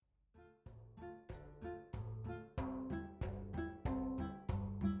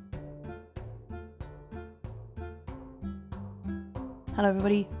Hello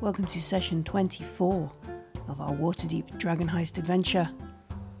everybody, welcome to session 24 of our Waterdeep Dragon Heist adventure.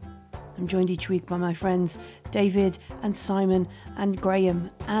 I'm joined each week by my friends David and Simon and Graham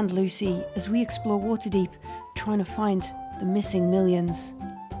and Lucy as we explore Waterdeep, trying to find the missing millions.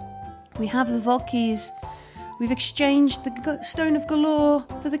 We have the vault keys, we've exchanged the Stone of Galore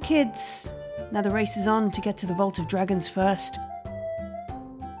for the kids. Now the race is on to get to the Vault of Dragons first.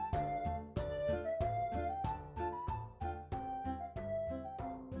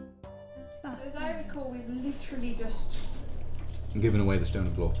 As I recall, we've literally just... Giving away the Stone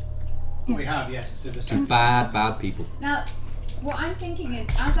of Galore. Yeah. We have, yes, to the To centre. bad people. Now, what I'm thinking is,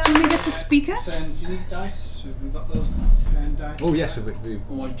 as I... Do you want to get the speaker? So, do you need dice? Have we got those dice? Oh yes, we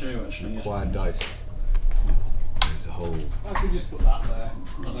Oh, I do actually. Yes. acquired dice. There's a whole... Why don't we just put that there?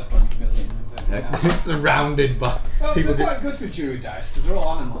 Was it like a million? It's surrounded by Well, people. they're quite good for jury dice because they're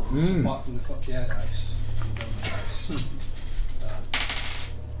all animals, Mm. apart from the Footier dice. And the Donut dice.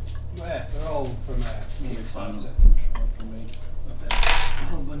 Yeah, they're all from Kickstarter. A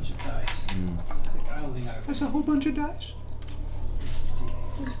whole bunch of dice. I only know. That's a whole bunch of dice.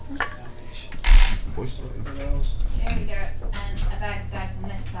 Damage. Voice. For those. There we go, and a bag of dice on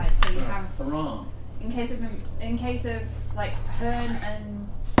this side, so you have... Hurrah! In case of like, Hearn and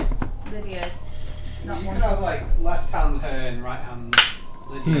Lydia, not You one. could have like left hand Hearn, right hand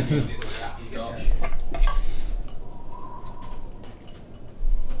Lydia. You did with that and Gosh.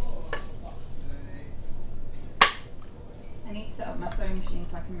 I need to set up my sewing machine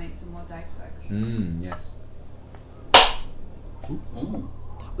so I can make some more dice bags. Yes. Oh.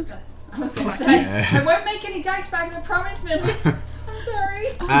 I was going to say, Yeah. I won't make any dice bags, I promise, Millie. I'm sorry.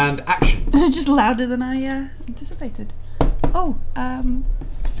 And action. Just louder than I anticipated. Oh,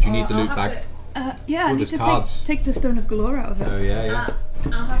 Do you need the I'll loot have bag? yeah, I Oh, need there's to cards. take the Stone of Galore out of it. Oh yeah,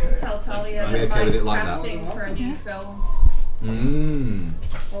 I'll have to tell Talia Are you that okay with Mike's it like that? casting for a new Yeah. film. Mmm.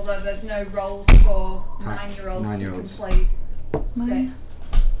 Although there's no roles for 9-year-olds who can Nine-year-olds. play Mine. 6.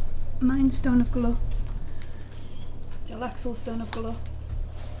 Mine, Stone of Galore. Jalaxel, Stone of Galore.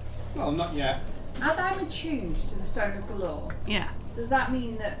 Well, not yet. As I'm attuned to the Stone of Galore, Yeah. does that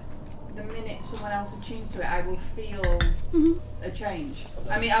mean that the minute someone else attunes to it, I will feel a change?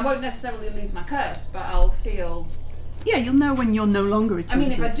 I mean, I won't necessarily lose my curse, but I'll feel... Yeah, you'll know when you're no longer a I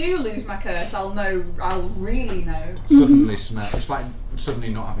mean, if I children. do lose my curse, I'll really know. Suddenly smell. It's like suddenly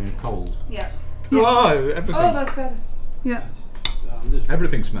not having a cold. Yeah. Oh, everything. Oh, that's better. Yeah, Just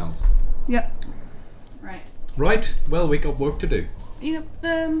Everything smells. yeah. Right. Right. Well, we got work to do. Yep,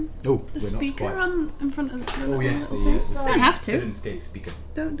 Oh, the we're speaker not quite. on in front of the Oh yes, the little thing. Don't have to. Sedenscape speaker.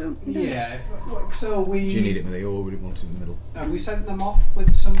 Don't. You don't. Yeah. So we. Do you need it, Millie, or would it want it in the middle? We sent them off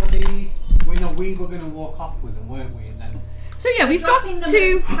with somebody. We were going to walk off with them, weren't we? And then So yeah, we've got Dropping them to.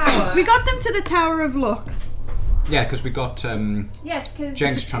 at the tower. We got them to the Tower of Luck. Yeah, because we got Yes, because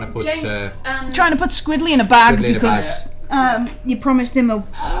Jenks trying to put, Jenks and Trying to put Squidly in a bag Squidly in a because you promised him a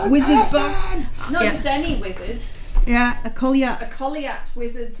wizard's bag. not yeah. just any wizards, Yeah, a Collier. a Colliat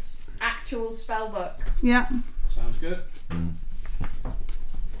wizard's actual spellbook. Yeah. sounds good.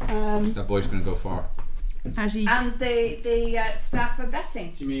 that boy's going to go far. As he And the staff are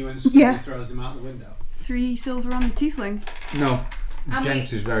betting. Do you mean when Yeah. somebody throws them out the window? 3 silver on the tiefling. No, And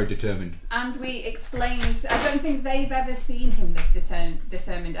Jenks is very determined. And we explained, I don't think they've ever seen him this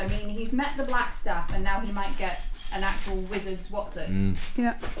determined. I mean, he's met the black staff and now he might get an actual wizard's what's it.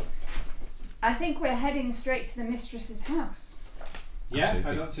 Yeah. I think we're heading straight to the mistress's house. Yeah,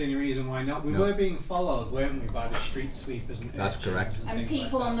 Absolutely. I don't see any reason why not. We No. were being followed, weren't we, by the street sweepers and That's urchins correct. And things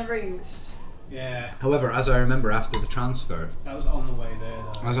people like on that. the roofs. Yeah, However, as I remember after the transfer, that was on the way there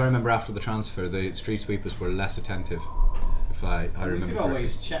though. the street sweepers were less attentive. If I we remember could correctly.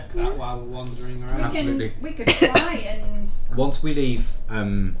 always check that while we're wandering around. Absolutely. We could try and... Once we leave,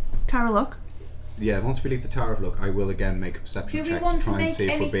 Tower of Luck. once we leave the Tower of Luck, I will again make a perception Do we check want to to try and make see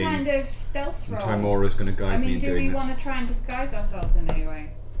if any we're being. kind of stealth roll? Timora's going to guide I me mean, in do doing we this. want to try and disguise ourselves in any way?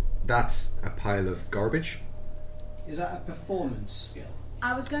 That's a pile of garbage. Is that a performance skill?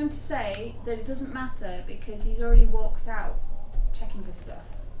 I was going to say that it doesn't matter because he's already walked out checking for stuff.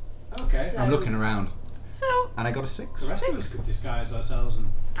 Okay. So- I'm looking around, So and I got a 6. The rest of us could disguise ourselves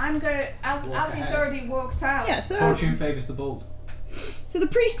and I'm going as Walk he's ahead. already walked out. yeah, so favours the bold. the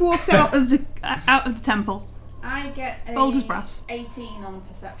priest walks out of the temple. I get a Bold as brass. 18 on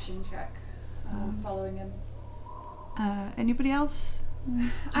perception check. Following him. Anybody else?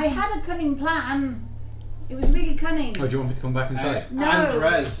 I had a cunning plan. It was really cunning. Oh, do you want me to come back inside? No.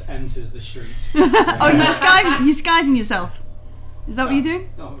 Andres enters the street. Oh, you're disguising yourself. Is that what you're doing?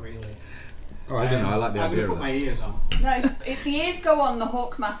 Not really. Oh, I don't know. I like the I'm idea gonna of put that. my ears on. No, if the ears go on, the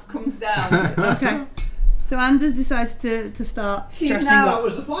hawk mask comes down. Okay. So Anders decides to start He's dressing now- up. That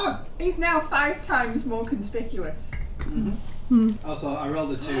was the plan. He's now 5 times more conspicuous. Also, I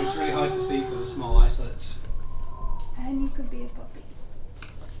rolled a 2. It's really hard to see for the small islets. And you could be a puppy.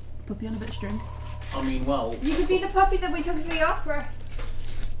 Puppy on a bit of string. I mean, well, You could be the puppy that we took to the opera.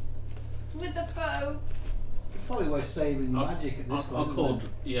 With the bow. It's probably worth saving the magic at this I'll point. call. isn't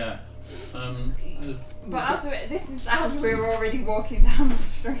Yeah. But this is as we're already walking down the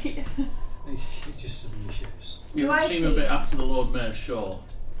street. it? It just suddenly shifts. You Do would I seem a see- bit after the Lord Mayor, sure.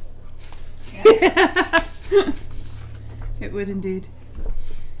 It would indeed.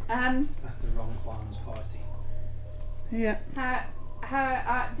 After Ron Kwan's party. Yeah.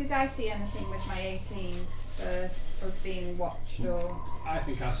 How did I see anything with my 18 for us being watched or? I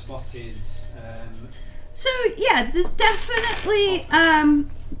think I spotted. So yeah, there's definitely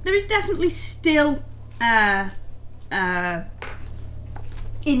still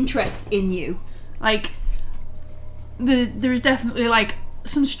interest in you. Like there's definitely like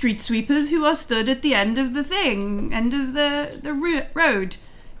some street sweepers who are stood at the end of the road,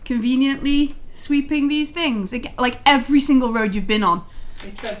 conveniently sweeping these things. Like every single road you've been on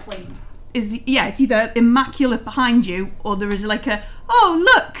It's so clean. it's either immaculate behind you, or there is like a, oh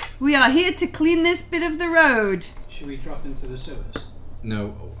look, we are here to clean this bit of the road. Should we drop into the sewers?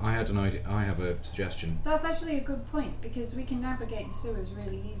 No, I had an idea. I have a suggestion. That's actually a good point because we can navigate the sewers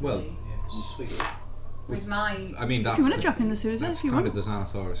really easily. Well, Yeah, sweet. with my I mean, that's you wanna drop in the sewers, That's if you kind want. of the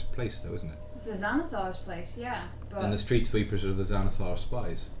Xanathar's place, though, isn't it? it's the Xanathar's place, yeah. But And the street sweepers are the Xanathar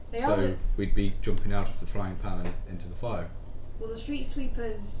spies. They So are the- we'd be jumping out of the frying pan and into the fire. well, the street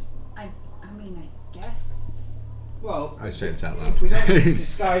sweepers, I guess. Well, I say it's out loud. if we don't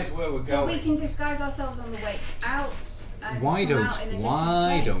disguise where we're But we going, can disguise ourselves on the way out. And Why come don't out in a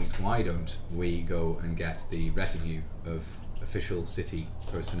different place. why don't we go and get the retinue of official city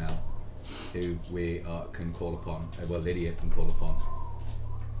personnel who we can call upon? Well, Lydia can call upon.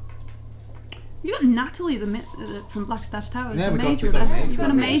 You got Natalie from Blackstaff's Tower. Yeah, a we got- mage we with got a her. mage. You've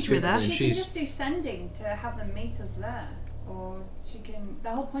got a Yeah, mage she- with her. She can she's- just do sending to have them meet us there, or she can.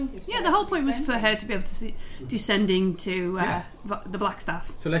 The whole point is. for Yeah, her the whole to do point was for sending. her to be able to do sending to Yeah. the Blackstaff.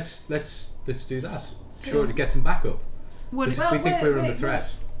 So let's do that. Sure, to get some backup. What? Because Well, we think we're- we're under we're- threat.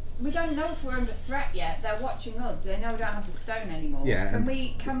 We don't know if we're under threat yet. They're watching us. They know we don't have the stone anymore. Yeah, Can and-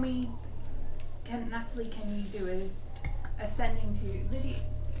 we? Can Natalie? Can you do a sending to Lydia?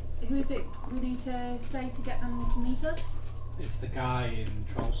 Who is it? We need to say to get them to meet us. it's the guy in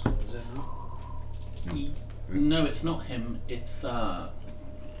Troll School, is it not? No, it's not him. It's a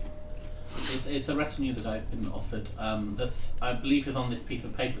retinue that I've been offered. That's, I believe, is on this piece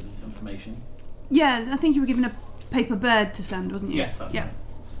of paper. This information. Yeah, I think you were given a paper bird to send, wasn't you? Yes, that's Yeah. right.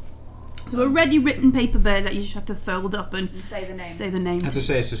 So a ready written paper bird that you just have to fold up and And say the name. say the name. As I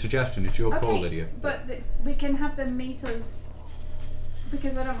say, it's a suggestion. It's your call, Lydia. But we can have them meet us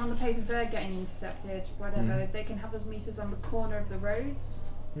because I don't want the paper bird getting intercepted. Whatever, they can have us meet us on the corner of the roads.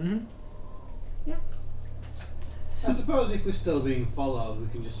 Mm-hmm. I suppose if we're still being followed, we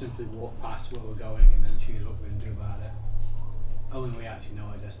can just simply walk past where we're going and then choose what we're going to do about it. Oh, when we actually know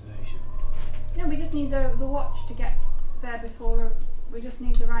our destination. No, we just need the watch to get there before. We just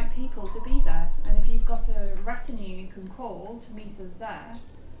need the right people to be there. And if you've got a retinue you can call to meet us there,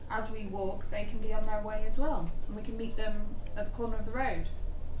 as we walk, they can be on their way as well. And we can meet them at the corner of the road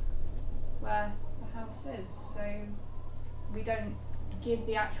where the house is. So we don't give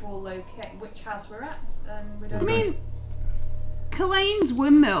the actual which house we're at. And we don't. I mean, Killane's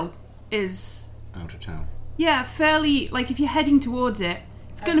windmill is, Out of town. yeah, fairly, like if you're heading towards it,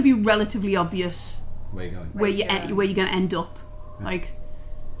 it's going to be relatively obvious Where are you going? where you're going. going to end up. Like,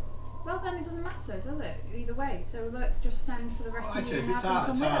 Well, then it doesn't matter, does it? Either way. So let's just send for the Well, retinue actually, if and it's have them out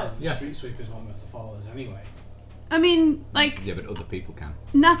come of with town, us. the Yeah. street sweepers won't us to follow us anyway. I mean, like, Yeah, but other people can.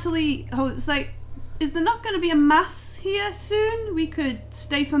 Natalie, it's like, is there not going to be a mass here soon? We could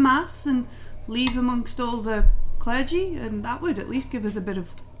stay for mass and leave amongst all the clergy, and that would at least give us a bit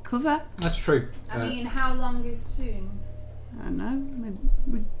of cover. That's true. I mean, how long is soon? I don't know. I mean,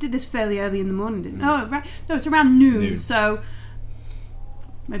 we did this fairly early in the morning, didn't we? Oh, right. No, it's around noon, so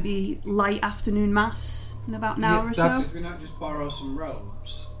maybe light afternoon mass in about an hour or so. that's- Could we not just borrow some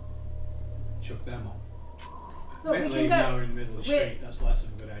robes? Chuck them on. Look, we Admittedly, can now go. we're in the middle of the we're- street, that's less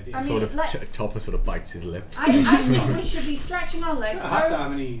of a good idea. I mean, Sort of let's- Topper sort of bites his lip. I think we should be stretching our legs. I have to Go,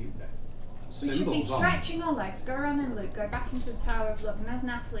 have any we should be symbols on. stretching our legs, go around and look, go back into the Tower of Love, and as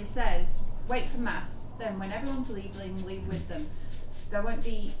Natalie says, wait for mass. Then, when everyone's leaving, leave with them. There won't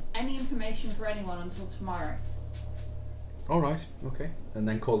be any information for anyone until tomorrow. All right. Okay. And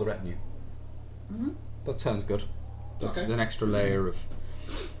then call the retinue. Mhm. That sounds good. That's Okay. an extra layer of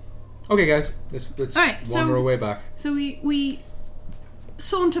Okay, guys, let's All right, wander so- our way back So we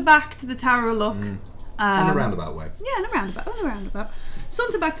saunter back to the Tower of Luck. in a roundabout way. Yeah, in a roundabout.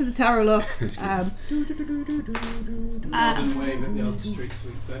 Saunter back to the Tower of Luck. Modern wave at the old street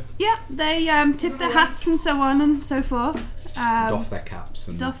sweeper. Yeah, they tip their hats and so on and so forth. Doff their caps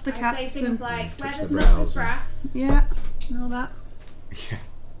and Doff the I caps say and things like, where touch there's the milk, there's brows and- brass. yeah, and all that, yeah.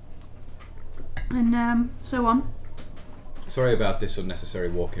 and so on. Sorry about this unnecessary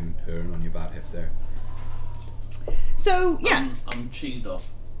walking Hearn on your bad hip there. So yeah, I'm cheesed off.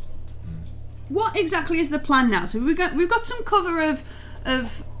 what exactly is the plan now? So we've got some cover of We're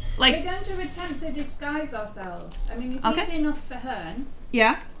like going to attempt to disguise ourselves. I mean, it's Okay. easy enough for Hearn.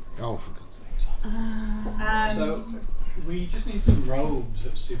 yeah. Oh, for God's sakes. So we just need some robes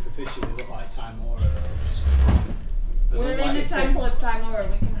that superficially look like Timora robes. There's We're in like a big- temple of Timora.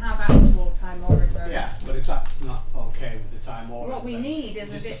 We can have actual Timora robes. Yeah, but if that's not okay with the Timora, What we then need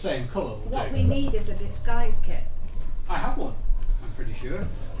is it's a the same colour. will What do. we need is a disguise kit. I have one. I'm pretty sure.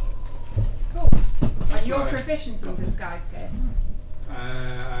 Cool. That's And you're right. proficient in disguise kit,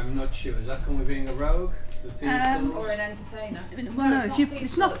 I'm not sure. Does that come with being a rogue? The thieves Um, tools? or an entertainer. Well, no, if thieves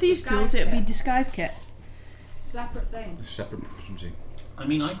it's not tools, thieves disguise tools, it'd be kit. disguise kit. Separate thing. Separate proficiency. I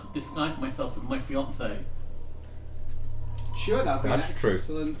mean, I could disguise myself as my fiance. Sure, that'd be That's an true.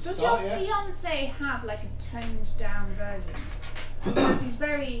 excellent Does start, your yeah. fiance have like a toned down version? Because he's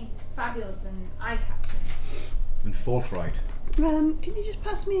very fabulous and eye catching. And forthright. Can you just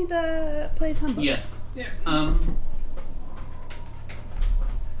pass me the player's handbook? Yes. Yeah.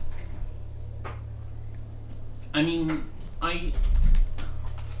 I mean,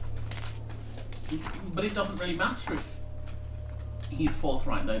 but it doesn't really matter if he's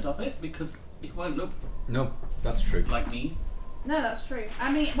forthright, though, does it? Because it won't look No, that's true. like me. No, that's true.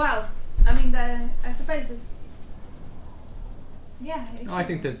 I suppose there's... Yeah. it No, I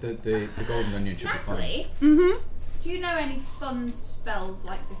think that the golden onion should be fine. Natalie, Mm-hmm. do you know any fun spells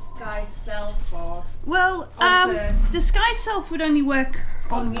like disguise self or Well, alter disguise self would only work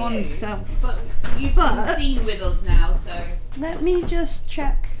on you? oneself. But you've But- been seen with us now, so Let me just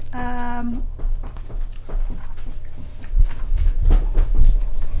check.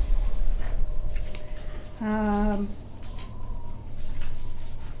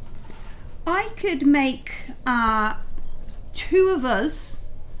 I could make two of us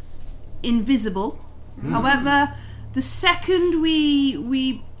invisible. However, the second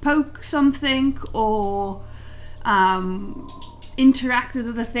we poke something or interact with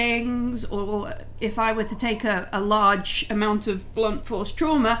other things, or if I were to take a large amount of blunt force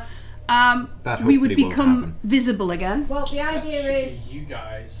trauma, That we would hopefully won't become happen. visible again. well the That idea should is be you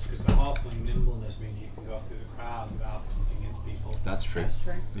guys, because the halfling nimbleness means you can go through the crowd without bumping into people. That's true. that's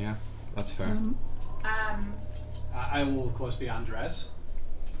true. Yeah, that's fair. I will, of course, be Andres.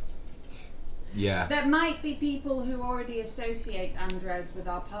 Yeah. There might be people who already associate Andres with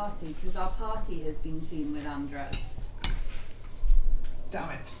our party because our party has been seen with Andres. Damn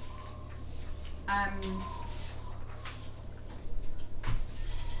it.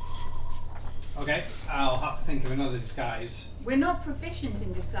 Okay, I'll have to think of another disguise. We're not proficient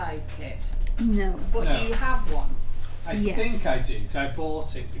in disguise kit, No. but No. you have one. I Yes. think I do, because I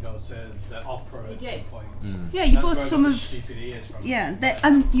bought it to go to the opera You at did? some point. Yeah, you That's bought where I some got the of. stupid ears from. Yeah,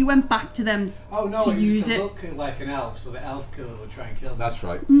 and you went back to them. Oh no, to it use used to it. look like an elf, so the elf killer would try and kill me. That's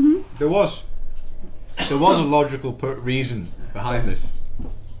right. Mm-hmm. There was a logical reason behind this.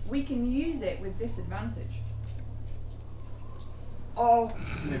 We can use it with disadvantage. Or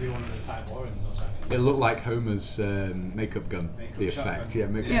Maybe one of the Timorans or something. It looked like Homer's makeup gun. Makeup the shotgun. effect, yeah,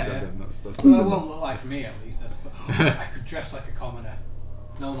 makeup Yeah. shotgun. That's Well, it won't look like me at least. That's, I could dress like a commoner.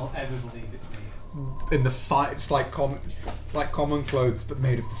 No one will ever believe it's me. in the it's like common clothes, but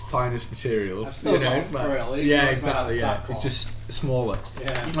made of the finest materials. I've still got frill, even yeah, though it's not exactly. Yeah, sackcloth. it's just smaller.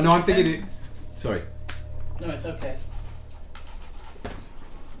 Yeah. I know. I'm thinking it. Sorry, No, it's okay.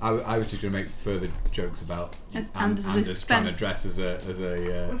 I was just going to make further jokes about Anders' Anders trying to expense. dress as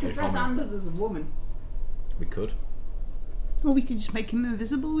a. we could a dress commoner. Anders as a woman. We could. Or we could just make him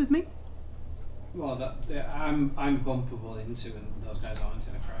invisible with me. Well, I'm bumpable into, and those guys aren't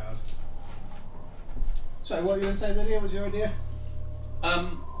in a crowd. Sorry, what were you going to say, Lydia? What was your idea?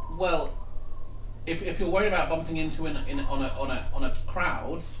 Well, if you're worried about bumping into on a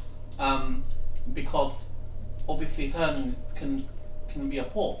crowd, because obviously Hearn can be a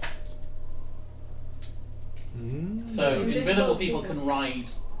horse, so invisible people can ride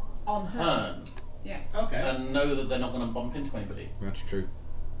On her. Hearn Yeah. Okay. and know that they're not going to bump into anybody. That's true.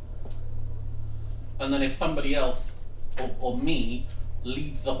 And then if somebody else or me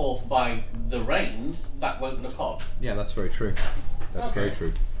leads the horse by the reins, that won't look odd. Yeah, that's very true. That's very Okay.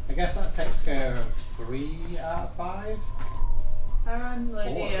 true. I guess that takes care of 3 out of 5. Her and 4,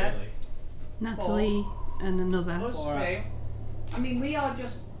 Lydia. really. Natalie and another. Us Four. two. I mean, we are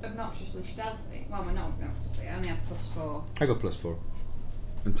just obnoxiously stealthy. Well, we're not obnoxiously. I only have +4. I got +4.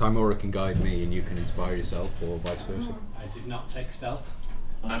 And Timora can guide me and you can inspire yourself, or vice versa. I did not take stealth.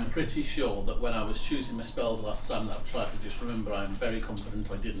 I'm pretty sure that when I was choosing my spells last time that I've tried to just remember, I'm very confident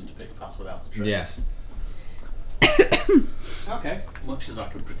I didn't pick Pass Without a Trace. Yes. Okay, Much as I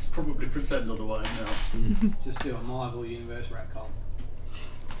could probably pretend otherwise now. just do a Marvel Universe retcon.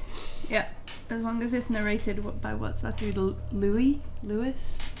 Yeah, as long as it's narrated by what's that dude,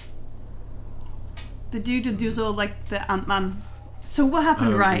 Lewis? The dude who does all like the Ant-Man. So what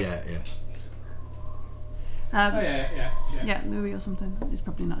happened, right? Yeah, yeah. Oh yeah. Yeah, Louis or something. It's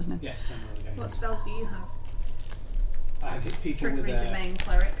probably not his name. Yes, I know the game. What spells do you have? I hit people Trickery, with Domain,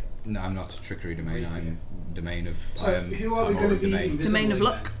 Cleric. No, I'm not Trickery Domain. Really? I'm Domain of. So I am who are we Timora going to be Domain. invisible Domain of then?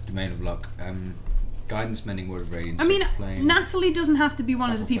 Luck. Domain of Luck. Guidance, Mending, Word of Radiance. I mean, Flame. Natalie doesn't have to be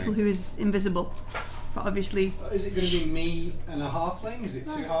one of the Awful people thing. who is invisible. But obviously, Is it going to be me and a halfling? Is it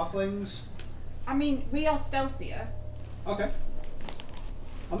 2 halflings? I mean, we are stealthier. Okay.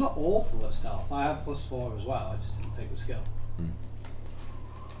 I'm not awful at stealth. I have +4 as well. I just didn't take the skill.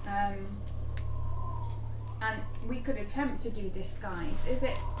 And we could attempt to do disguise. Is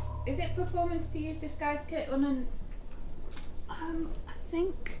it performance to use disguise kit on an? I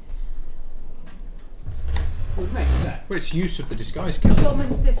think Would make sense. Well, it's use of the disguise kit, isn't it?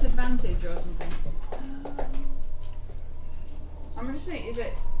 Performance disadvantage or something. I'm just thinking,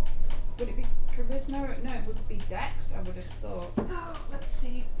 would it be charisma? No, it would be dex, I would have thought. let's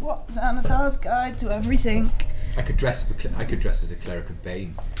see. What Xanathar's Guide to Everything. I could dress as a cleric of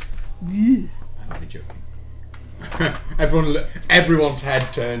Bane. Yeah. I'm only joking. Everyone's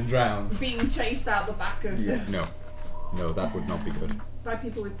head turned round. Being chased out the back of No, that would not be good. by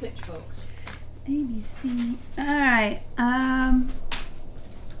people with pitchforks. ABC. Alright,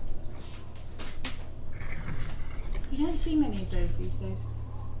 You don't see many of those these days.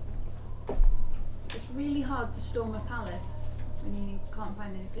 It's really hard to storm a palace when you can't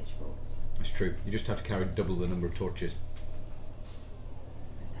find any pitchforks. That's true. You just have to carry double the number of torches.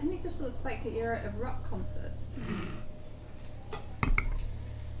 And it just looks like you're at a rock concert.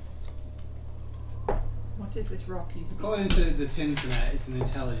 What is this rock you speak? According to the Tinternet, it's an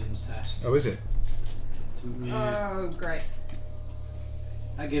intelligence test. Oh, is it? Oh, great.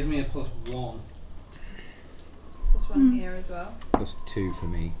 That gives me a +1. This one here as well. Plus 2 for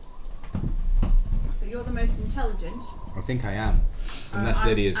me. So you're the most intelligent. I think I am. Unless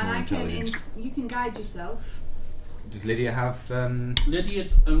Lydia's and more I intelligent. you can guide yourself. Does Lydia have...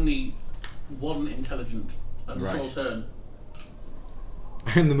 Lydia's only one intelligent and Right. sole turn.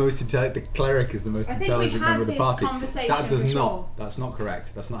 I'm the most intelligent... The cleric is the most I think intelligent we've had member of the this party. conversation That does before. not... That's not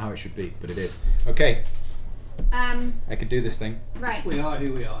correct. That's not how it should be, but it is. Okay, I could do this thing. Right. We are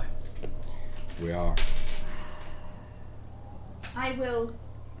who we are. We are. I will.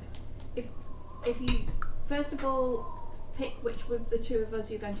 If you first of all pick which of the two of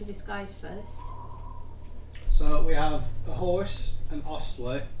us you're going to disguise first. So we have a horse, an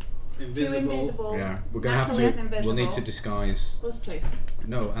ostler, Two invisible. invisible. Yeah, we're going to have Natalie's to... invisible. We'll need to disguise... Plus 2.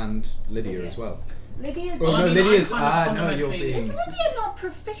 No, and Lydia Lydia. as well. Lydia. Well, I no, mean, Lydia's... I'm kind of no, you're fundamentally- being... Is Lydia not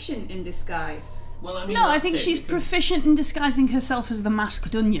proficient in disguise? Well, I mean, no, I that's think it, she's because- proficient in disguising herself as the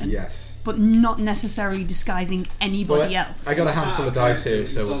masked onion, Yes. but not necessarily disguising anybody Well, else. I got a handful of dice here,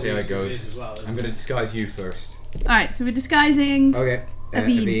 It's so we'll see how it obvious goes. is as well, isn't I'm going to it? disguise you first. Alright, so we're disguising. Okay.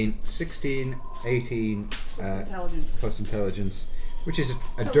 Aveen. Aveen, 16, 18 Plus intelligent. plus intelligence, which is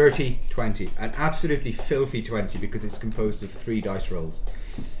a dirty 20. An absolutely filthy 20 because it's composed of 3 dice rolls.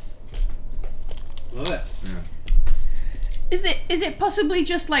 Love it. Yeah. Is it possibly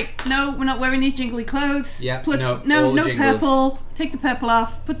just like, no, we're not wearing these jingly clothes? Yeah, Put, no, no, all the no jingles. purple. Take the purple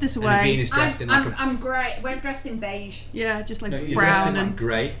off. Put this And Aveen away. is dressed in like a... I'm grey. We're dressed in beige. Yeah, just like No, you're dressed in brown like and.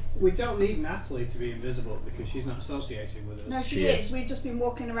 grey. We don't need Natalie to be invisible because she's not associating with us. No, she She is. is. We've just been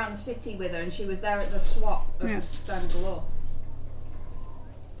walking around the city with her, and she was there at the swap of Yeah. Stone Galore.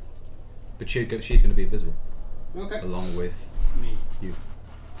 But she's going to be invisible, Okay. along with Me. you.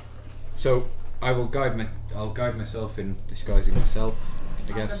 So, I'll guide myself in disguising myself,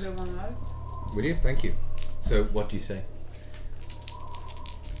 I guess. I'll give you one low. Will you? Thank you. So, what do you say?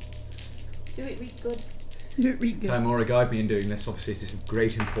 Do it read good. Timora, guide me in doing this. Obviously, it's of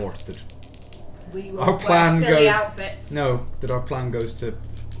great import that We will Our wear plan silly goes- outfits. that our plan goes to.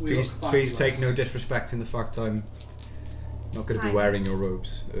 We Please, look please take fabulous. no disrespect in the fact I'm not going to be Fine. wearing your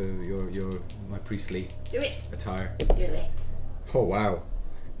robes, your my priestly Do it. attire. Do it. Oh wow!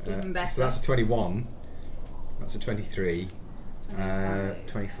 It's even better. So that's a 21. That's a 23.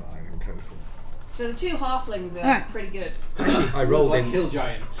 25 in total. So the 2 halflings are Alright. pretty good. Actually, I Look rolled like in. hill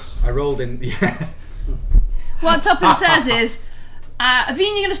giants. I rolled in. Yes. What Tupper says is, Avine,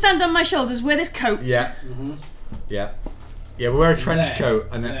 you're going to stand on my shoulders, wear this coat. Yeah. Mm-hmm. Yeah. Yeah. We wear a trench There. coat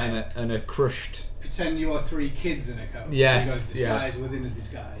and There. a crushed. Pretend you are 3 kids in a coat. Yes, So you go disguise within a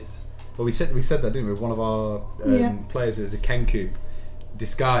disguise. Well, we said that, didn't we? One of our players is a Kenku,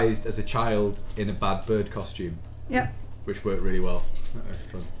 disguised as a child in a bad bird costume, Yep. which worked really well. That was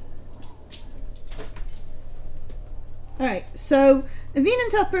fun. Alright, so Avine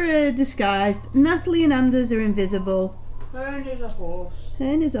and Tupper are disguised, Natalie and Anders are invisible, Hearn is a horse.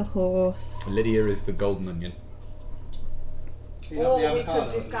 Hen is a horse. Lydia is the golden onion. You got the Or we avocado,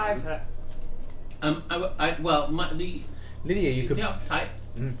 could disguise her. Lydia, you could. The archetype.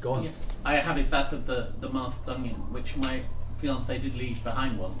 Go on. Yes, I have is that of the masked onion, which my fiance did leave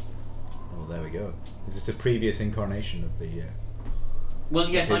behind once. Oh, there we go. Is this a previous incarnation of the? Well,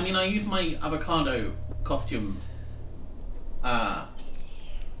 yes, I His- mean I use my avocado costume,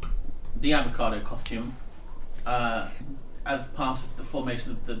 the avocado costume, as part of the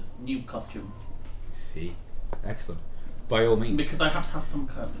formation of the new costume, See, excellent. By all means. because I have to have some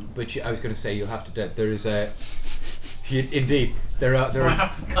curtain. But I was going to say you'll have to. There is a. Indeed, there are. So I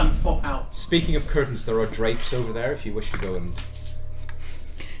have to kind of swap out. Speaking of curtains, there are drapes over there if you wish to go and.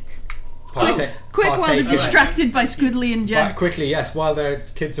 partake Quick while they're in- distracted by Squiddly and Jen. Quickly, yes. While their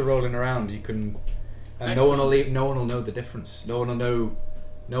kids are rolling around, you can. And no one will know the difference. No one will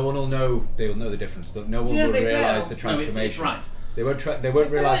know. They'll know the difference. No one Do you know will they realise will? the No, it's transformation. right. They won't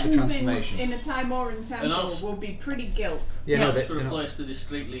realise the Curtains transformation. in a Timoran temple also- will be pretty gilt. Yeah, no, Yes, for they're a not- place to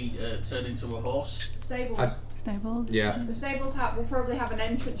discreetly turn into a horse. Stables. Stable. Yeah. The stables will probably have an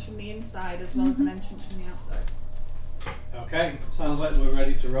entrance from the inside as well as an entrance from the outside. Okay, sounds like we're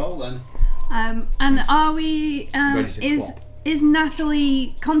ready to roll then. And are we? Ready to Is swap.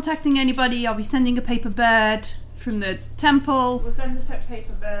 Natalie contacting anybody? Are we sending a paper bird from the temple? We'll send the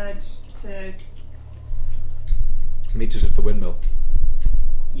paper bird to. Meet us at the windmill.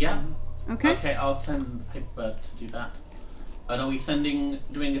 Yeah. Okay. Okay, I'll send Paperbird to do that. And are we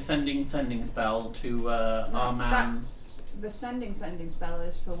doing a sending spell to our man? That's the sending spell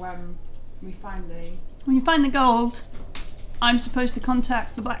is for when we find the. When you find the gold, I'm supposed to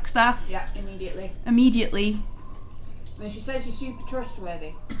contact the Black Staff Yeah, immediately. immediately. And she says you're super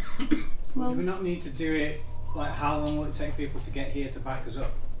trustworthy. Well, Do we not need to do it? Like, how long will it take people to get here to back us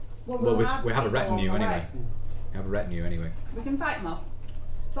up? Well, we have a people retinue on the anyway. way. We have a retinue anyway. We can fight them off.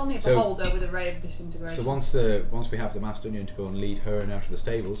 It's only a So- beholder with a ray of disintegration. So once we have the masked onion to go and lead her and out of the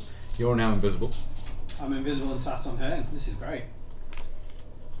stables, you're now invisible. I'm invisible and sat on her. This is great.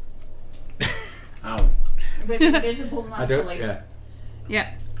 Ow. With invisible I don't. Natalie. Yeah.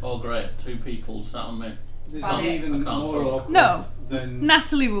 yeah. Oh great, 2 people sat on me. This Bye. is even I can't more talk. awkward No. than.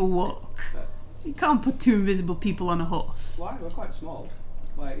 Natalie will walk. You can't put 2 invisible people on a horse. Why? We're quite small.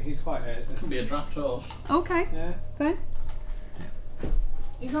 Like, he's quite a. Can be a draft horse. Okay. Yeah. Fine.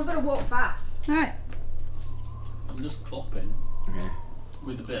 He's not going to walk fast. All right. I'm just clopping Okay.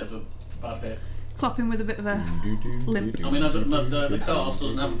 with a bit of a bad hip. Clopping with a bit of a. Limp. I mean, the car horse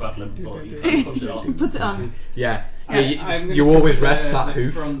doesn't have a bad limp, but you can put it on. Put it on. Yeah. I'm Yeah. gonna You sit always at rest the that front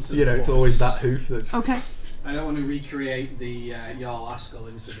hoof. of You know, the it's always horse. that hoof that's. Okay. I don't want to recreate the Jarl Askell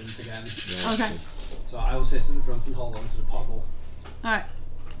incident again. Yeah, Okay. So I will sit at the front and hold on to the pobble. All right.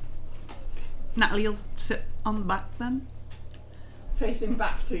 Natalie will sit on the back then. Facing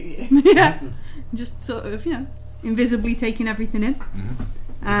back to you. Yeah. Just sort of, invisibly taking everything in.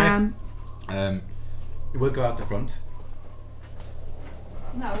 Mhm. We'll go out the front.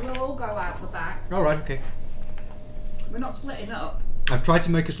 No, we'll all go out the back. All right. Okay. We're not splitting up. I've tried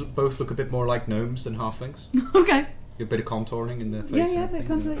to make us both look a bit more like gnomes than halflings. Okay. A bit of contouring in the face. Yeah, and yeah, bit everything,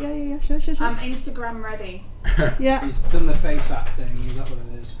 conflict. Yeah, sure. I'm Instagram ready. Yeah. He's done the face app thing. Is that what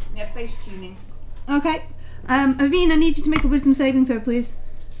it is? Yeah, face tuning. Okay. Avine, I need you to make a wisdom saving throw, please.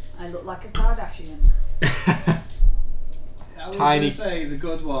 I look like a Kardashian. I was Tiny- going to say the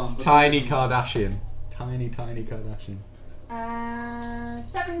good one. But Tiny it Kardashian. Tiny Kardashian.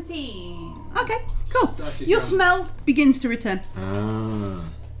 17. Okay, cool. Started Your from- smell begins to return. Ah.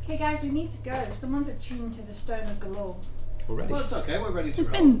 Okay, guys, we need to go. Someone's attuned to the Stone of Galore. Already. Well, it's okay. We're ready to It's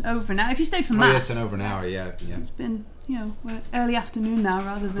roll. been over now. If you stayed for Oh, mass, yes, in over an hour. Yeah. it's been, we're early afternoon now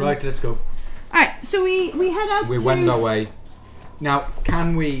rather than. Right. Let's go. Alright, so we head out We to... wend our way. Now,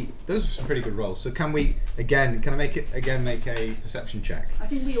 can we? Those are some pretty good rolls. So, can we again? Can I make a perception check? I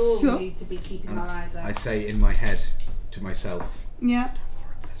think we all Sure. need to be keeping And our eyes out. I say in my head to myself, Yeah,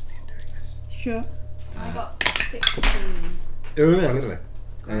 "Let's be doing this." sure. I got 16.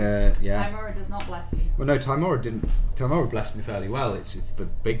 Yeah. Timora does not bless you. Well, no, Timora blessed me fairly well. It's the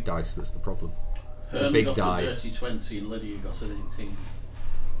big dice that's the problem. Herman big got die. a dirty 20 and Lydia got an 18.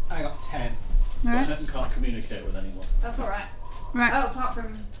 I got 10. Alright. Herman can't communicate with anyone. That's alright. Right. Oh, apart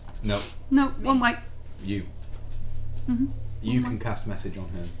from No, No, one way. you. Mhm. You can cast message on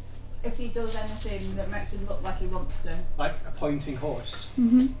him. if he does anything that makes him look like he wants to. Like a pointing horse.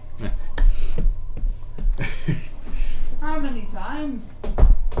 Mm-hmm. How many times?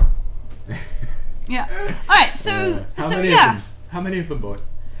 Yeah. All right. So How so many yeah, of them? How many of them, boy?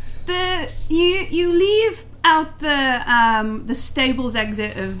 you leave out the stables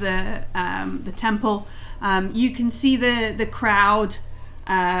exit of the temple. You can see the crowd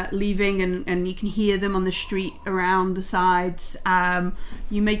leaving, and you can hear them on the street around the sides.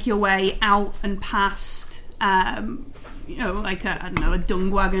 You make your way out and past, like a dung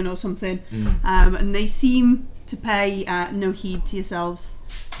wagon or something, and they seem to pay no heed to yourselves.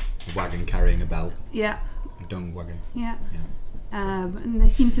 A wagon carrying a bell. Yeah, A dung wagon. yeah. And they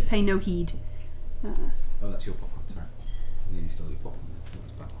seem to pay no heed. Oh, that's your popcorn, sorry. Nearly stole your popcorn. That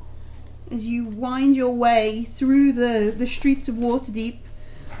was bad. As you wind your way through the streets of Waterdeep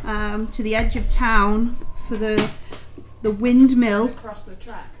to the edge of town for the windmill, Across the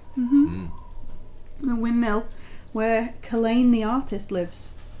track. Mm. the windmill where Kalain the artist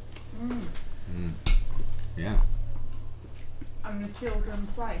lives. Mm. Yeah. And the children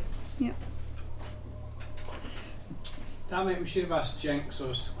play. Damn it, we should have asked Jenks or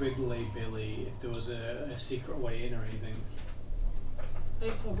Squiggly Billy if there was a secret way in or anything.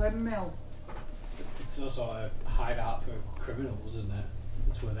 It's a windmill. It's also a hideout for criminals, isn't it?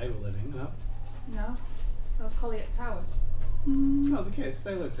 That's where they were living, no? No. Those Colliot Towers. No, the kids,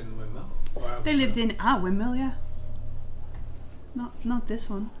 they lived in the windmill. They lived in our windmill, yeah. Not this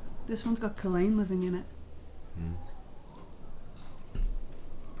one. This one's got Kalain living in it. Mm.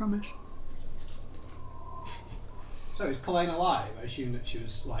 Promise. So is Colleen alive? I assume that she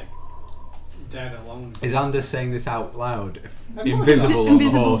was like dead a long Is Anders saying this out loud? course Invisible on the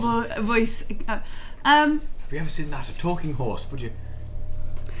Invisible horse. voice. Have you ever seen that? A talking horse? Would you?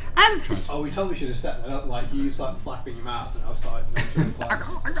 Oh, we totally should have set that up. Like you start flapping your mouth, and I'll start mentioning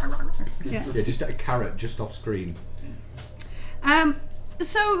class. Yeah. Yeah, just a carrot just off screen.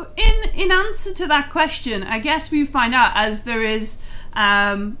 So in answer to that question, I guess we find out as there is,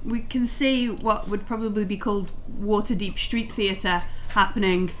 we can see what would probably be called Waterdeep street theatre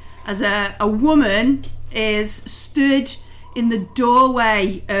happening, as a woman is stood in the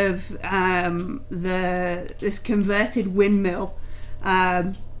doorway of this converted windmill,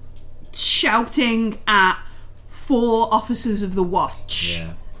 shouting at 4 officers of the watch.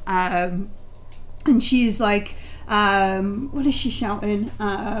 Yeah. And she's like, what is she shouting?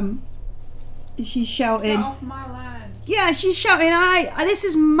 She's shouting. Get off my land. Yeah, she's shouting. This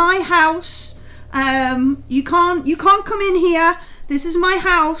is my house. You can't come in here. This is my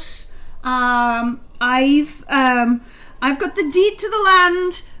house. I've got the deed to the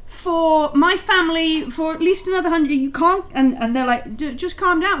land for my family for at least another 100. You can't. And they're like, just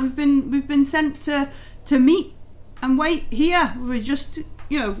calm down. We've been sent to meet and wait here. We're just,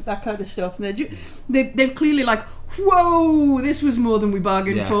 that kind of stuff. And they're clearly like, whoa, this was more than we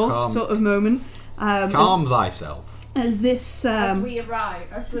bargained for, calm. sort of moment. Calm thyself. As this As we arrive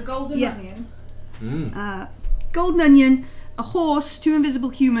at the Golden yeah. Onion. Mm. golden onion, a horse, 2 invisible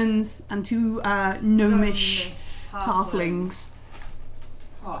humans, and 2 gnomish halflings.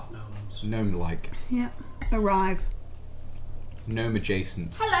 Half gnomes. Gnome-like. Yeah, arrive. Gnome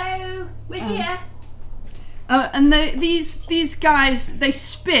adjacent. Hello, we're here. And these guys, they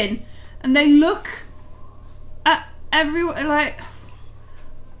spin and they look at everyone like.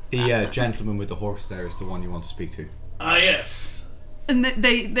 The gentleman with the horse there is the one you want to speak to. Ah, yes. And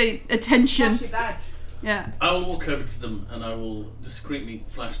they attention. Flash your badge. Yeah. I will walk over to them and I will discreetly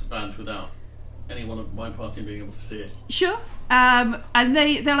flash the badge without anyone of my party being able to see it. Sure. And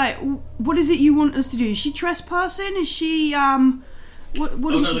they're like, what is it you want us to do? Is she trespassing? Is she What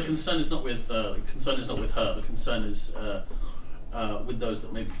Oh no, the concern is not with her. The concern is with those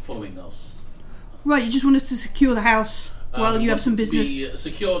that may be following us. Right, you just want us to secure the house while you have some business. Be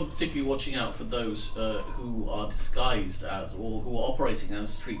secured, particularly watching out for those who are disguised as or who are operating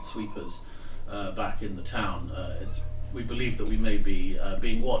as street sweepers back in the town. We believe that we may be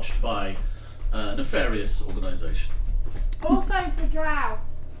being watched by a nefarious organisation. Also for Drow.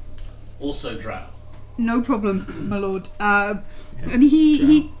 Also Drow. No problem, my lord. And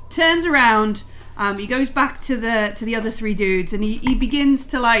he turns around. He goes back to the other 3 dudes, and he begins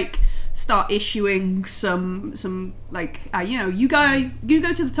to like start issuing some like you go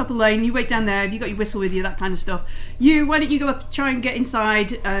to the top of the lane, you wait down there, have you got your whistle with you, that kind of stuff. Why don't you go up, try and get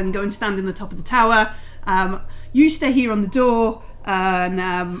inside and go and stand in the top of the tower. You stay here on the door and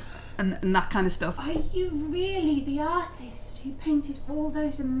that kind of stuff. Are you really the artist who painted all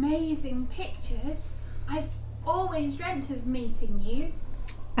those amazing pictures? I've always dreamt of meeting you.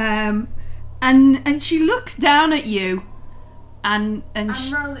 And she looks down at you, and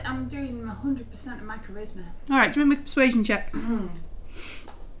I'm doing 100% of my charisma. All right, do you want to make a persuasion check? Come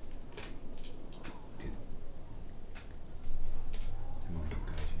on,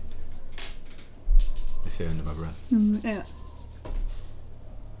 I say under my breath. Yeah.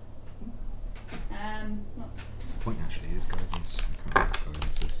 Look, It's a point actually, is guidance. I can't remember what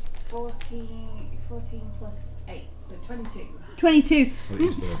guidance is. 14 plus 8, so 22. 22. Well, it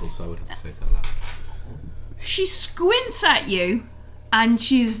is verbal, so I would have to say it out loud. She squints at you, and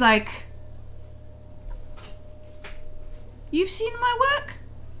she's like, "You've seen my work?"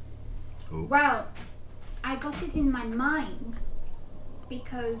 Oh. Well, I got it in my mind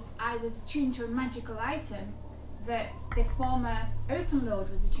because I was attuned to a magical item that the former Open Lord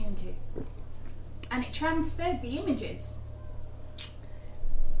was attuned to. And it transferred the images.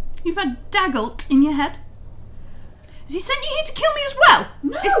 You've had Daggelt in your head? Has he sent you here to kill me as well?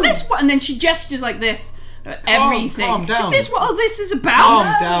 No! Is this what? And then she gestures like this at everything. Calm down. Is this what all this is about?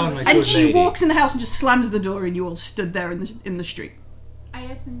 Calm down, my And good she lady. walks in the house and just slams the door, and you all stood there in the street. I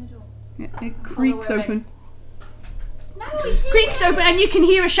opened the door. It creaks wait. open. No, it didn't. Creaks open, and you can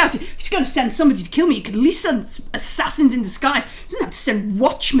hear her shouting, "He's going to send somebody to kill me. He could at least send assassins in disguise. He doesn't have to send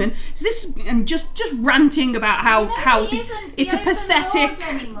watchmen." Is this and just ranting about how he isn't it's a the Open pathetic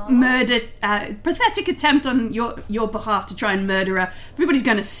Lord anymore. murder, pathetic attempt on your behalf to try and murder her. Everybody's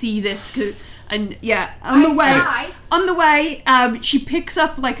going to see this. And yeah, on the way, she picks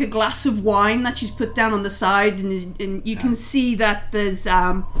up like a glass of wine that she's put down on the side, and you can see that there's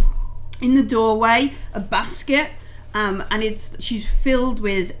in the doorway a basket. And she's filled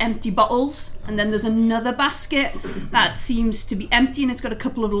with empty bottles, and then there's another basket that seems to be empty, and it's got a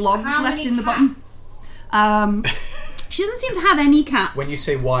couple of logs How left many in the cats? bottom. She doesn't seem to have any cats. When you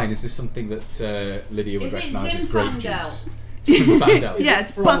say wine, is this something that Lydia would Is it recognise as grape Zinfandel? juice? Zinfandel. yeah,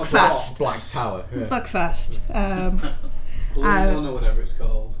 it's From the Buckfast. Black Tower. Yeah. Buckfast. Blue Gun or whatever it's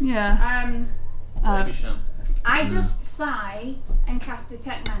called. Yeah. Maybe Shan. I just sigh and cast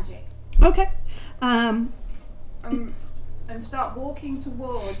Detect Magic. Okay. And start walking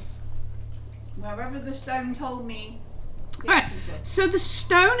towards wherever the stone told me the Alright, entrance was. so the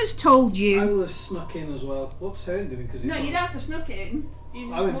stone has told I you. will have snuck in as well. What's Hearn doing? Because No, you don't have to snook in. You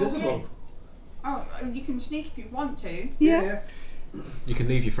just I'm walk invisible. in. Oh, you can sneak if you want to. Yeah. You can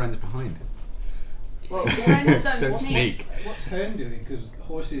leave your friends behind. Well, Friends don't Don't sneak. sneak. what's Hearn doing? Because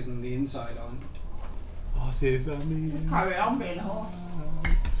horses on the inside aren't. Horses on me. Carry on being a horse.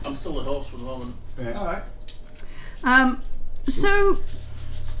 I'm still a horse for the moment. Alright. So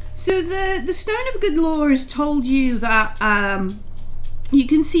the Stone of Good Law has told you that you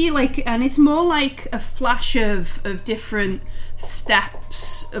can see and it's more like a flash of different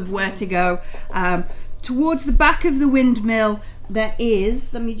steps of where to go. Towards the back of the windmill there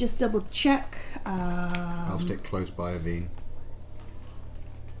is, let me just double check. I'll stick close by Aveen.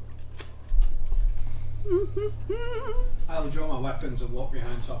 I'll draw my weapons and walk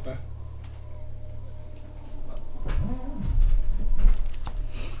behind Topper.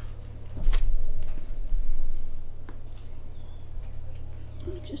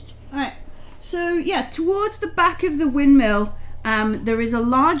 Alright, so yeah, towards the back of the windmill, there is a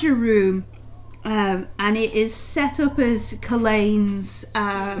larger room, and it is set up as Calane's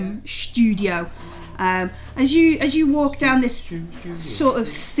studio. As you walk down this sort of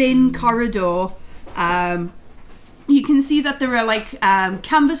thin corridor, you can see that there are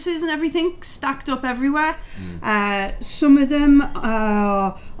canvases and everything stacked up everywhere. Some of them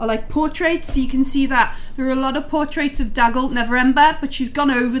are like portraits, so you can see that there are a lot of portraits of Daggelt Neverember, but she's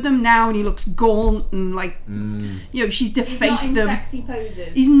gone over them now and he looks gaunt and she's defaced He's not in them. sexy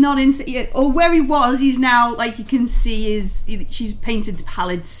poses. He's not in, or where he was, he's now you can see she's painted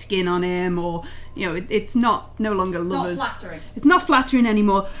pallid skin on him, or it's no longer lovers. Not flattering. It's not flattering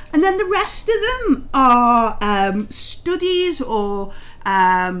anymore. And then the rest of them are studies or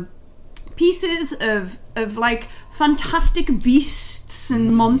pieces of fantastic beasts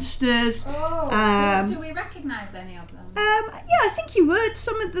and monsters. Oh, do we recognise any of them? Yeah, I think you would.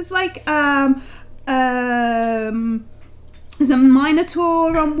 There's there's a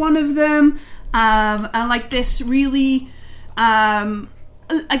minotaur on one of them, and this really,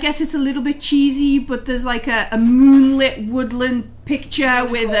 I guess it's a little bit cheesy, but there's a moonlit woodland picture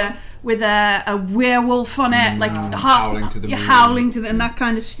with with a werewolf on it, like half howling to the moon. howling to the, and that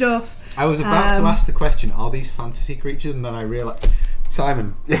kind of stuff. I was about to ask the question: are these fantasy creatures? And then I realised,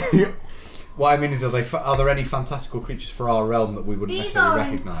 Simon. What I mean is, are there any fantastical creatures for our realm that we wouldn't These necessarily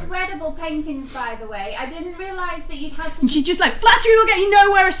are recognise? incredible paintings, by the way. I didn't realise that you'd had such. And she's just like, flattery will get you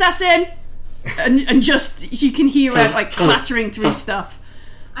nowhere, assassin. and just you can hear her like clattering through stuff.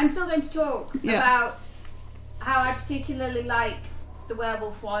 I'm still going to talk Yeah. about how I particularly like the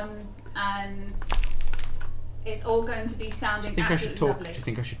werewolf one, and it's all going to be sounding absolutely lovely. Do you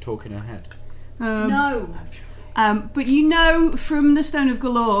think I should talk in her head? No. But you know from the Stone of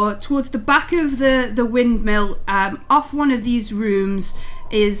Galore, towards the back of the windmill, off one of these rooms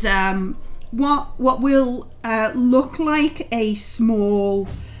is what will look like a small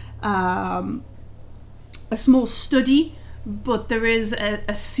study, but there is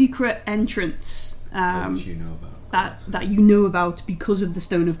a secret entrance Which you know about. that you know about because of the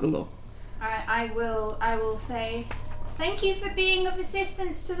Stone of Galore. I will say thank you for being of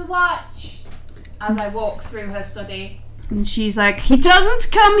assistance to the watch as I walk through her study. And she's like, he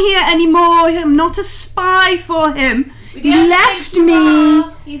doesn't come here anymore. I'm not a spy for him. We He don't left think you me.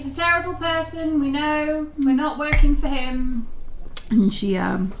 are. He's a terrible person. We know. We're not working for him. And she,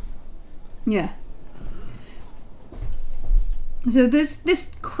 yeah. So there's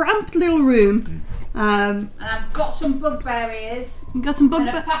this cramped little room. And I've got some bugbear ears You got some and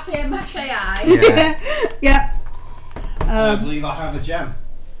a bug. papier-mâché eye. Yeah. Yeah. I believe I have a gem.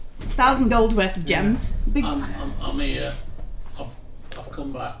 1,000 gold worth of gems. Big. I'm here. I've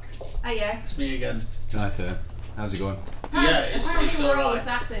come back. Oh yeah. It's me again. Nice. How's it going? Yeah, it's Apparently we're all alright.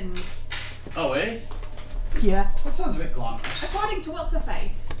 assassins. Oh, eh? Yeah. That sounds a bit glamorous. According to what's her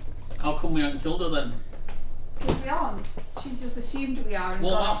face. How come we haven't killed her then? Because we aren't. She's just assumed we are and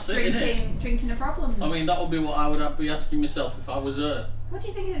Well, gone that's it, innit? drinking her problems. I mean, that would be what I would be asking myself if I was her. What do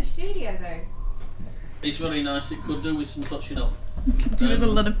you think of the studio though? It's very nice. It could do with some touching up. Do with a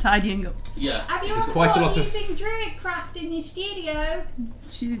lot of tidying up. Yeah. Have you There's ever quite a thought lot of of- using druid craft in your studio?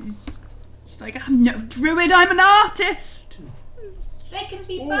 She's like, I'm no druid. I'm an artist. They can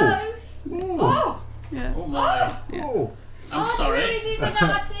be Ooh. both. Ooh. Oh! Yeah. Oh my. Oh. I'm Oh, sorry. druid is an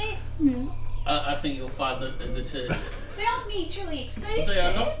artist! I think you'll find that They aren't mutually exclusive. they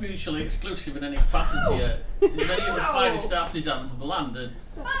are not mutually exclusive in any capacity. Many of the finest artisans of the land. Man,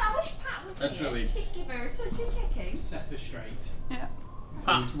 I wish Pat was A here. druid. She'd give her such a kicking. Set her straight. Yeah.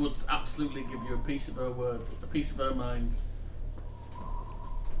 Pat would absolutely give you a piece of her word, a piece of her mind.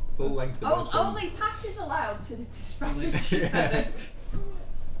 Full length of it. Only Pat is allowed to describe Only- this shit.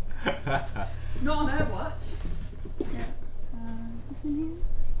 Not on her watch. Is this in here?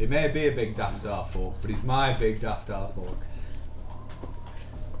 It may be a big daft Darfork, but he's my big daft Darfork.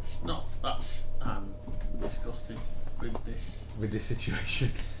 It's not. I'm disgusted with this. With this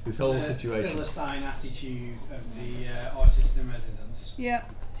situation, this whole The situation. Philistine attitude of the artist in residence. Yeah.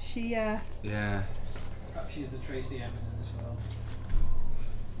 She. Yeah. Perhaps she's the Tracy Emin in this world.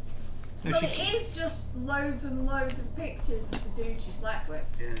 No, But she, it is just loads and loads of pictures of the dude she slept with.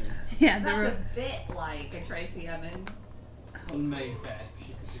 Yeah. That's There a are. bit like a Tracy Emin. Unmade bed, she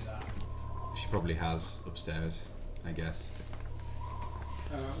could do that. she probably has upstairs, I guess.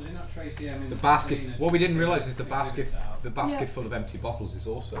 Was it not Tracy Emin? The basket. Cleaner, What we didn't Tracy realise is the Emin basket. exhibits out? The basket full of empty bottles is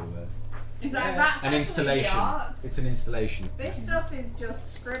also Is Yeah. that's an actually installation. The art. It's an installation. This stuff is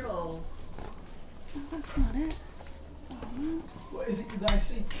just scribbles. That's not it. What is it that I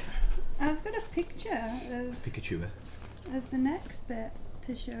seek? I've got a picture Pikachu. of the next bit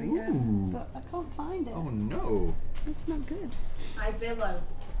to show Ooh. you, but I can't find it. Oh no. It's not good. I billow.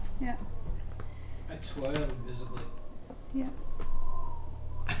 Yeah. I twirl invisibly. Yeah.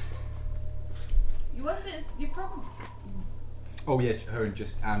 You wonder, you probably. Oh yeah, her and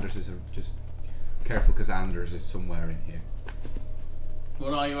just Anders is just careful because Anders is somewhere in here.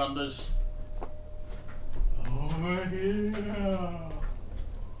 Where are you, Anders? Over here.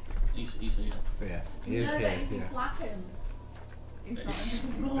 He's here. But yeah, he You is know here. that if you Yeah. slap him, he's not It's-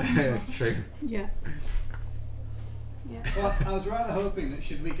 invisible. It's true. Yeah. Yeah. Well, I was rather hoping that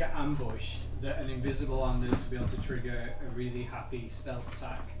should we get ambushed, that an invisible Anders would be able to trigger a really happy stealth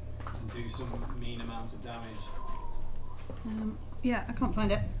attack and do some mean amount of damage. Yeah, I can't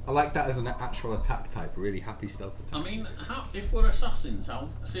find it. I like that as an actual attack type. Really happy stealth I attack. mean, if we're assassins, how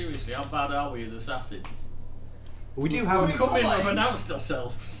bad are we as assassins? We do We've have. come in, we've Fine. announced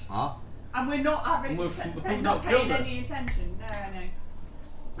ourselves. Huh? And we're not having, We've we're not not killed paying her. any attention. No.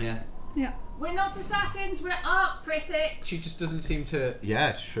 Yeah. Yeah. We're not assassins, we're art critics. She just doesn't seem to. Yeah,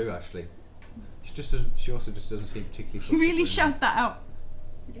 it's true actually. She just doesn't. She also just doesn't seem particularly. Really fussed with shout that out.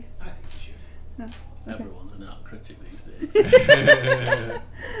 I think we should. Okay. Everyone's an art critic these days.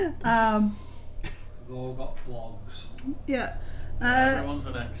 We've all got blogs. Yeah. Everyone's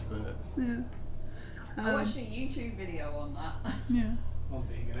an expert. Yeah. I watched a YouTube video on that. Yeah. On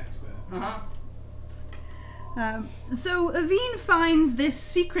being an expert. So Aveen finds this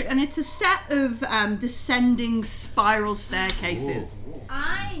secret, and it's a set of descending spiral staircases. Ooh.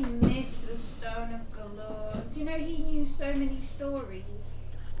 I miss the Stone of Galore. Do you know he knew so many stories?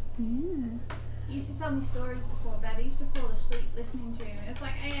 Yeah. He used to tell me stories before bed. I used to fall asleep listening to him. It was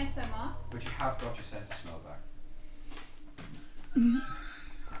like ASMR. But you have got your sense of smell back.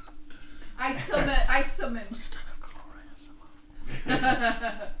 I summoned Stone of Glory.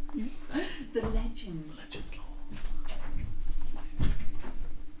 the legend. Legend lore.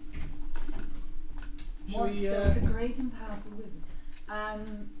 Once there was a great and powerful wizard.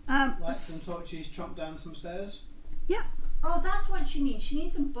 Light some torches, tromp down some stairs. Oh, that's what she needs. She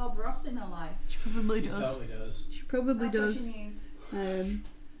needs some Bob Ross in her life. She probably She does. totally does. She probably That's what does. she needs. Um,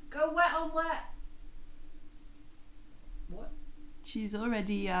 Go wet on wet. What? she's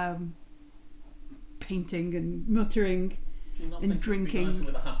already painting and muttering. Do you not And think drinking. it'd be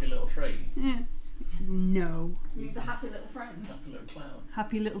nicer with a happy little tree? Yeah. No. Needs a happy little friend. Happy little clown.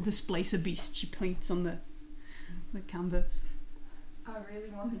 Happy little displacer beast she paints on the canvas. I really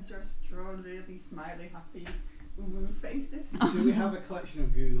wanted to just draw really smiley, happy woo faces. Do we have a collection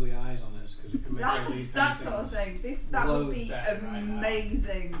of googly eyes on us? Because we can make all these that sort of paintings. thing. That would Loads be better right now.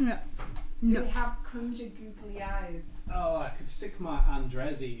 amazing. Yeah. Do No. we have conjure googly eyes? Oh, I could stick my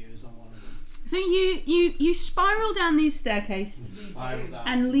Andres ears on one of them. So you spiral down these staircases And spiral down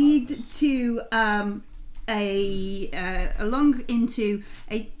and to lead madness. to along into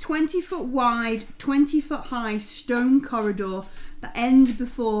a 20-foot wide, 20-foot high stone corridor that ends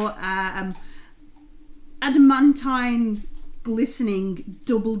before adamantine glistening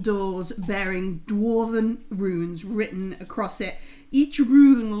double doors bearing dwarven runes written across it. Each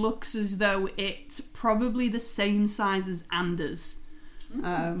rune looks as though it's probably the same size as Anders.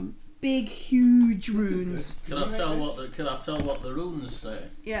 Big, huge This is runes. good. Can I you tell make what this? the runes say?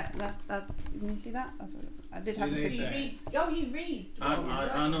 Yeah, that's. Can you see that? I did have Do a they picture. You say? read. Oh, you read.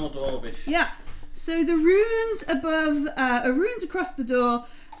 I know Dwarvish. Yeah. So the runes above, runes across the door,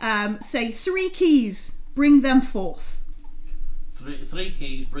 say 3 keys. Bring them forth. Three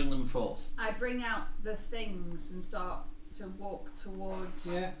keys, bring them forth. I bring out the things and start to walk towards.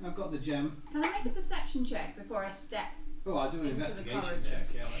 Yeah, I've got the gem. Can I make a perception check before I step? Oh, I'll do an Into the investigation corridor. check.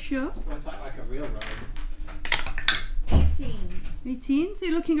 Yeah, let's, Sure. Let's act like a real rogue. 18. 18. So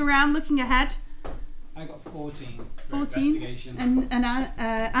you're looking around, looking ahead. I got 14 for 14. investigation. And This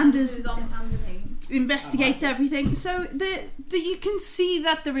Anders is on his hands and knees. investigates everything. So you can see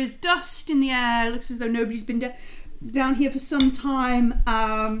that there is dust in the air. It looks as though nobody's been down here for some time.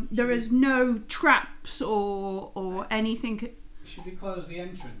 There is no traps or anything. Should we close the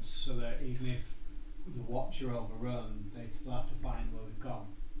entrance so that even if the watch are overrun, they'd still have to find where we've gone?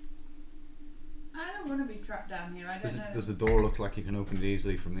 I don't want to be trapped down here. I don't know. Does the door look like you can open it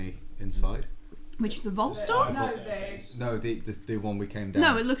easily from the inside? Which the vault The door? No, staircase. No, the one we came down.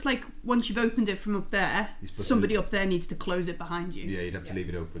 No, it looks like once you've opened it from up there, You're supposed somebody to- up there needs to close it behind you. Yeah, you'd have to Yeah. leave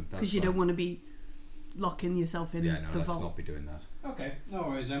it open. Because you don't want to be locking yourself in Yeah, no, the let's vault. not be doing that. Okay, no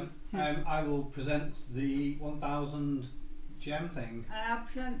worries then. Yeah. I will present the 1000 gem thing. And I'll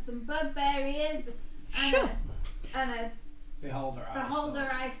present some bugberries and Sure. a Beholder eye. beholder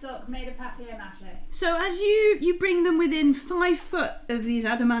eye stalk made of papier-mâché. So as you bring them within 5 foot of these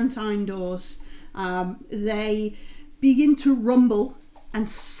adamantine doors, they begin to rumble and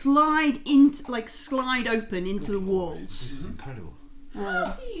slide open into the walls. This is incredible.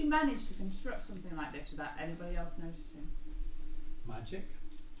 How do you manage to construct something like this without anybody else noticing? Magic.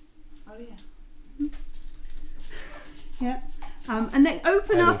 Oh yeah. Yeah. And they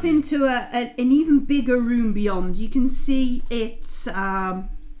open I up love you. into an even bigger room beyond. You can see it's a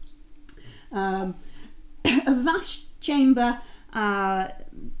vast chamber.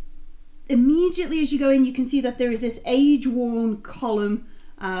 Immediately as you go in, you can see that there is this age-worn column,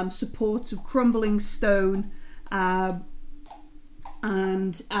 supports of crumbling stone, and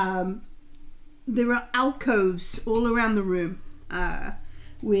there are alcoves all around the room,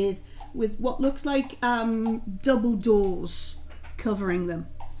 with what looks like double doors covering them.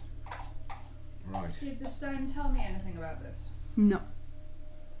 Right. Did the stone tell me anything about this? No.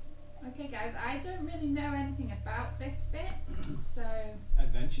 Okay, guys, I don't really know anything about this bit, so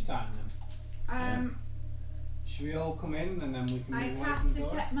Adventure time then. um, Should we all come in and then we can I move away cast from the door?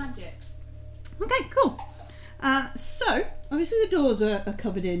 detect magic. Okay, cool. So, obviously the doors are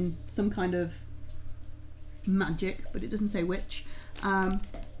covered in some kind of magic, but it doesn't say which.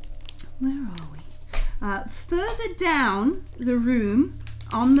 Where are we? Further down the room,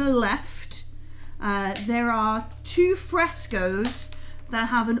 on the left, there are 2 frescoes that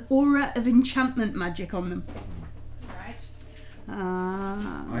have an aura of enchantment magic on them. Right.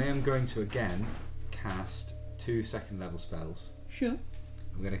 I am going to again cast 2 second level spells. Sure.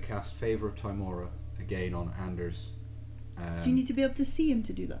 I'm going to cast Favour of Timora again on Anders. Do you need to be able to see him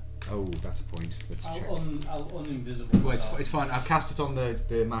to do that? Oh, that's a point. Let's check. I'll uninvisible. Well, myself. it's fine. I'll cast it on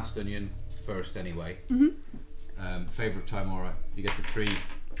the Masked Onion first anyway. Favour of Timora. You get the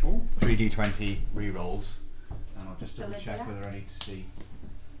 3d20 re-rolls. And I'll just double check whether I need to see.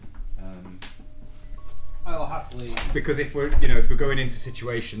 I'll happily. Because if we're going into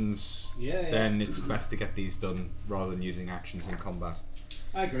situations, then it's best to get these done rather than using actions in combat.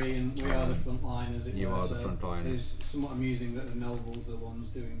 I agree, and we are the front line, as it You were. are the so front liners. It's somewhat amusing that the nobles are the ones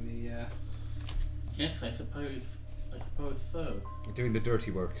doing the. Yes, I suppose so. We're doing the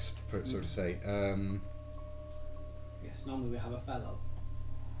dirty work, so to say. Yes, normally we have a fellow.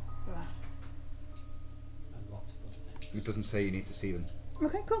 Right. And lots of other things. It doesn't say you need to see them.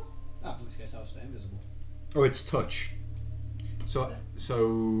 Okay, cool. Ah, in which case I'll stay invisible. Oh, it's touch. So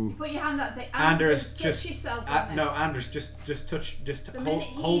You put your hand out and say, Anders, touch just yourself on this. no, Anders, just touch, just The minute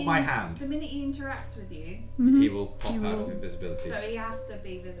hold my hand. The minute he interacts with you, He will pop out of invisibility. so he has to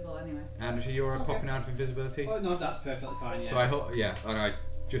be visible anyway. Anders, are you alright Okay. popping out of invisibility? Oh no, that's perfectly fine. Yeah. So and I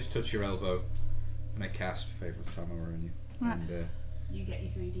just touch your elbow, and I cast Favour of Timora on you. Right. And You get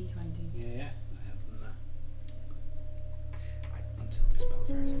your 3d20s. Yeah, I have them there. until the spell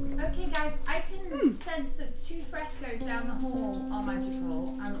fairs, I'm gonna. Okay, guys, I can sense that 2 frescoes down the hall are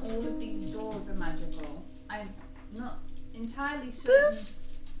magical, and all of these doors are magical. I'm not entirely certain.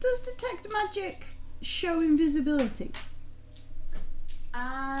 Does detect magic show invisibility?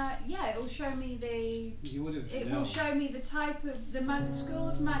 Yeah, it will show me You would have. It will show me the type of the school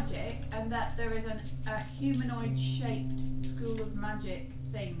of magic, and that there is a humanoid-shaped school of magic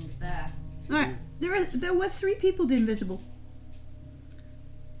thing there. Alright, there were 3 people invisible.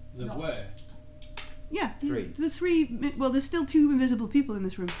 There No. were. Yeah, 3. the 3. Well, there's still 2 invisible people in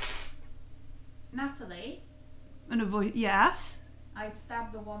this room. Natalie, And a voice. Yes. I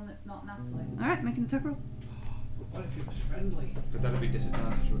stabbed the one that's not Natalie. Alright, make an attack roll. What if it was friendly? But that'd be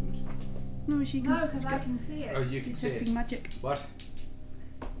disadvantage, wouldn't it? No, she can. No, because I can see it. Oh, you can see detecting it. magic. What?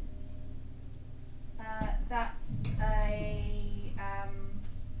 That's a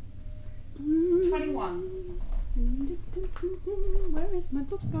 21. Where is my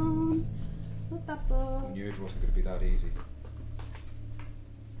book gone? Not that I book. knew it wasn't going to be that easy.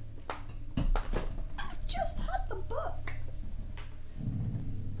 I just had the book.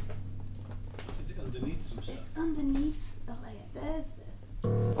 Is it underneath some stuff? It's underneath the layer. There's the.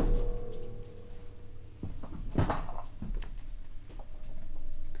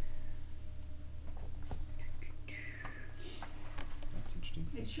 That's interesting.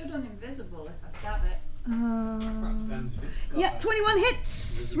 It should uninvisible if I stab it. That depends if it's got Yeah, a 21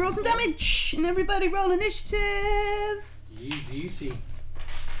 hits. Roll some damage, and everybody roll initiative. You beauty.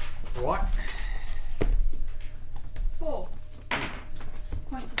 What? 4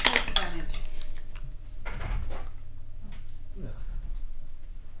 points of poison damage.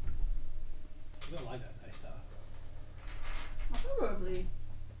 I don't like that dice star. Probably.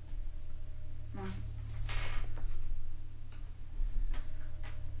 No.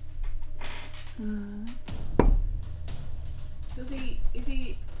 Is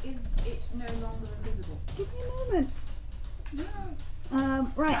it no longer invisible? Give me a moment. No.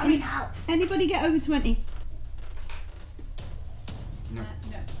 Right. Tell me now. Anybody get over 20? No.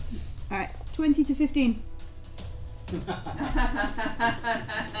 No. All right. 20 to 15.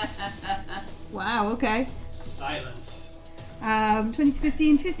 Wow. Okay. Silence. 20 to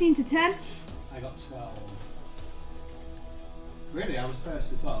 15. 15 to 10. I got 12. Really? I was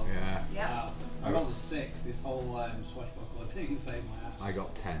first with 12? Yeah. Yep. Wow. I rolled a 6. This whole swashbuckler thing saved my ass. I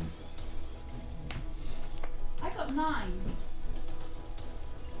got 10. I got 9.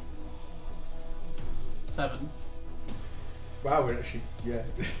 7. Wow, we're actually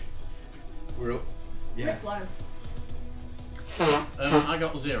we're up. We're slow. I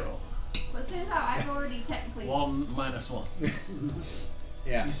got 0. But since I've already technically 1 minus 1.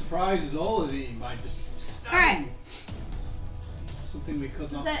 Yeah. You surprised us all by just stabbing something we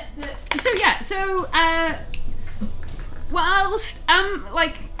could not. Whilst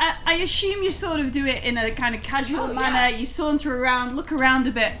I assume you sort of do it in a kind of casual manner. Yeah. You saunter around, look around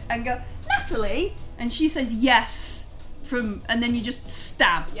a bit, and go, Natalie, and she says yes, and then you just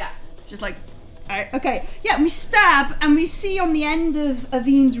stab. Yeah. Just like, alright, okay, yeah. We stab, and we see on the end of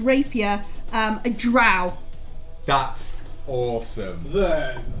Aveen's rapier a drow. That's awesome.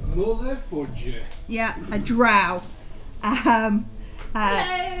 The Mother fudger. Yeah, a drow. Hello.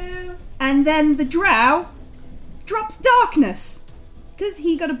 And then the drow drops darkness because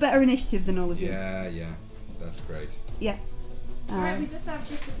he got a better initiative than all of you. Yeah, that's great. Yeah. Right, we just have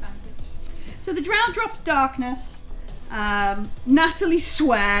disadvantage. So the drow drops darkness. Natalie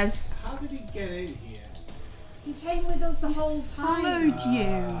swears. How did he get in here? He came with us the whole time. Followed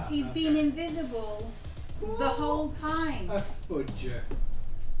you. He's been invisible the whole time. A fudger.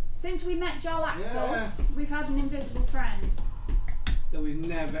 Since we met Joel Axel, Yeah. we've had an invisible friend. That we've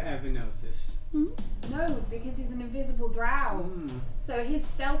never ever noticed. No, because he's an invisible drow. So his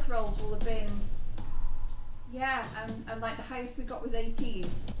stealth rolls will have been... Yeah, and like the highest we got was 18.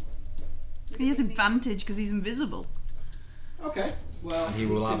 He has advantage because he's invisible. Okay, well. And he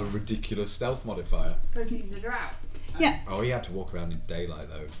will have a ridiculous stealth modifier. Because he's a drow. Yeah, Oh, he had to walk around in daylight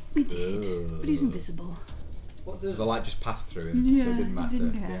though. he did. Ugh. But he's invisible. What So does the light just passed through him, Yeah, so it didn't matter. he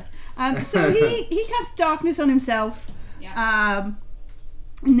didn't care. So he casts darkness on himself. Yeah.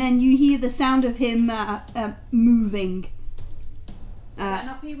 And then you hear the sound of him moving. Is that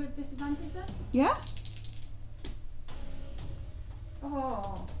not be with disadvantage then? Yeah?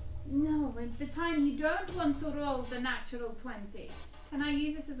 Oh, no. At the time you don't want to roll the natural 20. Can I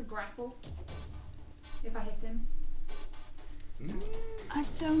use this as a grapple? If I hit him? I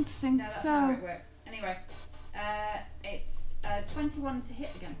don't think No, that's not how so. it works. Anyway, it's 21 to hit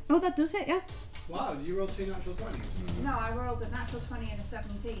again. Oh, that does hit, yeah. Wow, did you roll 2 natural 20s? No, I rolled a natural 20 and a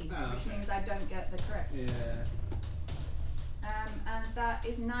 17, Oh, which okay. means I don't get the crit. Yeah. And that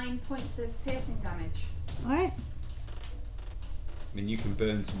is 9 points of piercing damage. Alright. I mean, you can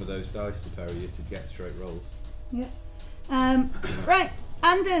burn some of those dice to parry you to get straight rolls. Yeah. Right,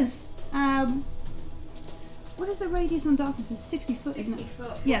 Anders. What is the radius on darkness? It's 60 foot, 60 isn't it?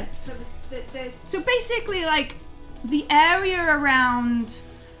 foot. Yeah. So the So basically, like, the area around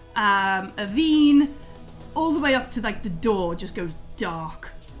Aveen, all the way up to, like, the door just goes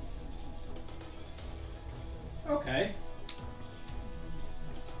dark. Okay.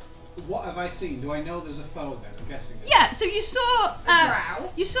 What have I seen? Do I know there's a foe then? I'm guessing. Yeah, so you saw...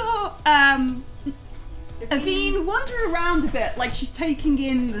 drow. You saw If Aveen wander around a bit, like she's taking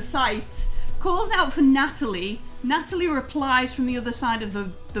in the sights, calls out for Natalie. Natalie replies from the other side of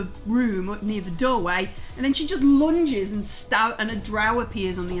the room near the doorway, and then she just lunges and a drow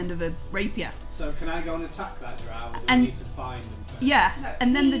appears on the end of a rapier. So can I go and attack that drow? Or do And- I need to find them first? Yeah, No,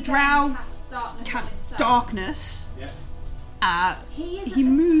 and then he the drow casts darkness on casts himself. darkness. Yeah. He is He at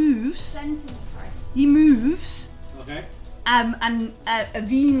a moves. Sentinel, sorry. He moves. Okay. And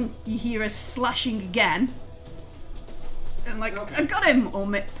Aveen, you hear her slashing again. And like, Okay. I got him, or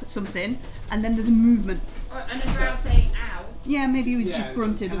something. And then there's a movement. And a drow saying ow. Yeah, maybe he Yeah. just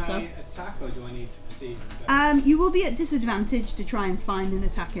grunted can or so. I attack or do I need to perceive him first? You will be at disadvantage to try and find and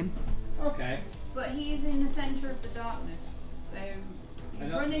attack him. Okay. But he is in the centre of the darkness. So I you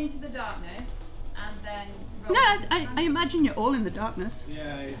don't- run into the darkness and then roll No, with I disadvantage. imagine you're all in the darkness.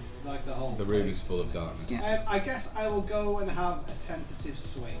 Yeah, it's like the whole. The room place, is full of isn't it? darkness. Yeah. I guess I will go and have a tentative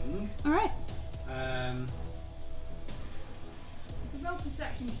swing. Alright. The roll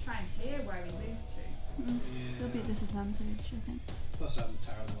perception to try and hear where he moved to. Still be at disadvantage, I think. Plus I'm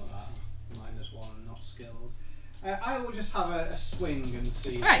terrible at that. -1, not skilled. I will just have a swing and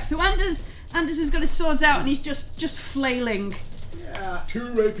see. Alright, so Anders has got his swords out and he's just flailing. Yeah. 2 Are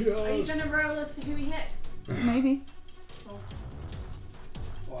you rapiers! going to roll as to who he hits? Maybe.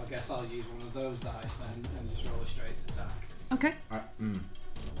 Well, I guess I'll use one of those dice then and just roll a straight attack. Okay,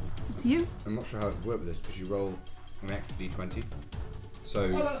 it's up to you. I'm not sure how it would work with this because you roll an extra d20. So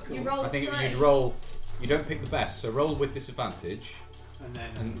Oh, that's cool. You roll I think 3. you'd roll. You don't pick the best, so roll with disadvantage, And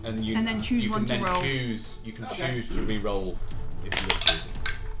then. and you And then choose you one can to then roll. choose. You can Okay. choose to re-roll if you wish to.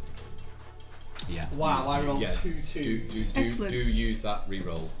 Yeah. Wow, I rolled Yeah. 2 Do, twos. Excellent. use that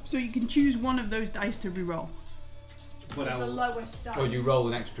re-roll. So you can choose one of those dice to reroll. But I The will. lowest dice. Or you roll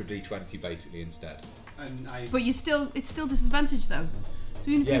an extra d20 basically instead. And I. But it's still disadvantage though. So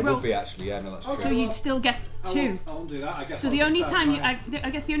even if Yeah, you it roll, would be actually. Yeah, no, that's Okay. true. so you'd still get I 2. won't do that. I guess. So I'll the just only have time my- I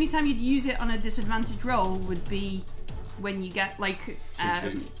guess the only time you'd use it on a disadvantage roll would be when you get like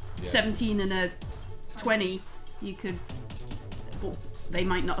 2-2. Yeah. 17 and a 20. You could, well, they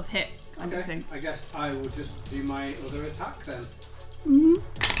might not have hit. Kind of Okay. thing. I guess I will just do my other attack then. Mm-hmm.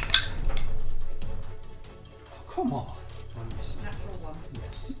 Oh, come on. Natural 1.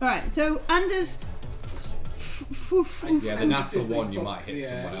 Yes. All right. So Anders. Yeah, the natural one you Yeah. might hit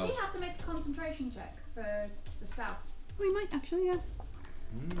someone Did else. he have to make a concentration check for the stab? We might actually, yeah.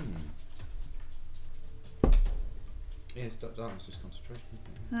 Yeah, stop darkness is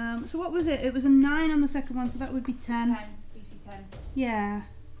concentration. So what was it? It was a 9 on the second one, so that would be 10. 10. DC 10. Yeah.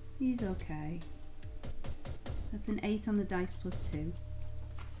 He's okay. That's an 8 on the dice plus 2.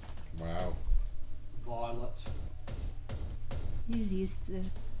 Wow. Violet. He's used to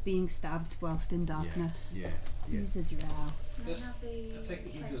being stabbed whilst in darkness. Yes. He's a drow. Can I Yes. have the I take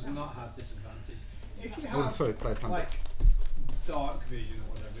it he place does out? not have disadvantage. If you Oh, have sorry, player's handbook. like dark vision or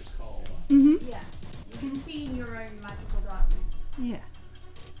whatever it's called, Mm-hmm. Yeah. You can see in your own magical darkness. Yeah.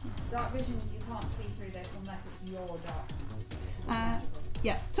 Dark vision, you can't see through this unless it's your darkness.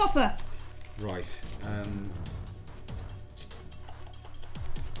 Yeah. Topper. Right. I've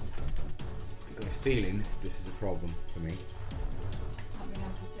got a feeling this is a problem for me. Not being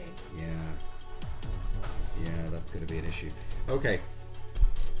able to see. Yeah, that's going to be an issue. Okay.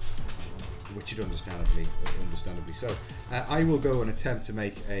 Which is understandably so. I will go and attempt to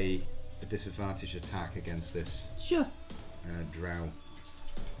make a disadvantage attack against this Sure. drow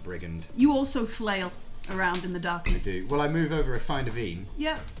brigand. You also flail around in the I darkness. do. Well, I move over a find a Veen,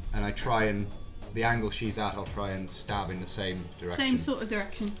 Yeah. and I try and the angle she's at, I'll try and stab in the same direction. Same sort of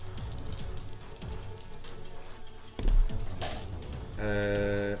direction.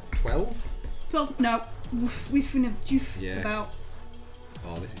 12. 12. No. We've been Yeah. about.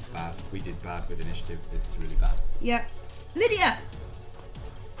 Oh, this is bad. We did bad with initiative. This is really bad. Yeah. Lydia.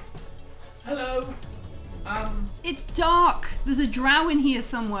 Hello. It's dark. There's a drow in here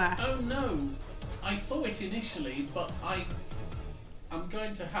somewhere. Oh no. I thought it initially, but I'm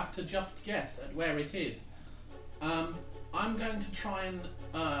going to have to just guess at where it is. I'm going to try and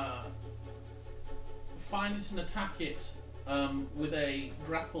find it and attack it with a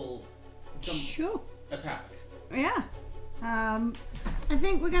grapple jump Sure. attack. Yeah. I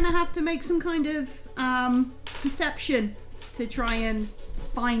think we're gonna have to make some kind of perception to try and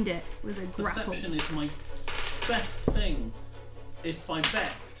find it with a grapple. Perception is my best thing. If by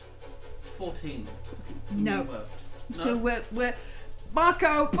best, 14. No. Worth. So we're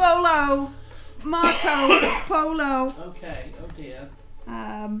Marco Polo. Okay. Oh dear.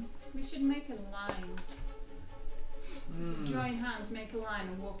 We should make a line. Join hands, make a line,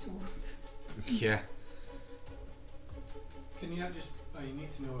 and walk towards. Yeah. can you not just? Oh, you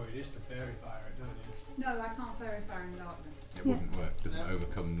need to know where it is to fairy fire it, don't you? No, I can't fairy fire in darkness. It Yeah. wouldn't work. Doesn't No.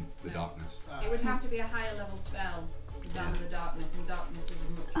 overcome the No. darkness. It would have to be a higher level spell than the darkness, and darkness is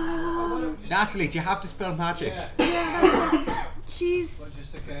a much higher level. why don't we just- Natalie, do you have to spell magic? Yeah. She's What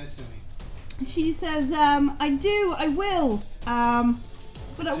just occurred to me? She says, I do, I will, but I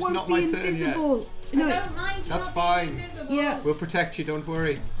Just won't not be my turn yet. invisible. I No, don't mind you That's not fine. being invisible. Yeah. We'll protect you. Don't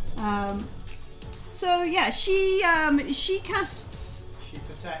worry. so yeah, she casts She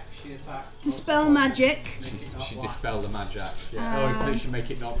protects, she attacks. Dispel Magic. She dispel the magic. Yeah. Um, Oh, she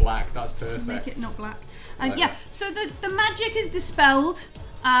make it not black. That's perfect. Make it not black. Like Yeah, that. so the magic is dispelled.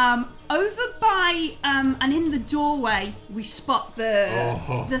 Over by and in the doorway we spot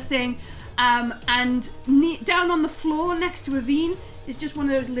the thing. And down on the floor next to Aveen is just one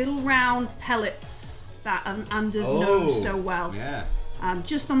of those little round pellets that Anders knows so well. Yeah.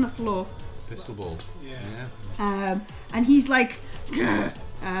 Just on the floor. Pistol ball. Yeah. And he's like, "Grr."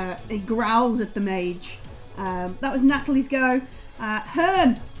 He growls at the mage. That was Natalie's go.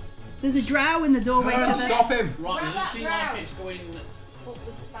 Hearn, there's a drow in the doorway to the. Stop him! Right, does Grab it seem that like round. it's going? Up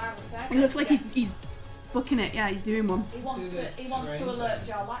the spiral staircase. It looks like Yeah. he's booking it. Yeah, he's doing one. He wants Do to. the He wants to terrain alert thing.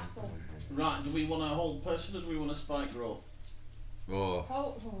 Jarl Axel. Right, do we want a hold person or do we want a spike growth? Oh.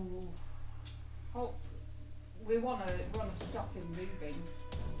 Hope. We want to stop him moving.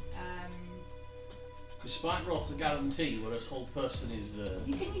 Because spike growth's a guarantee, whereas hold person is.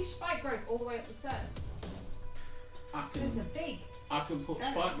 You can use spike growth all the way up the stairs. There's a big. I can put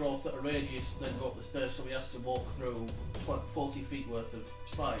spike growth at a radius, then go up the stairs, so he has to walk through 40 feet worth of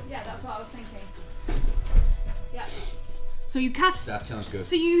spikes. Yeah, that's what I was thinking. Yeah. So you cast. That sounds good.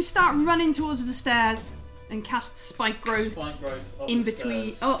 So you start running towards the stairs and cast spike growth Spike growth up in the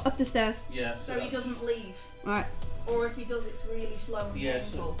between. stairs. Oh, up the stairs. Yeah, So he that's- doesn't leave, Right. or if he does, it's really slow and Yeah,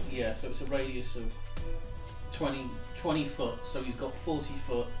 painful. so it's a radius of 20 foot, so he's got 40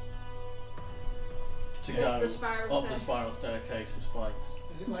 foot to Up go the spiral up the stairs. spiral staircase of spikes.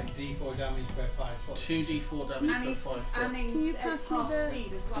 Is it like D4 damage per 5 foot? 2d4 damage And per he's 5 foot. and Can you he's at pass me half the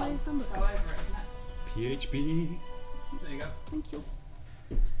speed as well. player's To handbook? go over it, isn't it? PHP. There you go. Thank you.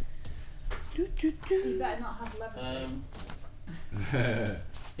 You better not have leverage.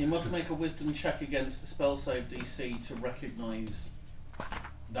 He must make a wisdom check against the spell save DC to recognise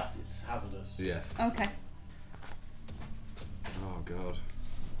that it's hazardous. Yes. Okay. Oh god.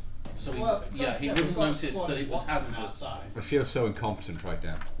 So he, Well, yeah, he we've wouldn't got notice squad that it was watching hazardous. outside. I feel so incompetent right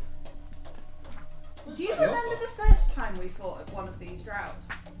now. Do you not your remember fault. the first time we fought at one of these droughts?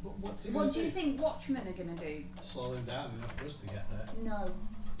 What's he What gonna do you think Watchmen are going to do? Slow him down enough for us to get there. No.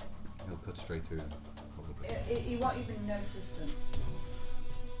 he'll cut straight through them, probably. He won't even notice them.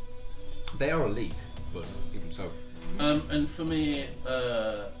 They are elite, but even so. And for me,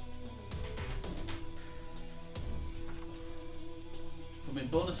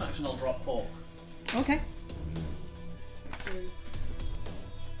 bonus action, I'll drop Hawk. Okay. Because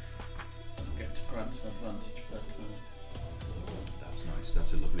I'll get to grant an advantage, but That's nice.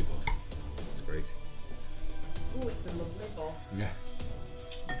 That's a lovely buff. That's great. oh, it's a lovely ball. Yeah.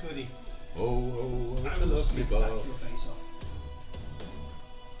 Goody. Oh, I it's a will lovely sneak attack buff. your face off.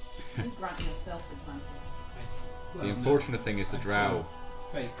 You grant yourself advantage. Well, The no, unfortunate thing is the I drow. sort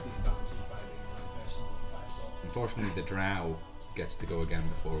of fake the advantage by being my personal advice. Unfortunately, the drow gets to go again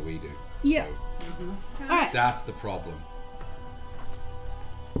before we do. Yeah. So Alright. that's the problem.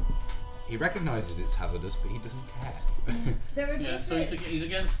 He recognises it's hazardous, but he doesn't care. There are yeah. So different. he's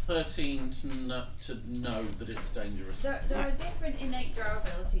against 13 to know that it's dangerous. There are different innate drow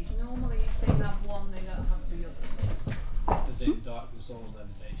abilities. Normally, if they have one, they don't have the other. Does it darkness or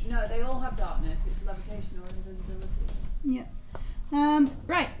levitation? No, they all have darkness. It's levitation or invisibility. Yeah.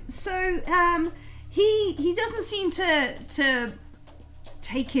 Right. So he doesn't seem to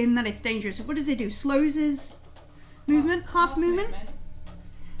take in that it's dangerous. What does he do? Slows his movement, half movement.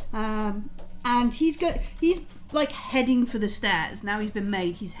 And he's like heading for the stairs. Now he's been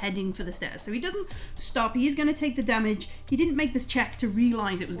made, he's heading for the stairs. So he doesn't stop. He is going to take the damage. He didn't make this check to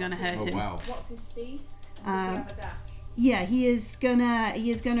realise it was going to hurt Oh him. wow. What's his speed? Does he have a dash? Yeah, he is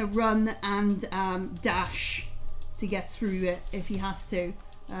gonna run and dash to get through it if he has to.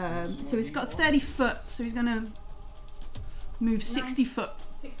 So he's got 30 foot. So he's gonna move 60 foot.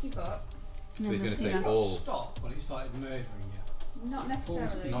 60 foot. So he's going to See take that? all. Stop when it started murdering you. Not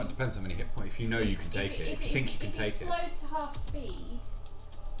necessarily. No, it depends how many hit points. If you know you can take it, if you think you can if take he's it. slowed to half speed,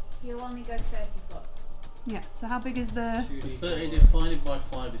 he'll only go 30 foot. Yeah. So how big is the? 2d4. 30 divided by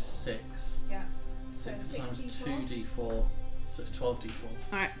 5 is 6. Yeah. 6 So times 6d4? 2d4. So it's 12d4.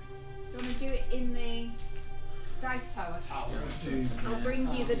 All right. Do you want to do it in the dice tower? Tower. I'll bring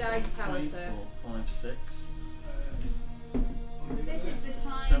you the dice tower, 3, sir. 4, 5, 6, This is the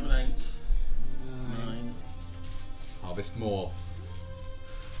time. 7, 8, 9. Harvest more.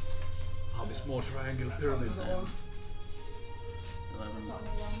 Harvest more triangular pyramids. 11,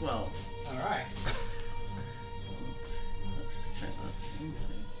 12. Alright. Let's just check that. 1, 2,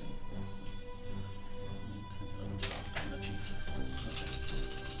 3, 4, 5, 6, 7, 8, 9, 10, 11, 12, 13,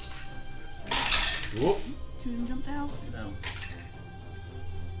 14. Whoop. Two of them jumped out. Put it down.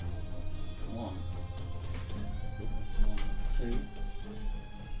 1. 2.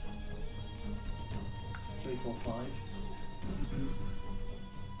 3, 4, 5. That's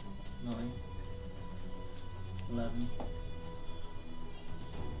 9. 11.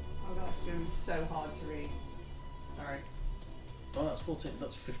 Oh, that's going to be so hard to read. Sorry. Oh, that's 14.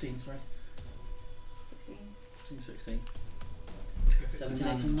 That's 15, sorry. 16. 15, 16. 17,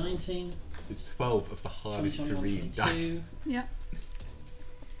 18, 19. It's 12 of the hardest to 21, read 22. dice. Yeah.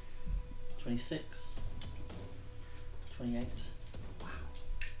 26. 28.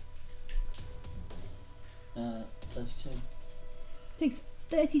 Wow. 32. Takes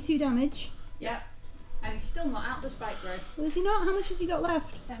 32 damage. Yeah. And he's still not out the spike growth. Well, is he not? How much has he got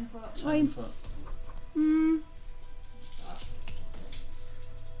left? 10 foot. Fine. 10 foot.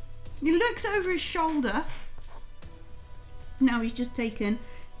 He looks over his shoulder. Now he's just taken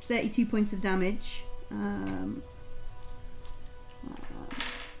 32 points of damage.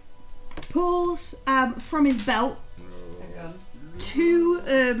 Pulls from his belt A gun.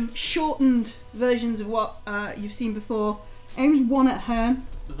 two shortened versions of what you've seen before. Aims one at Hearn.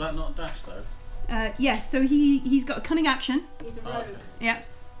 Was that not dash though? Yeah, so he's got a cunning action. He's a Oh, rogue. okay. Yeah.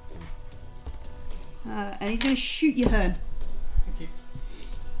 And he's going to shoot you, Hearn. Thank you.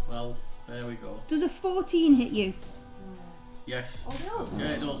 Well, there we go. Does a 14 hit you? Yes. Oh, it does. Yeah,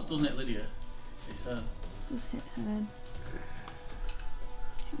 it does, doesn't it, Lydia? It's Does hit Hearn.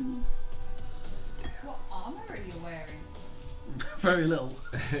 What armour are you wearing? very little.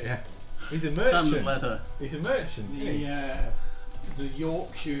 Yeah. He's a Standard merchant. leather. He's a merchant. isn't he? The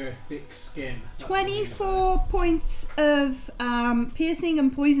Yorkshire thick skin. That's what he's 24 points of piercing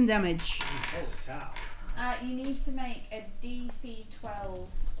and poison damage. Holy cow. You need to make a DC 12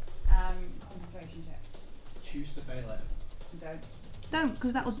 concentration check. Choose to fail it. Don't. Don't,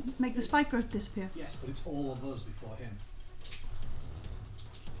 because that will make the spike growth disappear. Yes, but it's all of us before him.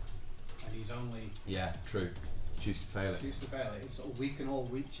 And he's only Yeah, true. Choose to fail it. choose to fail it. It's sort of, we can all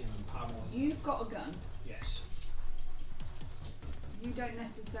reach him and power on. You've got a gun. Yes. You don't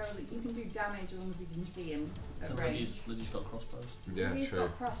necessarily. You can do damage as long as you can see him at And range. Lydia's got crossbows. Yeah, He's true.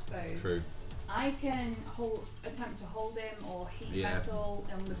 got crossbows. True. I can attempt to hold him or heat metal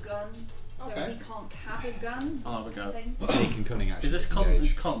and the gun, so Okay. he can't have a gun. I'll have a go. Thing. Sneaking cunning actually. Is this con? engaged.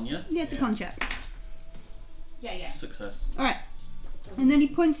 Is con? Yeah. Yeah, it's a con check. Yeah. Success. All right. And then he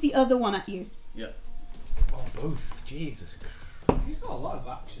points the other one at you. Yeah. Oh, both. Jesus. He's got a lot of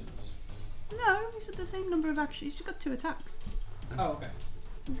actions. No, he's at the same number of actions. He's got 2 attacks. Oh, okay.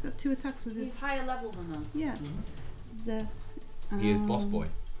 He's got 2 attacks with his. He's higher level than us. Yeah. The. He is boss boy.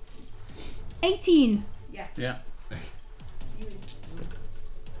 18. Yes. Yeah. He was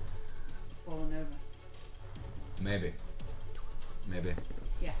falling over. Maybe.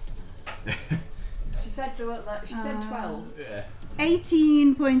 Yeah. She said 12. Yeah.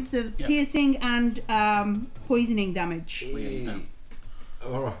 18 points of Yeah. piercing and poisoning damage.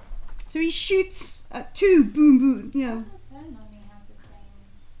 Alright. So he shoots at 2. Boom, boom. You know. How does her normally have the same?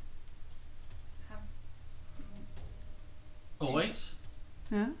 Oh wait.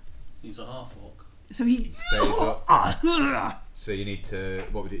 Yeah. He's a half orc. So he. Stays up. So you need to,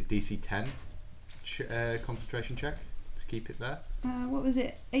 what would it, DC 10 concentration check to keep it there. What was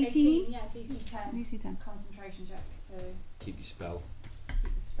it? 18? Yeah, DC 10. DC 10. Concentration check to Keep your spell.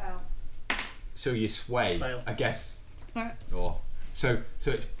 keep the spell. So you sway, Fail. I guess. Alright. Or so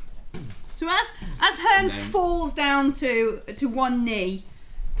it's So as Hearn Name. falls down to one knee,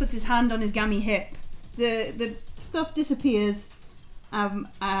 puts his hand on his gammy hip, the stuff disappears,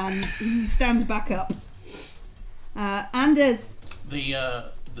 and he stands back up. Anders.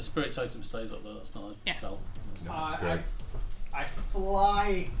 The spirit totem stays up there. That's not a spell. That's not- great. I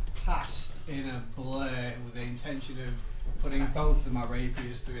fly past in a blur with the intention of putting both of my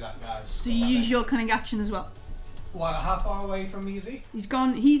rapiers through that guy's So you use your cunning action as well. What, how far away from me is he? He's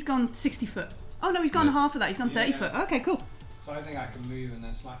gone 60 foot. Oh no, he's gone Yeah. half of that. He's gone 30 Yeah. foot. Okay, cool. So I think I can move and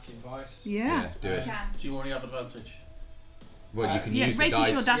then smack him twice. Yeah. do it. Can. Do you already have advantage? Well, you can Yeah, use the Rakish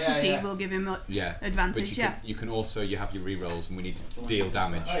dice. Audacity Yeah. will give him Yeah. advantage, But yeah. you can also you have your re-rolls and we need to deal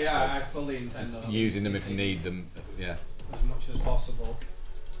damage. Oh yeah, I fully intend on Using them if you need them. Yeah. as much as possible.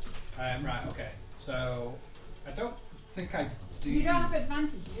 Right, okay. So I don't think I do. You don't have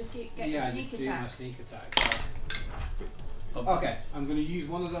advantage. You just get your yeah, I sneak do my attack. sneak attack. Oh, Okay, I'm going to use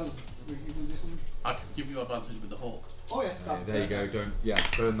one of those. Will you do this one? I can give you advantage with the hawk. Oh yes, that's There you go. perfect.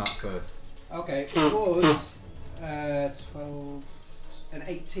 Don't. Burn that first. Okay, it was 12, an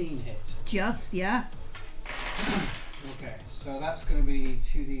 18 hit. Just, yeah. Okay, so that's going to be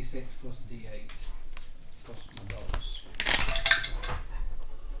 2d6 plus d8 plus my bonus.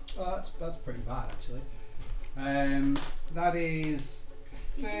 Well, that's pretty bad actually. That is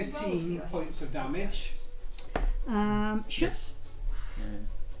You can roll for 13 your points of damage, Sure. Yes.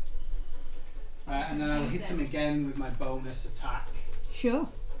 Yeah. and then I'll hit him again with my bonus attack. Sure.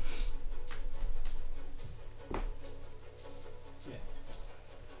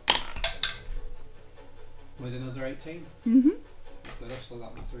 With another 18. Mm-hmm. That's good, I've still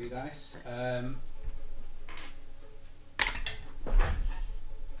got my 3 dice.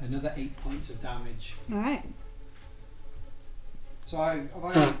 Another 8 points of damage. Alright. So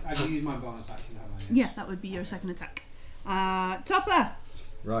I've used my bonus action, haven't I? Yeah, that would be your second attack. Topper.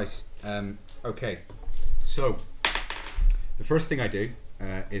 Right. Okay. So the first thing I do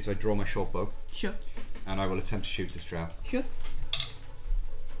is I draw my short bow Sure. and I will attempt to shoot this drow. Sure.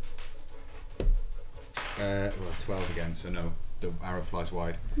 Well, 12 again, so no, the arrow flies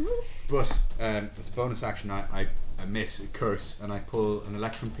wide. But as a bonus action, I miss a curse and I pull an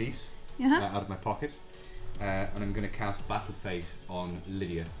electrum piece Uh-huh. out of my pocket, and I'm going to cast Battle Fate on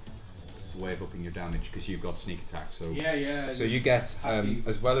Lydia. It's a way of upping your damage because you've got sneak attack. So Yeah. so you get Happy.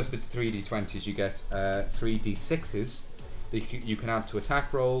 as well as the 3d20s, you get 3d6s that you can add to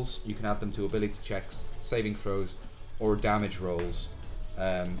attack rolls. You can add them to ability checks, saving throws, or damage rolls.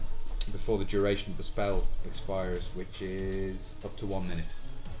 Before the duration of the spell expires, which is up to 1 minute.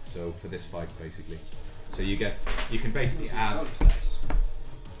 So for this fight, basically, so you can basically add. Bonus dice.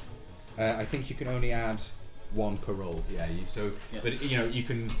 I think you can only add 1 per roll. Yeah. But you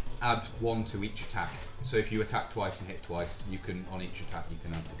can add 1 to each attack. So if you attack twice and hit twice, you can on each attack you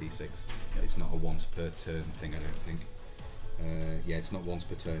can add the d6. It's not a once per turn thing, I don't think. Yeah, it's not once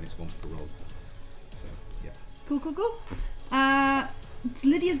per turn. It's once per roll. So yeah. Cool. It's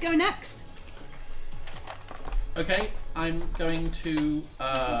Lydia's go next. Okay, I'm going to.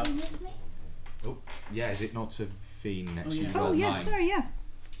 Did you miss me? Oh, yeah. Is it not Savine next? Oh, yeah. You Oh roll yeah, 9. sorry, yeah.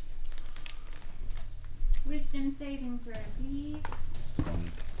 Wisdom saving throw, please. It's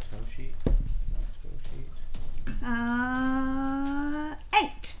on spell sheet. Spell sheet.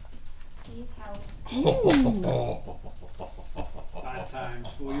 8. Please help. Bad times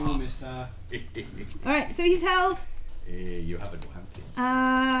for you, mister. Alright, so he's held. You have a no, haven't you?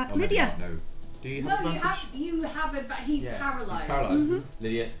 Oh, maybe Lydia. not, no. Do you No, have you advantage? he's Yeah, paralysed. He's paralysed. Mhm.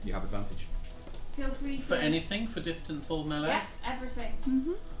 Lydia, you have advantage. Feel free to. For anything? For distance or melee? Yes, everything.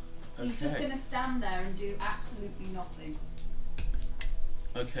 Mm-hmm. He's just going to stand there and do absolutely nothing.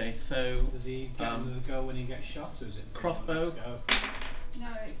 Okay, so Does he get another go when he gets shot, or is it Crossbow. Let's go? No,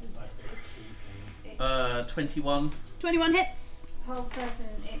 it's Like a key thing. 21. 21 hits. whole person.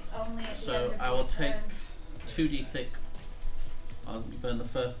 It's only at the So end of I will his take turn. 2d6. I'll burn the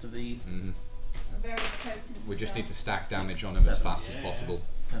first of these. Mm-hmm. A very potent We just spell. need to stack damage on him as 7. fast as Yeah. possible.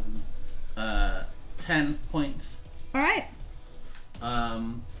 10 points. Alright.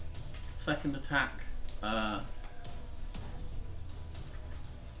 Second attack. I'm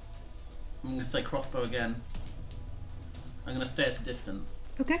going to say crossbow again. I'm going to stay at a distance.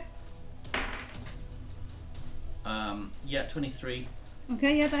 Okay. Yeah, 23.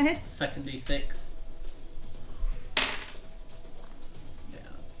 Okay, yeah, that hits. Second d6. Yeah,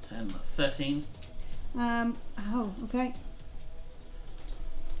 10. That's 13. Oh, okay.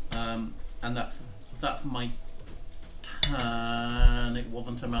 And that's my turn. It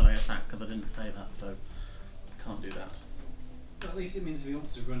wasn't a melee attack because I didn't say that, so I can't do that. But at least it means if he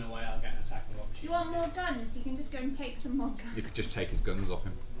wants to run away, I'll get an attack of opportunity. You want more guns? You can just go and take some more guns. You could just take his guns off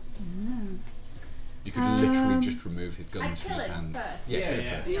him. Mm. You could literally just remove his I'd guns from kill his him hands. first. Yeah, Yeah, kill him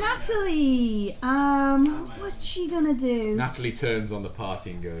yeah. first. Natalie, what's she gonna do? Natalie turns on the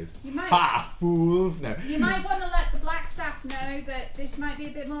party and goes, You might. "Ha, fools!" No. You might want to let the black staff know that this might be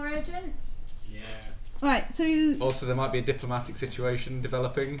a bit more urgent. Yeah. Right, so you, Also, there might be a diplomatic situation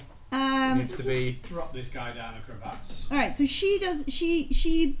developing. Needs to be Drop this guy down a crevasse. all right, so she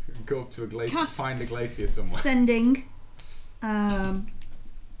go up to a glacier, Casts find a glacier somewhere. sending, We'll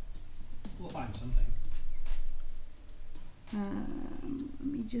find something. let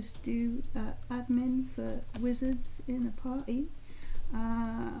me just do admin for wizards in a party.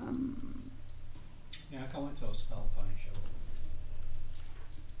 Yeah, I can't wait till a spell point show up.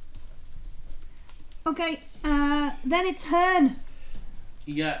 Okay, then it's Hearn.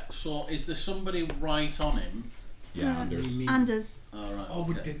 Yeah, so is there somebody right on him? Yeah, Anders. Anders. Alright. Oh,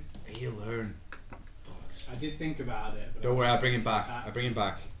 we did. He'll learn. I did think about it. But Don't worry, I I'll bring him back. attacked. I'll bring him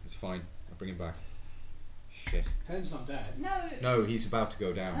back. It's fine. I'll bring him back. Shit. Hearn's not dead. No. No, he's about to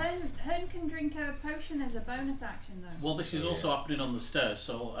go down. Hearn can drink a potion as a bonus action though. Well, this is Oh, also yeah. happening on the stairs,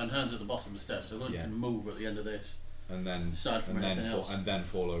 so and Hearn's at the bottom of the stairs, so Hearn Yeah. can move at the end of this. And then Aside from anything else. and then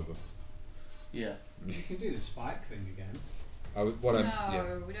fall over. Yeah. You can do the spike thing again. What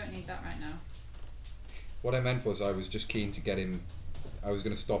we don't need that right now. I meant was I was just keen to get him. I was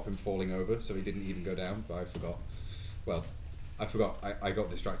going to stop him falling over, so he didn't even go down. But I forgot. Well, I forgot. I got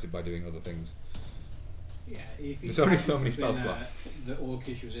distracted by doing other things. Yeah, if There's only so many spell been, slots. The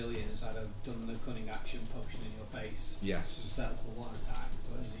Orcish Resilience, I'd have done the cunning action potion in your face and Yes. set up for one attack,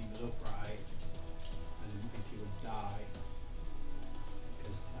 but as he was upright, I didn't think he would die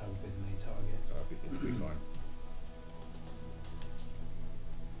because I would be the main target. It'll be fine.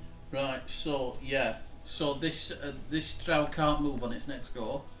 Right, so yeah. So this drow can't move on its next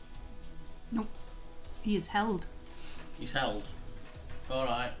go. He is held. He's held.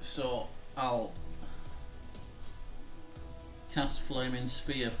 Alright, so I'll cast Flaming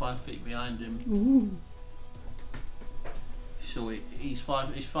Sphere 5 feet behind him. Ooh. So he's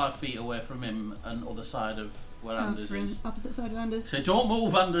 5 feet away from him and other side of where Anders is. Opposite side of Anders. So don't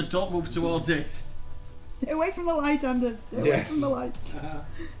move, Anders, don't move towards it. Stay away from the light, Anders. Stay away Yes. from the light.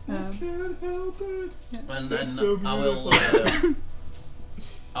 Can't help it. And then so I will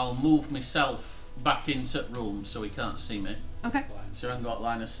I'll move myself back into the room so he can't see me. Okay. So I haven't got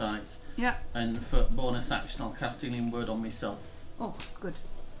line of sight. Yeah. And for bonus action I'll cast Healing Word on myself. Oh, good.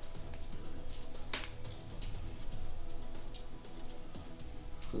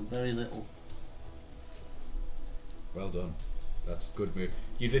 So very little. Well done. That's a good move.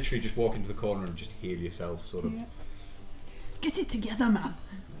 You literally just walk into the corner and just heal yourself, sort of. Yeah. Get it together, man.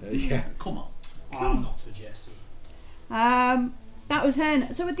 Yeah. Come on. I'm not a Jesse. That was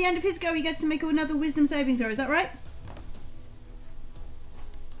Hearn. So at the end of his go, he gets to make another Wisdom saving throw. Is that right?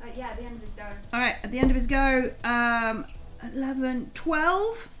 Yeah, at the end of his go. All right. At the end of his go, 11,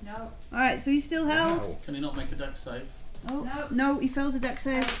 12. No. All right. So he's still held. Wow. Can he not make a dex save? Oh No. no, he fails a dex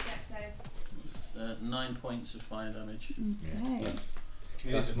save. Dex save. It's 9 points of fire damage. Okay. That's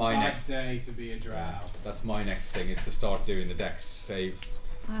It's a my bad next- day to be a drow. That's my next thing, is to start doing the dex save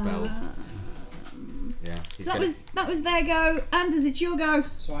spells. Yeah. He's So gonna- that was their go. Anders, it's your go.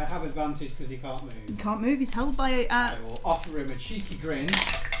 So I have advantage because he can't He move. can't move. He's held by I will offer him a cheeky grin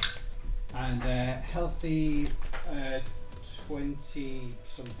and a healthy 20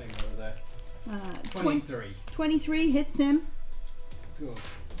 something or other. 20, 23. 23 hits him. Good.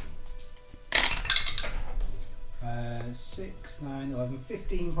 6, 9, 11,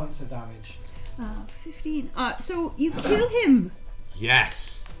 15 points of damage. 15. So you kill him.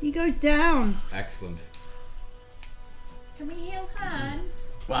 Yes. He goes down. Excellent. Can we heal Hearn?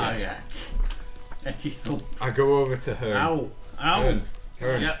 Wow, Yes. yeah. Ecky thump. I go over to her. Ow. Ow.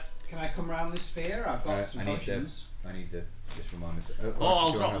 Hearn. Yep. Can I come round this sphere? I've got some I need potions. the. Just remind us. I'll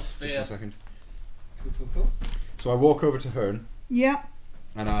actually, drop I a have- sphere. Just 1 second. Cool. So I walk over to Hearn Yeah.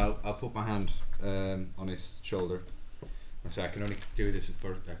 and I'll put my hand on his shoulder. I say I can only do this at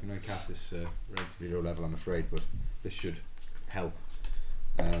first. I can only cast this relatively low level, I'm afraid, but this should help.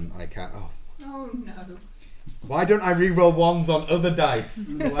 And I can't. Oh, Oh no. why don't I re-roll ones on other dice?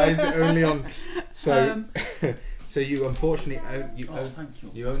 Why is it only on? So, so you unfortunately Thank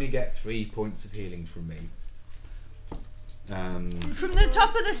you. you only get 3 points of healing from me. From the top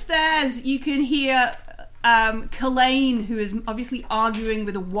of the stairs, you can hear Kalain, who is obviously arguing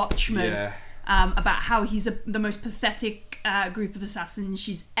with a watchman Yeah. about how he's the most pathetic group of assassins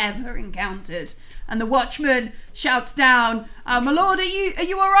she's ever encountered. And the watchman shouts down, "My lord, are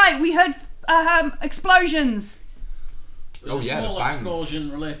you all right? We heard explosions." There's a yeah, the small bangs.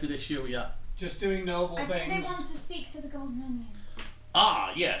 explosion related issue, yeah. Just doing noble I think they things. want to speak to the golden onion.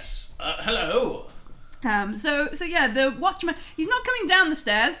 Ah, yes. Hello. So yeah, the watchman, he's not coming down the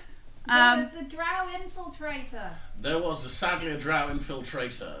stairs. There's a drow infiltrator. There was sadly a drow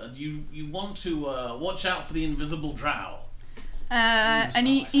infiltrator, and you want to watch out for the invisible drow. And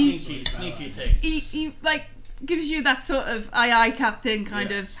he Sneaky things. he like gives you that sort of aye captain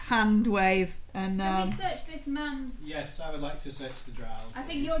kind Yes. of hand wave, and Can we search this man's? Yes, I would like to search the drows. I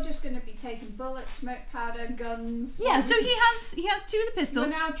think please. you're just going to be taking bullets, smoke powder, guns. yeah. So he has 2 of the We're pistols,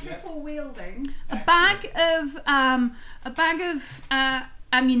 now triple wielding. a bag of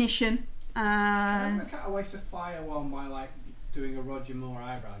ammunition. Can I work out a way to fire one by like doing a Roger Moore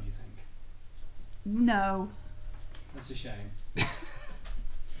eyebrow? Do you think? No. That's a shame.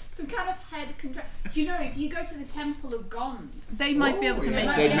 Some kind of head contract. Do you know if you go to the Temple of Gond? They might be able to yeah.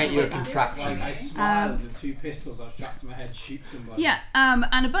 make They'd it. make you a Like, contraption. Like I smiled and 2 pistols I've strapped to my head shoot somebody. Yeah,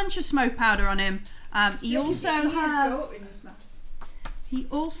 and a bunch of smoke powder on him. He also has. He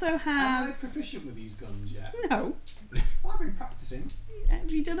also Am I has. proficient with these guns yet? No. Well, I've been practicing.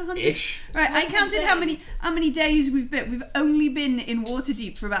 Have you done 100? Ish. Right, I 100 counted days. how many days we've been. We've only been in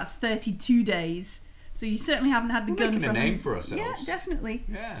Waterdeep for about 32 days, so you certainly haven't had the We're gun making a from name him. for ourselves. Yeah, definitely.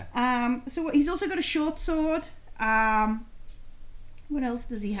 Yeah. So he's also got a short sword. What else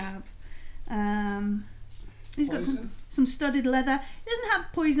does he have? He's got Poison? some studded leather. He doesn't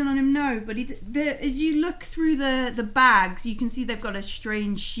have poison on him, no. But as you look through the bags, you can see they've got a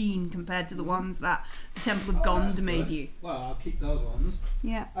strange sheen compared to the ones that the Temple of Oh, Gond that's made good. you. Well, I'll keep those ones.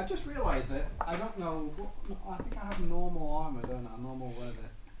 Yeah. I've just realised that I don't know. I think I have normal armour, don't I? Normal leather.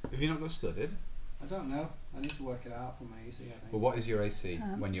 Have you not got studded? I don't know. I need to work it out from my AC. I think. Well, what is your AC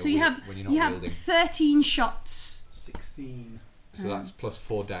when you're So you have when you're not you have wielding? 13 shots. 16. So that's plus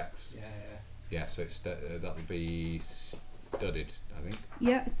 4 dex. Yeah. Yeah, so it's that would be studded, I think.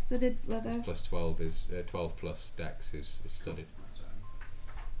 Yeah, it's studded It's leather. plus 12 is 12 plus dex is studded. That's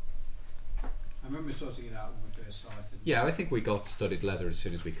I remember sorting it out when we first started. Yeah, I think we got studded leather as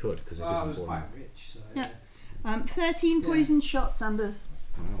soon as we could because it I is was important. quite rich, so Yeah. 13 Yeah. poison shots, Anders.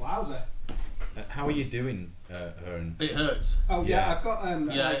 Wowza. How are you doing, Hearn? It hurts. Oh yeah, Yeah. I've got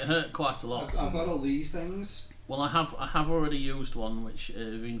Yeah, it hurt quite a lot. I've got all these things. Well, I have already used one, which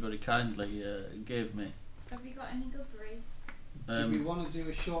Irene very kindly gave me. Have you got any good breeze? Do we want to do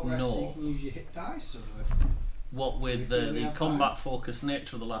a short rest so you no. can use your hit dice? Or? What with We really the have combat focused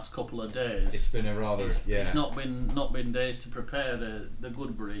nature of the last couple of days, It's been a rather it's not been days to prepare the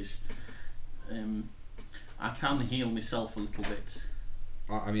good breeze. I can heal myself a little bit.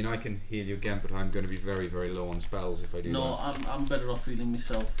 I mean, I can heal you again, but I'm going to be very, very low on spells if I do No, that. I'm better off healing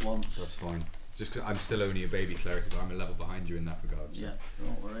myself once. That's fine. Just because I'm still only a baby cleric, but I'm a level behind you in that regard. So. Yeah,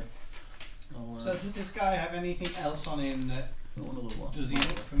 don't worry. So does this guy have anything else on him that Another one. does he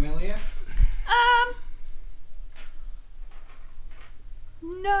look familiar?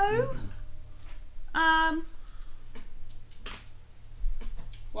 No.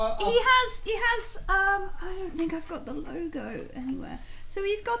 Well, He has I don't think I've got the logo anywhere. So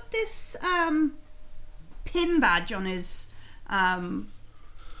he's got this pin badge on his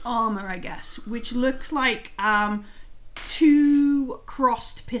armor, I guess, which looks like 2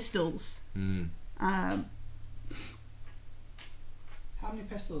 crossed pistols. how many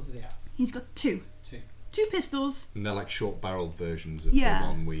pistols did he have? He's got 2. 2 pistols. And they're like short-barreled versions of Yeah. the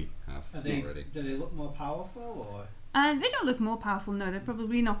one we have Are they? already. Do they look more powerful or? They don't look more powerful, no. They're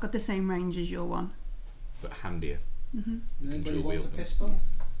probably not got the same range as your one. But handier. Does anybody dual want a wield them. pistol?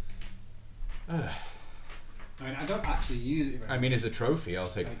 I mean, I don't actually use it. I mean, as a trophy, I'll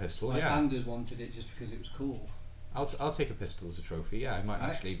take a Like- pistol. like Yeah, Anders wanted it just because it was cool. I'll take a pistol as a trophy. Yeah, I might Right.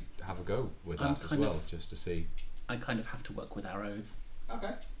 actually have a go with I'm that as kind well, of- just to see. I kind of have to work with arrows.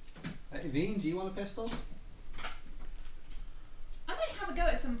 Okay. Evine, do you want a pistol? I might have a go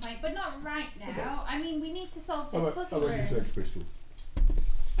at some point, but not right now. I mean, we need to solve this puzzle room. a pistol.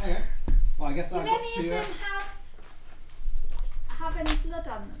 Okay. Well, I guess Do I've got any of two. them have any blood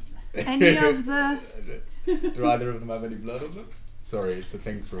on them? Any of the... Do either of them have any blood on them? Sorry, it's the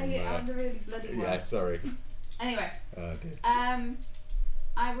thing from. I'm the really bloody one. yeah, sorry. Anyway, Oh dear.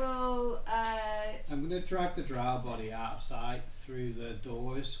 I will. I'm going to drag the drow body out of sight through the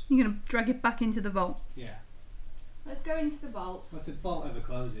doors. You're going to drag it back into the vault. Yeah. Let's go into the vault. Well, if the vault ever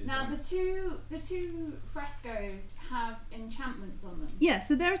closes. Now then- the two frescoes have enchantments on them. Yeah,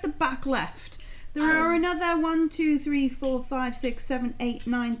 so they're at the back left. There are another 1, 2, 3, 4, 5, 6, 7, 8,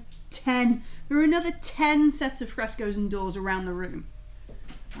 9, 10. There are another 10 sets of frescoes and doors around the room.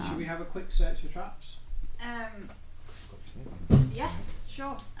 Should we have a quick search for traps? Yes,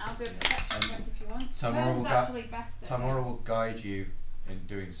 sure. I'll do a perception check if you want. Tamara Vern's will actually best at Tamara this. will guide you in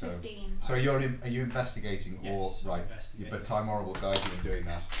doing so. 15. So are you investigating Yes, or right? investigating. But Tamara will guide you in doing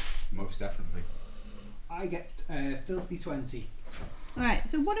that, most definitely. I get filthy 20. Alright,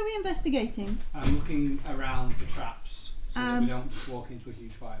 so what are we investigating? I'm looking around for traps so that we Um, don't just walk into a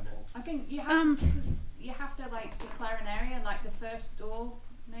huge fireball. I think you have to like declare an area, like the first door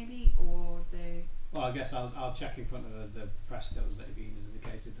maybe, or the. Well, I guess I'll check in front of the frescoes that Evine has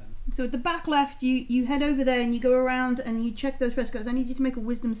indicated then. So at the back left, you head over there and you go around and you check those frescoes. I need you to make a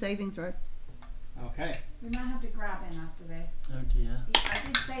wisdom saving throw. Okay. We might have to grab him after this. Oh dear. I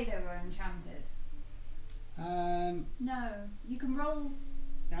did say they were enchanted. No, you can roll.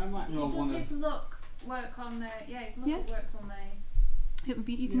 I might roll Does one of. his luck work on the? Yeah, his luck Yeah. works on the. It would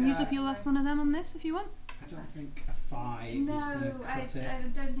be, you can use up your last one of them on this if you want. I don't think a 5 No, is going to I cut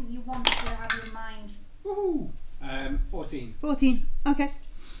it. don't think you want to have your mind. Woohoo! 14. 14. Okay.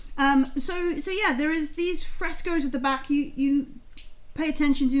 So yeah, there is these frescoes at the back. You pay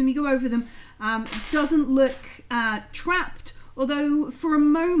attention to them. You go over them. It doesn't look trapped, although for a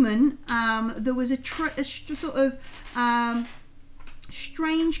moment there was a sort of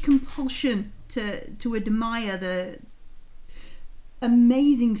strange compulsion to admire the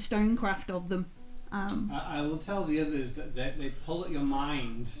amazing stonecraft of them. I will tell the others that they pull at your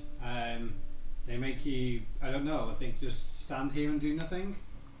mind. They make you, I don't know, I think just stand here and do nothing.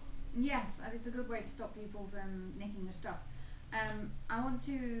 Yes, and it's a good way to stop people from nicking your stuff. I want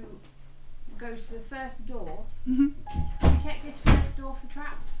to go to the first door. Mm-hmm. Can you check this first door for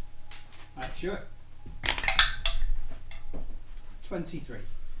traps? Sure. 23.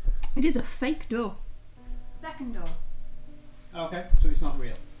 It is a fake door. Second door. Okay, so it's not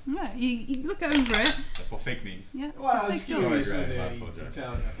real. Yeah, you look over it. That's what fake means. Yeah, it's Well, I a was fake door. curious Sorry, whether Graham, I you apologise. could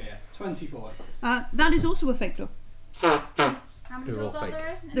tell. Okay, yeah. 24. That is also a fake door. How many They're all doors are fake.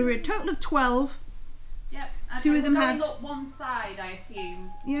 there? There are a total of 12. Yep. And Two of them we're had- going up one side, I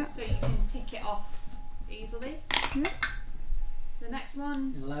assume, Yeah. so you can tick it off easily. Yeah. The next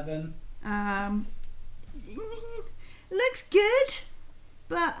one. 11. Looks good,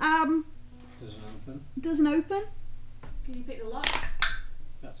 but Doesn't open. doesn't open. Can you pick the lock?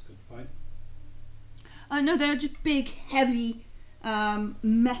 That's a good point. No, they're just big, heavy,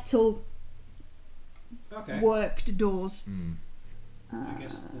 metal Okay. worked doors. Mm. I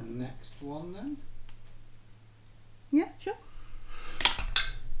guess the next one then. Yeah, sure.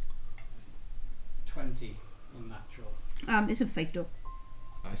 20. Unnatural. It's a fake door.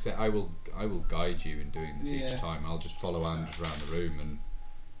 I say I will guide you in doing this Yeah. each time. I'll just follow Anders around the room, and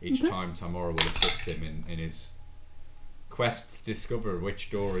each Okay. time Tamora will assist him in his quest to discover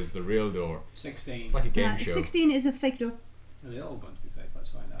which door is the real door. 16. It's like a game show. 16 is a fake door. Are they all going to be fake? Let's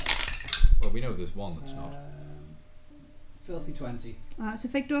find out. Well, we know there's one that's not. Filthy 20. It's a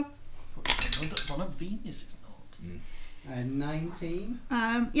fake door. One of Venus is not. 19.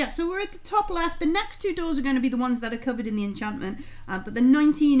 Yeah, so we're at the top left. The next two doors are going to be the ones that are covered in the enchantment, but the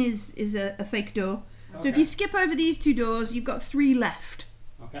 19 is a fake door. So if you skip over these two doors, you've got 3 left.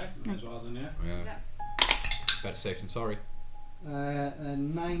 Okay, might as well then, yeah. Yeah. Yeah. Better safe than sorry.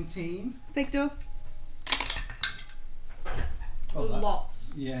 19. Fake door. Oh, that- Lots.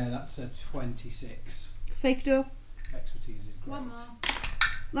 Yeah, that's a 26. Fake door. Expertise is great. One more.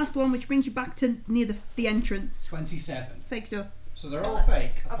 Last one, which brings you back to near the entrance. 27. Fake door. So they're all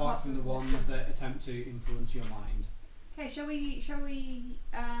fake, Apart apart from the from the ones that attempt to influence your mind. Okay, shall we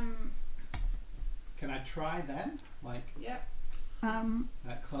Can I try then? Like, yep.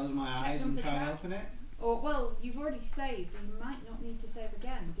 close my Check eyes them and for try and traps? open it? Or well, you've already saved. You might not need to save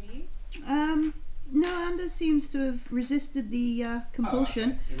again, do you? No, Anders seems to have resisted the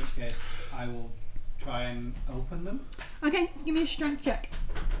compulsion. Oh, okay. In which case, I will try and open them. Okay, so give me a strength check.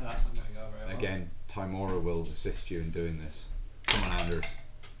 That's not going to go very well. Again, Timora will assist you in doing this. Come on, Anders.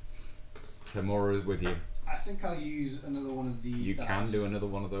 Timora is with you. I think I'll use another one of these. You dice. can do another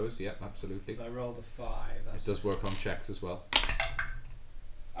one of those. Yep, absolutely. So I rolled a 5. It That's does work on checks as well.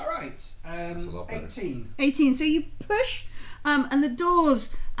 Alright, a lot better. 18. 18. So you push, and the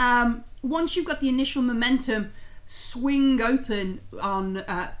doors, once you've got the initial momentum, swing open on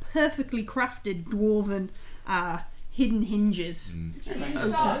perfectly crafted dwarven hidden hinges.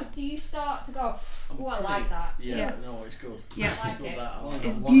 Do you start to go, oh, I like that? Yeah, no, it's good. Yeah. I like it. Well, I've It's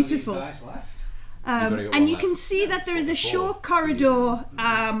got one of these beautiful. dice left. gotta get And one you left. can see that there is a It's what short before. corridor,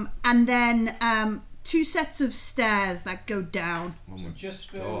 and then 2 sets of stairs that go down. One with-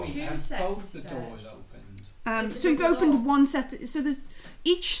 Just for God. we Two have sets both of the stairs. doors opened. It's a So you've bigger opened door. one set. So there's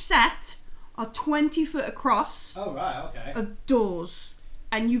each set are 20 foot across Oh right, okay. of doors,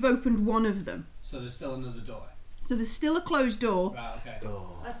 and you've opened one of them. So there's still another door. So there's still a closed door. Right, okay.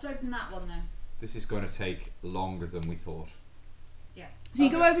 Let's open that one then. This is going to take longer than we thought. So you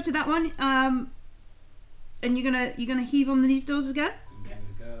go Okay. over to that one, and you're gonna heave on these doors again. Give it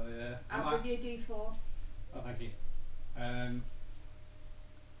a go, yeah. I'll give you a D4. Oh, thank you.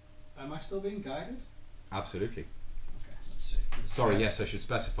 Am I still being guided? Absolutely. Okay, let's see. Sorry, yes, I should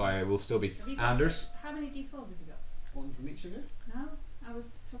specify. I will still be. Have you got Anders? How many D4s have you got? One from each of you? No? I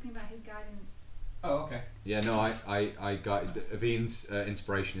was talking about his guidance. Oh, okay. Yeah, no, I got. Aveen's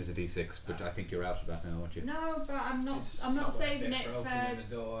inspiration is a d6, but I think you're out of that now, aren't you? No, but I'm not It's I'm not worth saving it for for opening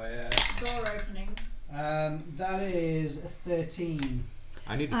the door, yeah. door openings. That is 13.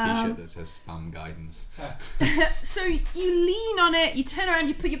 I need a t-shirt that says spam guidance. So you lean on it, you turn around,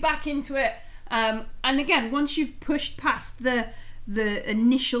 you put your back into it, and again, once you've pushed past the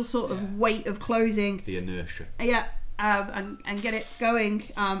initial sort of weight of closing, The inertia. and get it going,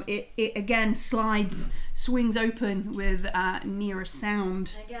 it again swings open with near a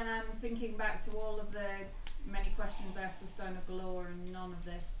sound. Again, I'm thinking back to all of the many questions I asked the Stone of Galore and none of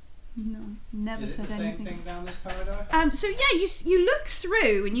this. No, never Is it said the same anything. thing down this corridor? So yeah, you look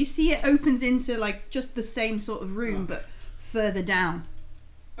through and you see it opens into like just the same sort of room, but further down.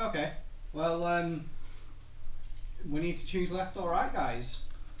 Okay. Well, we need to choose left or right, guys.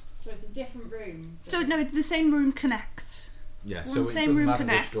 So it's a different room. So no, the same room connects, Yeah, One so it same doesn't room matter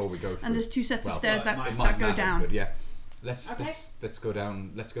connect, which door we go through. and there's 2 sets of Well, stairs well, that it might go matter, down. But yeah, let's Okay. let's go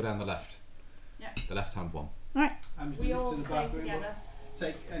down. Let's go down the left. Yeah. The left-hand one. I'm just We gonna all to the stay bathroom. together.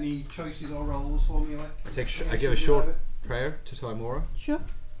 Take any choices or rolls for me, like. I give a short prayer to Timora Sure.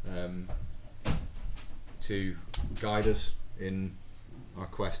 to guide us in our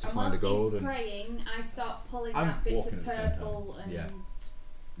quest to And find whilst the gold. he's And praying, I start pulling I'm out bits walking of at the same time. purple and Yeah.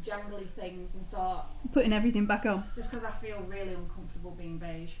 jangly things and start Putting everything back on. just because I feel really uncomfortable being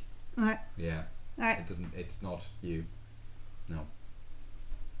beige. Alright. yeah, Alright. it doesn't. It's not you.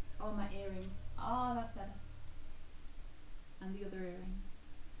 Oh, my earrings. Oh, that's better. And the other earrings.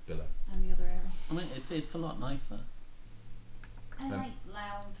 Billa. And the other earrings. I mean, it's a lot nicer. I Um, like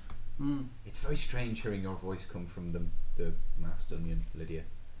loud. Mm. It's very strange hearing your voice come from the masked onion, Lydia.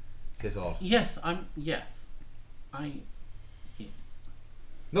 It is odd. Yes.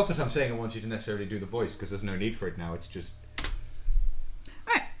 Not that I'm saying I want you to necessarily do the voice, because there's no need for it now. It's just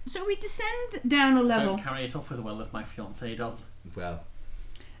Alright, so we descend down a level. Don't carry it off with well if my fiancée does. well.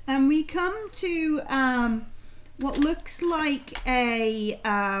 And we come to what looks like a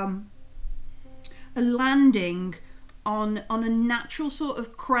landing on a natural sort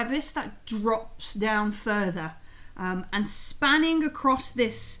of crevice that drops down further, and spanning across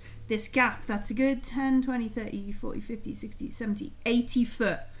this gap that's a good 10, 20, 30, 40, 50, 60, 70, 80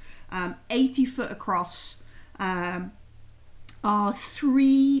 foot, 80 foot across, are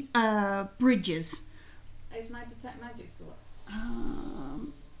 3 bridges. Is my detect magic still up?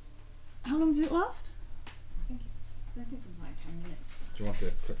 How long does it last? I think it's like 10 minutes. Do you want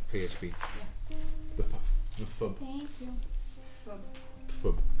the PHP? The fub. Thank you. Fub.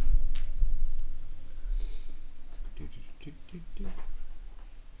 Fub.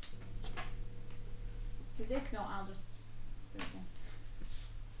 Because if not, I'll just do it then.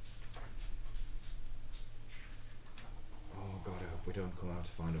 Oh God, I hope we don't come out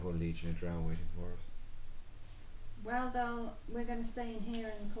to find a whole legion of drow waiting for us. Well, we're going to stay in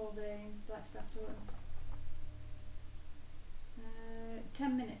here and call the black staff to us.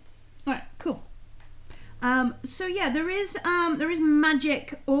 10 minutes. Alright, cool. So yeah, there is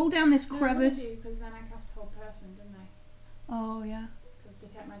magic all down this crevice. Because then I cast hold person, didn't I? Oh yeah. Because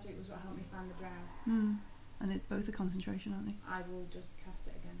detect magic was what helped me find the drow. And it's both a concentration, aren't they? I will just cast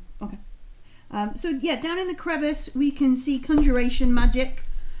it again. So yeah, down in the crevice we can see conjuration magic,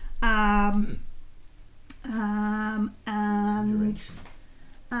 and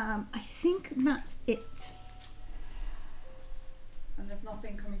I think that's it. And there's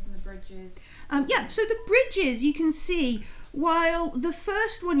nothing coming from the bridges. Yeah, so the bridges you can see, while the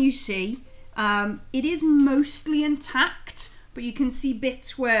first one you see, it is mostly intact, but you can see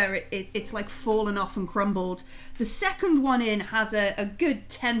bits where it's like fallen off and crumbled. The second one in has a good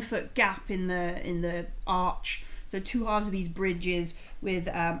 10-foot gap in the arch. So two halves of these bridges with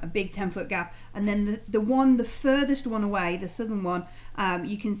a big 10-foot gap. And then the furthest one away, the southern one,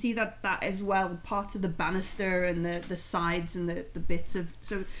 you can see that as well, part of the banister and the sides and the bits of...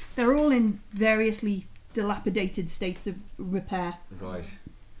 So they're all in variously dilapidated states of repair. Right.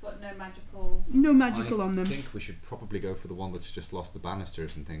 But no magical... No magical on them. I think we should probably go for the one that's just lost the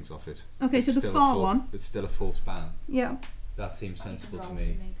banisters and things off it. Okay, It's so the still a far full- one. It's still a full span. Yeah. That seems You can sensible to roll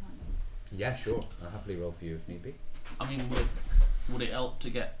me. for can't you? Yeah, sure. I'll happily roll for you if need be. I mean, would it help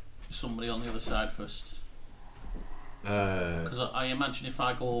to get somebody on the other side first? Because I imagine if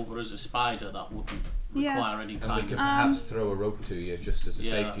I go over as a spider, that wouldn't Yeah. require any And we kind could of... perhaps throw a rope to you just as a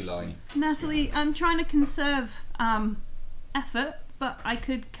Yeah, safety that's line. Natalie, I'm trying to conserve effort, but I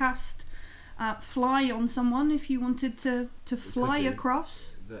could cast fly on someone if you wanted to fly do.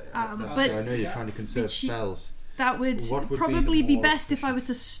 across. That's but so I know you're trying to conserve she- spells. That would, What would be probably the be more best if I were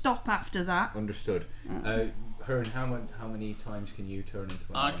efficient? to stop after that. Understood. Hearn, how many times can you turn into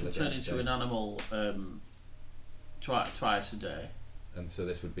an I animal can a turn day? into an animal twice a day. And so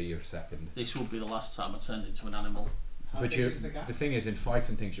this would be your second. This will be the last time I turned into an animal. How But big you, is the gap? the thing is, in fights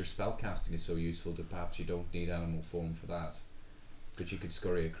and things, your spell casting is so useful that perhaps you don't need animal form for that. But you could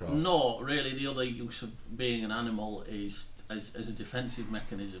scurry across. No, really, the other use of being an animal is as a defensive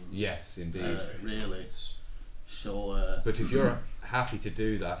mechanism. Yes, indeed. Really. So, But if you're happy to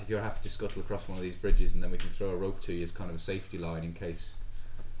do that, if you're happy to scuttle across one of these bridges and then we can throw a rope to you as kind of a safety line in case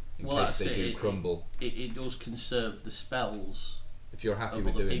well, they that's do it. crumble. It does conserve the spells If you're happy of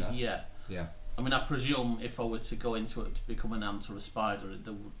with other doing people. that. Yeah. Yeah. I mean, I presume if I were to go into it to become an ant or a spider,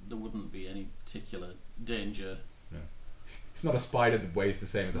 there wouldn't be any particular danger. It's not a spider that weighs the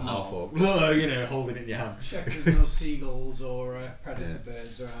same as a No. half orc. You know, hold it in your hand. Check there's no seagulls or predator Yeah.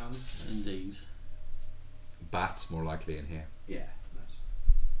 birds around. Indeed. Bats more likely in here. Yeah, nice.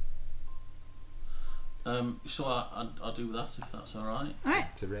 So I'll do that if that's all right. Alright,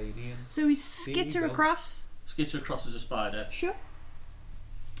 Subterranean. so we skitter Seagulls. across. Skitter across as a spider. Sure.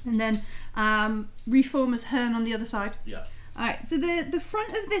 And then reform as Hearn on the other side. Yeah. Alright, so the front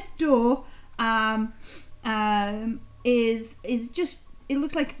of this door is just, it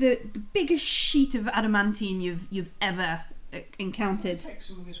looks like the biggest sheet of adamantine you've ever encountered. Take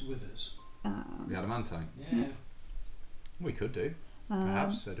some of this with us. The adamantine. Yeah. We could do.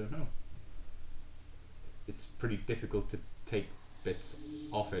 Perhaps. I don't know. It's pretty difficult to take bits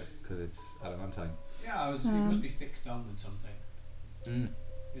off it because it's adamantine. Yeah, it must be fixed on with something.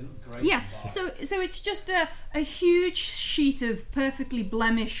 It looked great. Yeah, in the box. so it's just a huge sheet of perfectly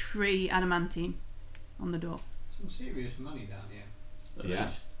blemish-free adamantine on the door. Some serious money down here. At Yeah.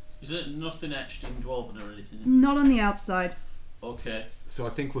 least. Is there nothing etched in Dwarven or anything? Not on the outside. Okay. So I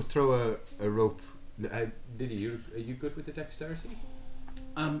think we'll throw a rope. Diddy, are you good with the dexterity?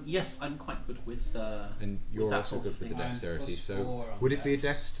 Yes, I'm quite good with. And you're that also sort good of with the thing. I'm dexterity. +4 So on would it be a dex.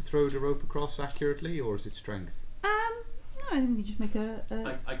 dex to throw the rope across accurately, or is it strength? No, I think we just make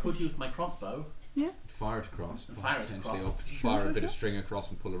I could use my crossbow. Fire it across. Fire it potentially, across. or fire a bit of string across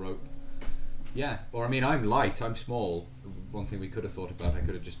and pull a rope. Yeah, or I mean, I'm light, I'm small. One thing we could have thought about, I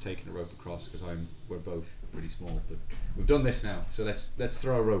could have just taken a rope across because we're both pretty small. But we've done this now, so let's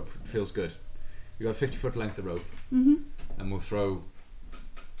throw a rope. It feels good. We got a 50-foot length of rope, and we'll throw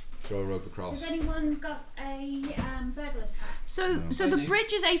a rope across. Has anyone got a burglar's pack? So No. so the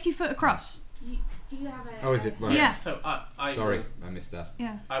bridge is 80 foot across. Do you have a... Oh, is it? Right. Yeah. So I Sorry, will, I missed that.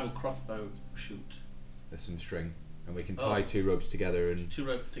 Yeah. I will crossbow shoot There's some string, and we can Oh. tie two ropes together and. 2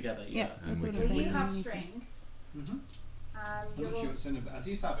 ropes together. Yeah. And That's we what can- I'm Well, you saying. have We need to- string. Mm-hmm. I'm You're not sure also- what's in it. I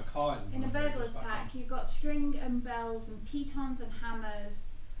used to have a card. In a burglar's pack, you've got string and bells and pitons and hammers,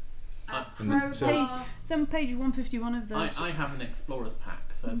 a crowbar. so- It's on page 151 of this. I have an explorer's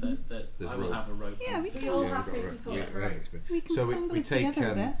pack, so that There's I will rope. have a rope. Yeah, we We can all Yeah, have we've got 50 rope. foot Yeah, rope. we can So we fungal it take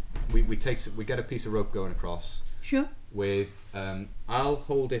together a bit. we get a piece of rope going across Sure. with I'll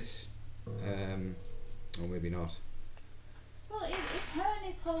hold it, or maybe not. Well, if Hearn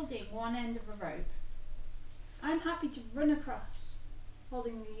is holding one end of a rope, I'm happy to run across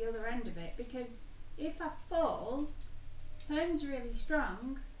holding the other end of it, because if I fall, Hearn's really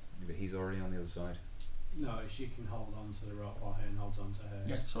strong. But he's already on the other side. No, she can hold on to the rope while Hearn holds on to hers.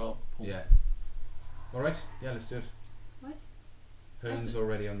 Yeah, so I'll pull. Yeah. All right. Yeah, let's do it. What? Hearn's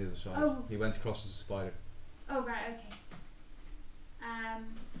already on the other side. Oh. He went across as a spider. Oh, right, okay.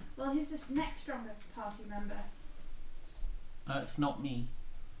 Well, who's the next strongest party member? It's not me.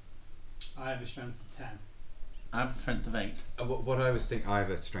 I have a strength of 10. I have a strength of 8. What I was thinking, I have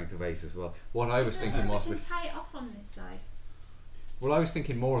a strength of 8 as well. What I was thinking was, We can tie it off on this side. well, I was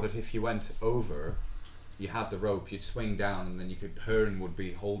thinking more that if you went over, you had the rope, you'd swing down, and then Hearn would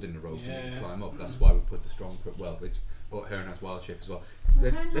be holding the rope and you Yeah. could climb up. That's why we put the strong. But Hearn has wild shape as well. Well,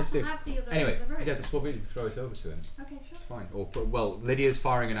 Let's Hearn do. doesn't have the other Anyway, end of the rope. yeah, that's what we throw it over to him. Okay, sure. It's fine. Lydia's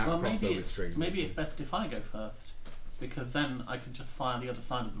firing an Well, out crossbow maybe with it's, string. maybe it's best if I go first, because then I can just fire the other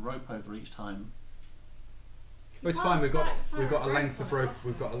side of the rope over each time. Oh, it's You fine. can't We've got a fire length rope of on a rope. crossbow.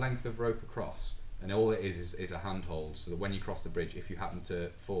 We've got a length of rope across, and all it is a handhold, so that when you cross the bridge, if you happen to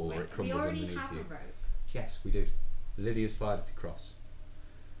fall or it Wait, we crumbles already underneath have you. a rope. Yes, we do. Lydia's fired it across.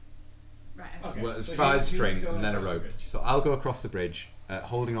 Right, okay. Okay. Well, it's So fired who's string going and then a across the rope. bridge? So I'll go across the bridge,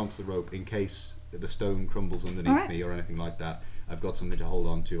 holding onto the rope in case the stone crumbles underneath Alright. me or anything like that. I've got something to hold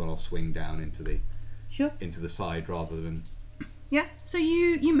on to, and I'll swing down into the Sure. side rather than. Yeah. So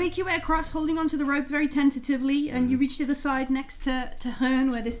you make your way across, holding onto the rope very tentatively, and you reach to the side next to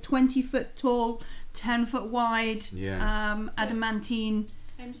Hearn, where this 20-foot tall, 10-foot wide, adamantine.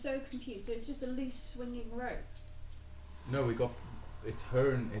 I'm so confused. So it's just a loose swinging rope. No, we got. It's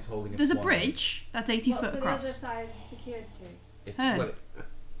Hearn is holding it. There's a wide. bridge that's 80 What's foot the other across. side secured to? It's, Hearn. well,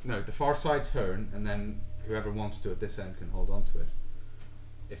 no, the far side's Hearn, and then whoever wants to at this end can hold on to it,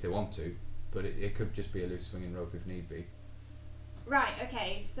 if they want to. But it could just be a loose swinging rope if need be. Right,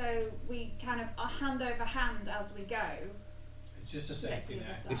 okay, so we kind of hand over hand as we go. It's just a to get safety to the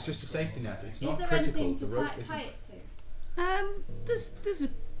net. other It's side. just a safety net. It's Is not there critical. anything to The rope tie isn't. it to? There's a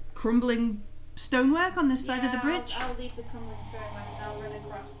crumbling stonework on this side of the Yeah, bridge. I'll leave the crumbling stonework and I'll run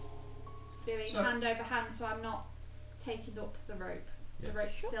across, doing So- hand over hand, so I'm not taking up the rope. Yeah. The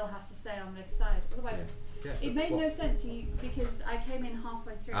rope still has to stay on this side. Otherwise, Yeah, it that's made what- no sense because I came in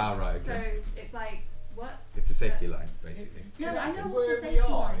halfway through. Ah, right, okay. So it's like, what? It's a safety That's- line, basically. No, I know what Where a we safety are,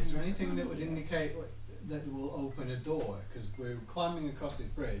 line is is. there anything that would indicate that will open a door? Because we're climbing across this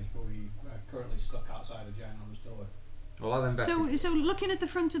bridge, but we are currently stuck outside a ginormous door. Well, I'll investigate. So looking at the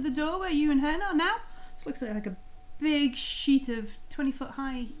front of the door where you and Hearn are now, this looks like a big sheet of 20-foot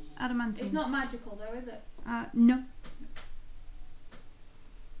high adamantine. It's not magical though, is it? No.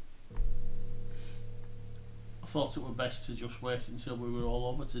 I thought it were best to just wait until we were all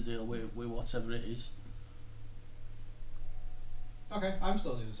over to deal with whatever it is. Okay, I'm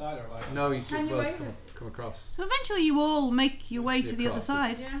still on the other side, alright. No, you Can should you well wave come, it? come across. So eventually you all make your way to the other Across,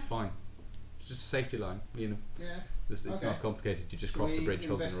 side. It's, Yeah. it's fine. It's just a safety line. You know, Yeah. it's Okay. not complicated. You just Shall cross the we bridge,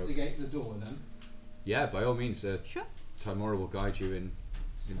 holding the rope. investigate the door then? Yeah, by all means. Sure. Timora will guide you in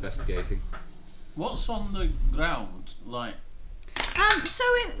investigating. What's on the ground? Like,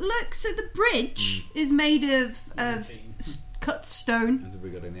 So the bridge is made of 19. cut stone. As we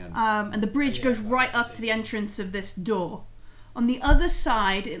got in the end. And the bridge Yeah, goes about right up 19 to the inches. entrance of this door. On the other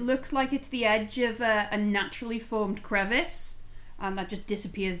side, it looks like it's the edge of a naturally formed crevice, and that just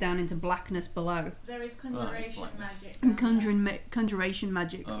disappears down into blackness below. There is it's conjuration blackness. magic. And down there, conjuration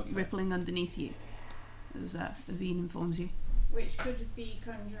magic Okay. rippling underneath you, as Aveen informs you. which could be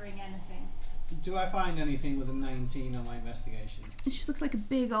conjuring anything. Do I find anything with a 19 on my investigation? It just looks like a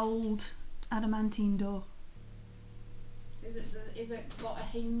big old adamantine door. Is it got a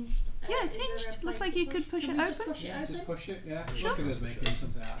hinged? Yeah, it's is there a hinged. place Look like to you could push Can it we just open. push it Yeah, open? just push it, yeah. Sure. Look at us making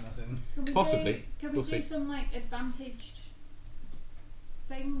something out of nothing. Can we Possibly. Can we We'll do see. some like advantaged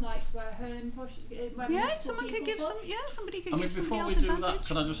thing, like where Hearn push? Where Yeah, multiple someone could people give push? some. Yeah, somebody could I mean, give somebody before we else do that, advantage.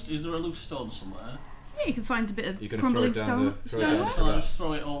 can I just? Is there a loose stone somewhere? Yeah, you can find a bit of You're gonna crumbling throw it down stone. the- throw it down stonework. Shall I just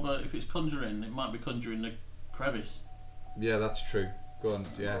throw it over? If it's conjuring, it might be conjuring the crevice. Yeah, that's true. Go on.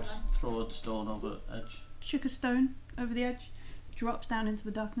 Yeah. Hold on. Throw a stone over edge. Chuck a stone over the edge, drops down into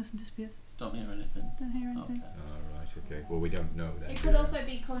the darkness and disappears. Don't hear anything. Don't hear anything. Okay. Oh, right. Okay. Well, we don't know then. It do could we? also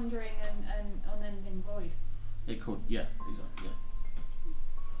be conjuring an unending void. It could. Yeah. Exactly.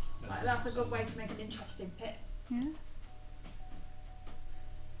 Yeah. Like, that's a good way to make an interesting pit. Yeah.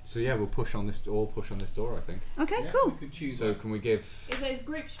 So yeah, we'll push on this. All push on this door, I think. Okay, Yeah, cool. We could choose So a- can we give? Is it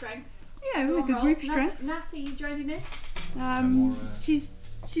group strength? Yeah, we Go make a on, group roll. strength. Nat, are you joining in? More, She's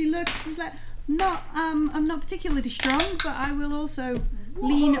like I'm not particularly strong, but I will also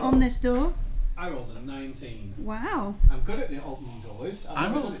lean Whoa. on this door. I rolled a 19. Wow. I'm good at the opening doors.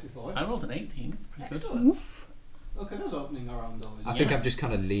 I've never done it before. I rolled an 18. Pretty good. Excellent. Woof. Look at us opening our own doors. I think I'm just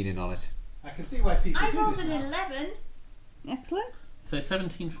kind of leaning on it. I can see why people I do rolled this an now. 11. Excellent. So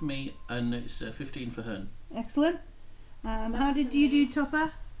 17 for me, and it's 15 for Hearn. Excellent. How did you do,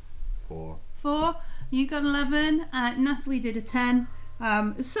 Topper? 4. 4. You got 11. Natalie did a 10.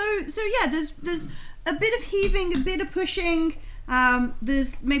 So yeah, there's a bit of heaving, a bit of pushing.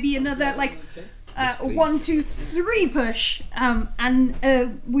 There's maybe another like a 1, 2, 3 push, and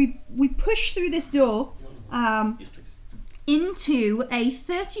we push through this door Yes, please. into a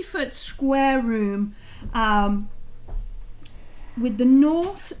 30-foot square room with the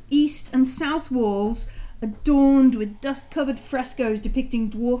north, east, and south walls adorned with dust-covered frescoes depicting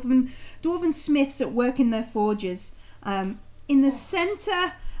dwarven smiths at work in their forges. In the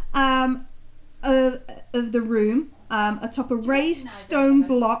centre of the room, atop a raised stone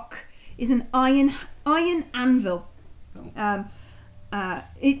block, is an iron anvil.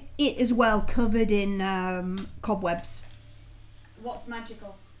 It is well covered in cobwebs. What's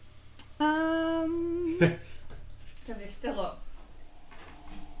magical? Um, Because it's still up.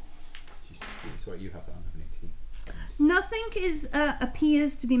 Sorry, you have that on, haven't you? nothing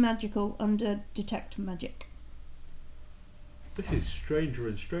appears to be magical under detect magic. This is stranger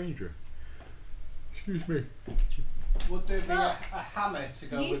and stranger. Excuse me. Would there be Well, a hammer to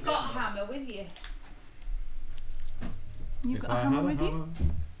go with You've got a it? hammer with you. You've got a hammer with you?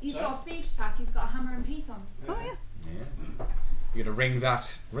 He's Sorry? got a thieves pack. He's got a hammer and pitons. Oh yeah. Yeah. You're gonna ring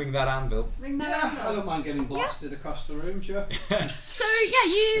that anvil. Ring that Yeah, I anvil. don't mind getting blasted across the room, sure. So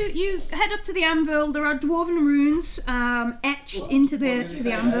yeah, you head up to the anvil. There are dwarven runes etched into what did the he to the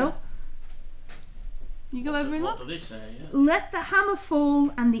say anvil. You go over and What look. do they say? Yeah. Let the hammer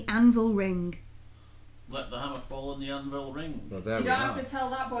fall and the anvil ring. Let the hammer fall and the anvil ring. Well, there You we don't are. have to tell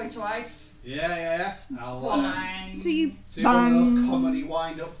that boy twice. Yeah. I'll Bang. So you do one of those bang. comedy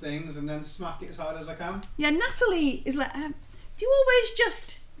wind-up things and then smack it as hard as I can. Yeah, Natalie is like, do you always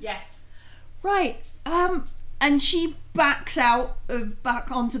just Yes. right? And she backs out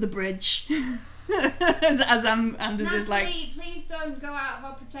back onto the bridge. as Anders is like, Natalie, please don't go out of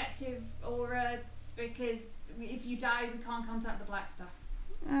our protective aura because if you die, we can't contact the black stuff.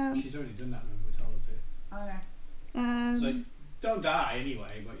 She's already done that, remember, we told her to. Okay. So don't die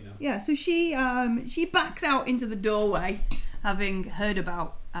anyway, but you know. Yeah, so she backs out into the doorway, having heard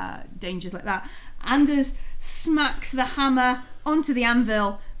about dangers like that. Anders smacks the hammer onto the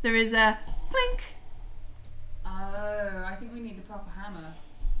anvil. There is a clink. Oh, I think we need the proper hammer.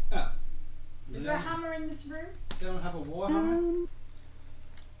 Oh. Is there a hammer in this room? They don't have a war hammer?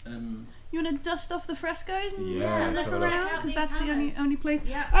 You want to dust off the frescoes and Yeah, look let's have a around look. because that's the only place.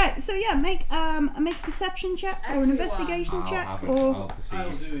 Yeah. All right, so yeah, make a perception check or an Everyone. investigation I'll check have it. or I'll I will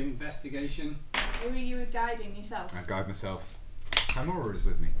perceive. do investigation. Who are you guiding yourself? I guide myself. Hammer is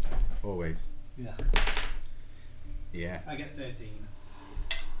with me. Always. Yeah. Yeah. I get 13.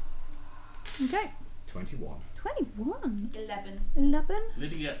 okay. 21. 21, 11. 11.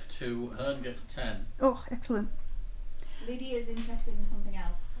 Liddy gets 2, Hearn gets 10. Oh, excellent. Lydia's interested in something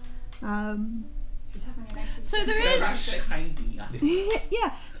else. She's having an excellent. So there is- Tiny.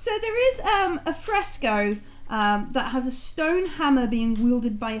 Yeah, so there is a fresco that has a stone hammer being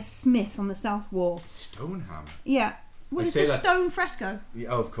wielded by a smith on the south wall. Stone hammer. Yeah, well, I it's say a that- stone fresco. Yeah,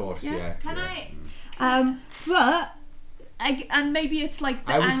 oh, of course. Yeah. Yeah. Can yeah. But and maybe it's like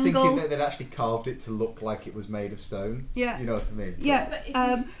the I was angle. thinking that they'd actually carved it to look like it was made of stone. Yeah. You know what I mean? Yeah, But if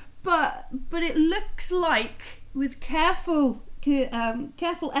you- but it looks like with careful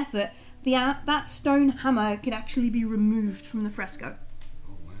effort, that stone hammer could actually be removed from the fresco.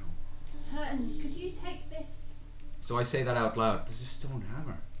 Oh wow. Hurton, could you take this? So I say that out loud. There's a stone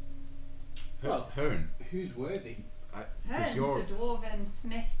hammer. Well- Hearn. Who's worthy? Hurton's your- the dwarven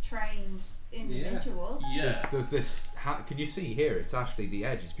smith-trained individual. Yeah. Does this? Can you see here? It's actually the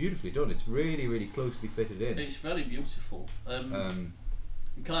edge. It's beautifully done. It's really, really closely fitted in. It's very beautiful. Can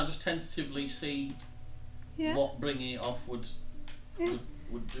I just tentatively see Yeah. what bringing it off would do?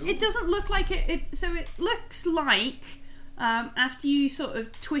 It doesn't look like it. So it looks like after you sort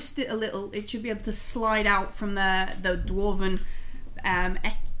of twist it a little, it should be able to slide out from the dwarven,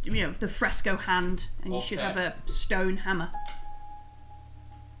 the fresco hand, and you should Okay. have a stone hammer.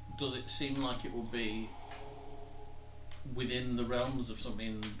 Does it seem like it would be within the realms of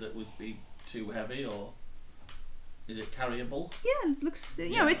something that would be too heavy, or is it carryable? Yeah, it looks.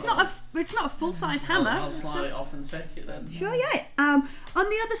 Yeah, It's not a full size hammer. I'll slide it off and take it then. Sure, yeah. On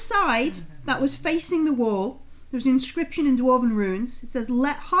the other side, that was facing the wall, there was an inscription in dwarven runes. It says,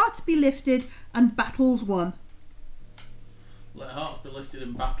 "Let hearts be lifted and battles won." Let hearts be lifted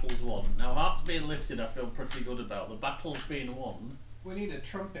and battles won. Now, hearts being lifted, I feel pretty good about. The battles being won. We need a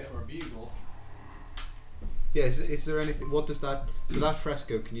trumpet or a bugle. Yeah. Is there anything? What does that? So that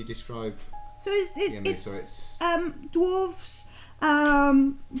fresco. Can you describe? So It's dwarves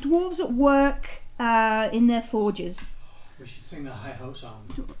at work in their forges. We should sing the Hi Ho song.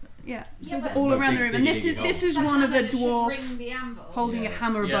 Yeah, so Yeah, they're but- all No around the big room, and this digging is The one of a hammer that should dwarf ring the anvil. holding a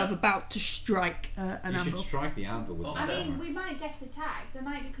hammer Yeah. above, about to strike an You anvil. should strike the anvil with Oh. the I mean, hammer. we might get attacked. There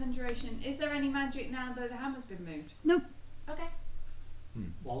might be conjuration. Is there any magic now that the hammer's been moved? Nope. Okay.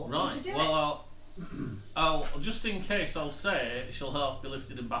 Well, Right. should do Well, I'll just in case I'll say she'll half be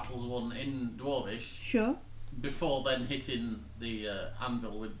lifted in battles won in Dwarvish Sure. before then hitting the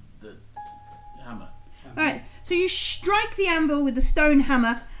anvil with the hammer. All right. So you strike the anvil with the stone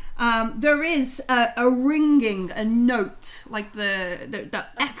hammer. There is a ringing, a note like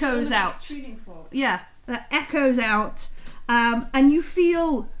that echoes out. Tuning fork. Yeah, that echoes out, and you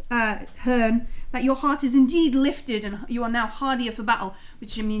feel, Hearn, that your heart is indeed lifted, and you are now hardier for battle,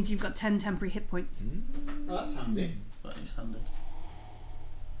 which means you've got 10 temporary hit points. well, that's handy. That is handy.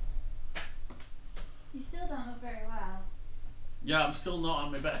 You still don't look very well. Yeah, I'm still not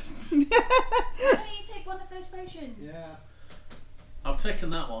on my best. Why don't you take one of those potions? Yeah, I've taken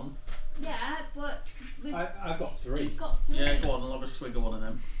that one. Yeah, but I've got 3. you've got 3. Yeah, go on, I'll have a swig of one of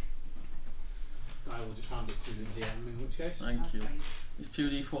them. I will just hand it to the DM in which case. Thank you. It's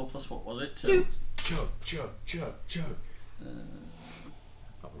 2d4 plus what was it? Two. Chug, chug, chug, chug. I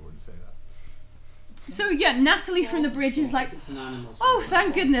probably wouldn't say that. So yeah, Natalie from the bridge is like, It's an animal. oh, so thank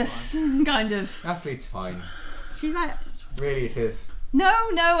it's goodness, kind of. Natalie, it's fine. She's like, Really, it is. no,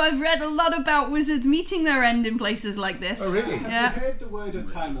 I've read a lot about wizards meeting their end in places like this. Oh, really? Have Yeah. you heard the word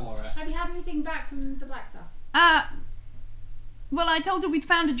of Timora? Have you had anything back from the Black Star? Well, I told her we'd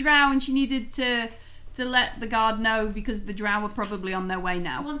found a drow and she needed to let the guard know because the drow were probably on their way I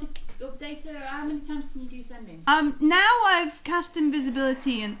now. want to update her. How many times can you do sending? Now I've cast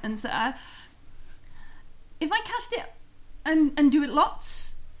invisibility and so if I cast it and do it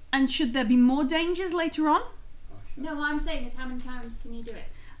lots, and should there be more dangers later on, No, what I'm saying is how many times can you do it?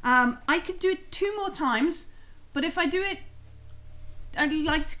 I could do it 2 more times, but if I do it, I'd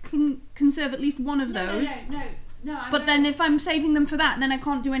like to conserve at least one of those. No. But then if I'm saving them for that, then I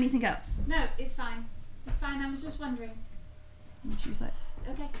can't do anything else. No, it's fine. It's fine. I was just wondering. And she's like,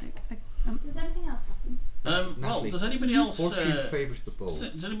 Okay. I- Does anything else happen? Well, Natalie, does anybody else? Fortune favours the bold.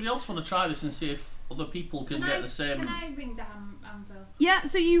 Does anybody else want to try this and see if other people can get the same? Can I ring the anvil? yeah,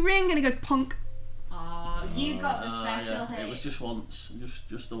 so you ring and it goes punk. Oh, you got the special yeah, hit. it was just once,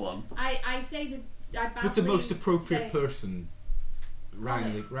 just the one. I say that I badly But the most appropriate say- person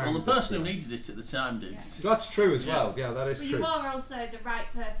rang the Well, the person who needed it at the time did. Yeah. That's true as Yeah. well. Yeah, that is But true. you are also the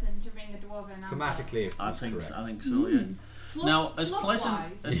right person to ring a dwarven anvil. Thematically, it I was think correct. I think so. Yeah. Fluff, Now, as fluff-wise,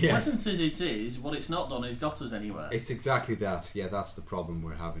 pleasant as Yes. pleasant as it is, what it's not done is got us anywhere. It's exactly that. Yeah, that's the problem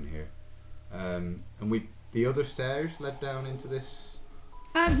we're having here. And the other stairs led down into this.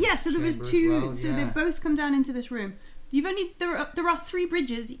 Yeah, so there was Chamber as 2, well, so they yeah. both come down into this room. There are 3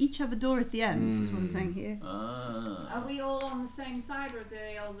 bridges, each have a door at the end, is what I'm saying here. Are we all on the same side, or do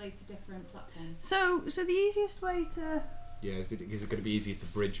they all lead to different platforms? So the easiest way to... Yeah, is it going to be easier to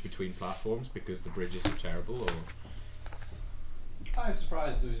bridge between platforms because the bridges are terrible, or? I'm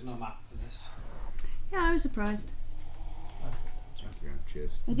surprised there was no map for this. Yeah, I was surprised. Thank you.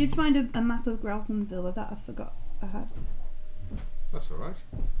 Cheers. I did find a map of Graltonville that I forgot I had. That's all right.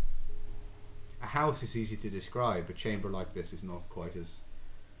 A house is easy to describe. A chamber like this is not quite as.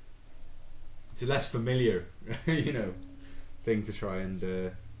 It's a less familiar, thing to try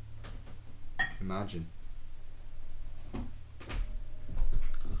and imagine. There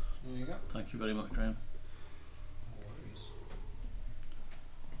you go. Thank you very much, Graham. No worries.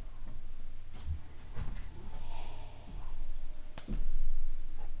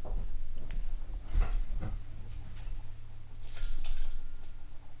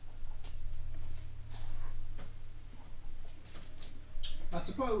 I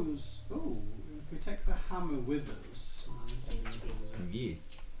suppose. Oh, if we take the hammer with us, Yeah.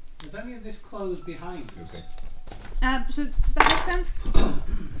 is any of this closed behind us? Okay. So does that make sense?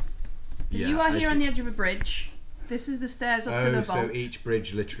 So Yeah, you are I here see. on the edge of a bridge. This is the stairs up to the vault. so each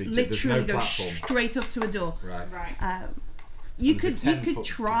bridge literally there's Literally no goes platform. straight up to a door. Right. Right. You And it's could a you 10 could foot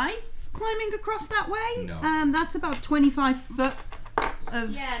try climbing across that way. No. That's about 25 foot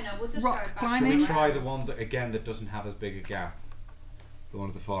of Yeah, no, we'll just rock go back. climbing. Should we try the one that doesn't have as big a gap? The one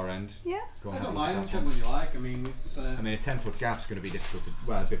at the far end. Yeah. Go I and don't have a mind look at whichever that one you like. I mean, it's. I mean, a 10-foot gap's going to be difficult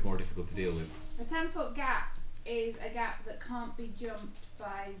to, a bit more difficult to deal with. A 10-foot gap is a gap that can't be jumped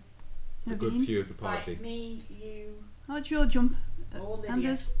by A good Naveen? few of the party. like me, you, How's your jump, or Lydia.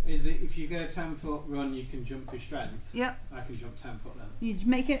 Anders? Is it if you get a 10-foot run, you can jump your strength? Yep. I can jump 10 foot then. You just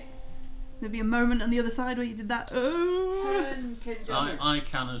make it. There'd be a moment on the other side where you did that. Hearn can jump. I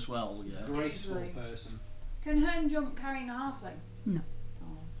can as well. Yeah. Graceful Easily. person. Can Hearn jump carrying a halfling? No.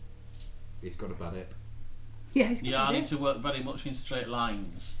 Oh. He's got a bad hip. Yeah, he's Yeah, I got need to work very much in straight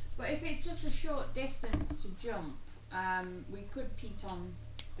lines. But if it's just a short distance to jump, we could piton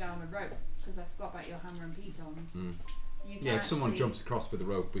down a rope, because I forgot about your hammer and pitons. You can Yeah, if someone actually- jumps across with a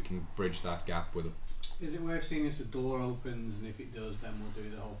rope, we can bridge that gap with it. Is it worth seeing if the door opens, and if it does, then we'll do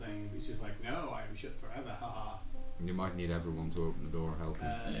the whole thing? If it's just like, no, I am shut forever, haha. You might need everyone to open the door helping.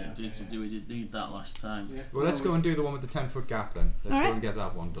 We did need that last time. Yeah. Well, let's go and do the one with the 10-foot gap then. Let's go Alright. and get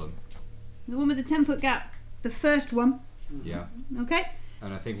that one done. The one with the 10-foot gap. The first one. Yeah. Okay.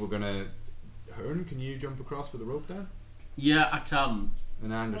 And I think we're gonna. Hearn, can you jump across with the rope down? Yeah, I can.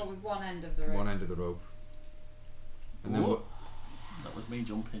 And Anders, Well, with one end of the rope. one end of the rope. And then Whoa. That was me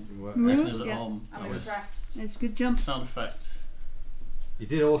jumping. what? Yeah. Listeners at Yeah. home, I'm that was impressed. It's a good jump. sound effects. You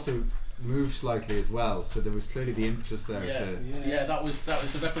did also move slightly as well, so there was clearly the impetus there Yeah. to. Yeah, that was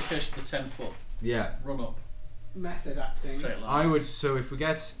a replication of the 10-foot Yeah. run up Method acting. straight line. I would. So if we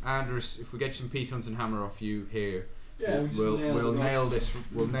get Anders, if we get some pitons and hammer off you here, Yeah, we'll nail the this.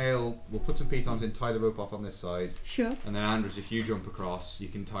 We'll put some pitons in, tie the rope off on this side, Sure. and then Anders, if you jump across, you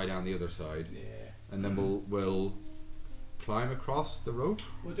can tie down the other side, Yeah. and then we'll climb across the rope.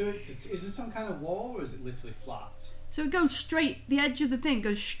 We'll do it. Is it some kind of wall, or is it literally flat? So it goes straight, the edge of the thing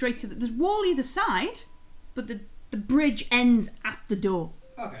goes straight to the... There's wall either side, but the bridge ends at the door.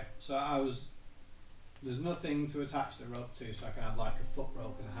 Okay, so there's nothing to attach the rope to, so I can have like a foot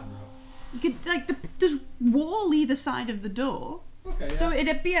rope and a hand rope. You could, like, there's wall either side of the door, Okay, yeah. so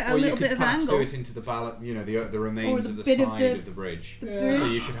it'd be at a Or you little could bit of perhaps angle. do it into the ballot, the remains the of the bit of side the- of the bridge. Yeah. So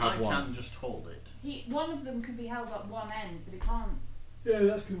you should have I one. can just hold it. One of them can be held at one end, but it can't. Yeah,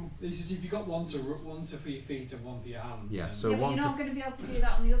 that's cool. It's just if you got one for your feet and one for your hands. Yeah, then- so yeah, but one you're not could- going to be able to do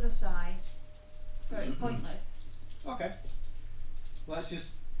that on the other side, so it's pointless. Okay. Let's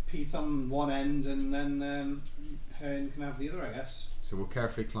just Pete on one end, and then Hearn can have the other, I guess. So we'll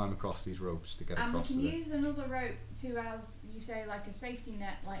carefully climb across these ropes to get And we across can to the. use another rope to, as you say, like a safety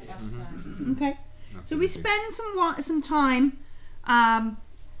net, like last Mm-hmm. time. Okay. So we Absolutely. spend some time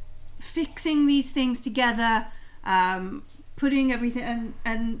fixing these things together, putting everything,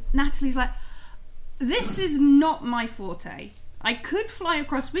 and Natalie's like, this is not my forte. I could fly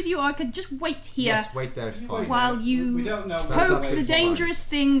across with you, or I could just wait here Yes, wait there, it's fine. while We you don't know. That's poke absolutely the fine. dangerous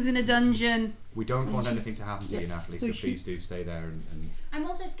things in a dungeon. We don't want anything to happen to you, Yeah. Natalie, So so she- please do stay there and I'm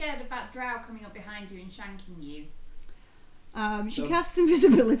also scared about Drow coming up behind you and shanking you. She So- casts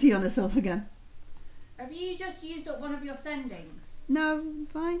invisibility on herself again. Have you just used up one of your sendings? No,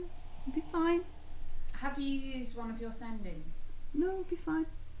 fine. It'll be fine. Have you used one of your sendings? No, it'll be fine.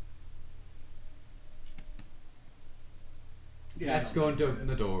 Yeah, let's go and open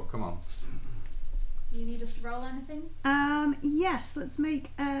the door, come on. Do you need us to roll anything? Yes, let's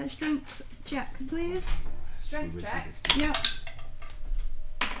make a strength check, please. Strength We check can just- Yeah.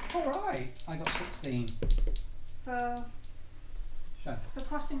 Alright, I got 16. for Shan.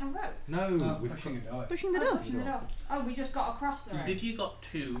 crossing a rope. No, we've pushing a door. Pushing the Oh, door. pushing it up. Oh, we just got across the rope. Did you got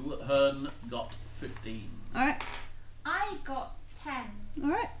 2? Hearn got 15. Alright, I got 10.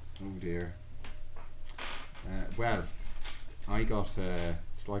 alright. Oh dear. Well, I got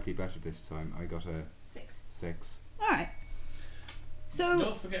slightly better this time. I got a 6. 6. Alright. So,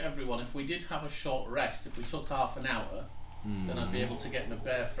 Don't forget, everyone, if we did have a short rest, if we took half an hour, then I'd be able to get my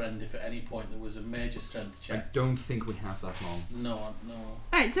bear friend if at any point there was a major strength I check. don't think we have that long. No.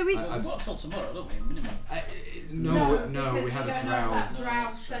 alright, so we... Well, we've got until tomorrow, don't we? Minimum. No, because we had don't a know if that drow. drow No,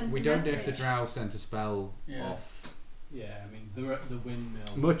 sent a We don't know if the message. drow sent a spell Yeah. off. Yeah, I mean, the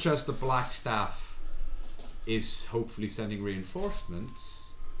windmill. Much as the black staff is hopefully sending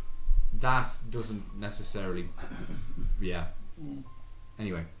reinforcements, that doesn't necessarily. Yeah.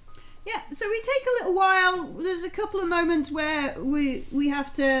 Anyway, Yeah, so we take a little while. There's a couple of moments where we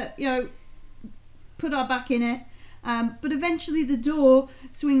have to, put our back in it. But eventually the door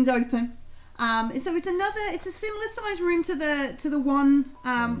swings open. So it's a similar size room to the one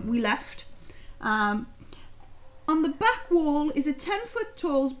we left. On the back wall is a 10-foot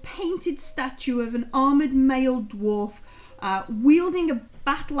tall painted statue of an armoured male dwarf wielding a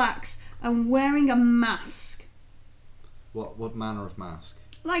battle axe and wearing a mask. what manner of mask?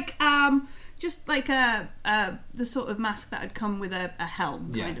 Like just like the sort of mask that had come with a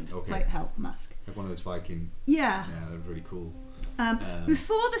helm, Yeah, kind of okay. like helm mask. Like one of those Viking. Yeah. Yeah, they're really cool.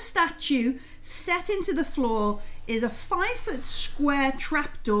 Before the statue, set into the floor, is a 5-foot square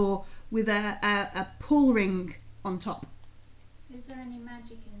trapdoor with a pull ring on top. Is there any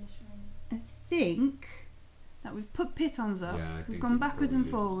magic in this room? I think that we've put pitons up. Yeah, I we've think gone you backwards and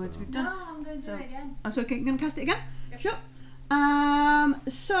probably forwards. used We've No, done. I'm going to So- do it again. Oh, so okay, you're gonna cast it again? Yep. Sure.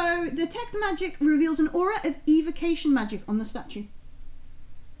 So detect magic reveals an aura of evocation magic on the statue.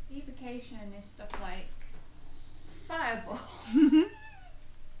 Evocation is stuff like fireball.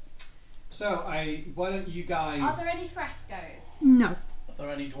 So why don't you guys? Are there any frescoes? No, Are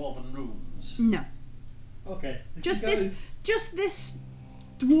there any dwarven runes? no. Okay. Just this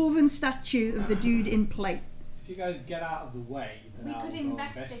dwarven statue of the dude in plate. If you guys get out of the way, then We I'll could go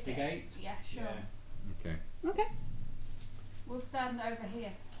investigate. Yeah, sure. Okay. Okay. We'll stand over here.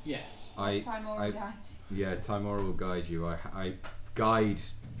 Yes. This time or I- guide. Yeah, Timora will guide you. I guide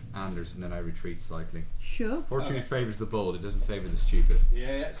Anders and then I retreat slightly. Sure. Fortune Okay. favours the bold, it doesn't favour the stupid.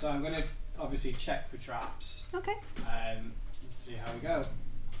 Yeah. So I'm going to obviously check for traps. Okay. Let's see how we go.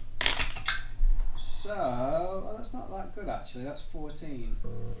 So that's not that good actually. That's 14.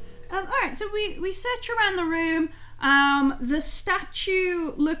 All right, so we search around the room. The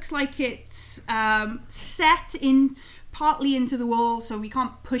statue looks like it's set in partly into the wall, so we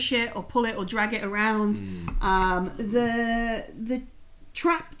can't push it or pull it or drag it around. The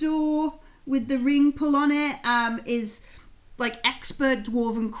trapdoor with the ring pull on it is like expert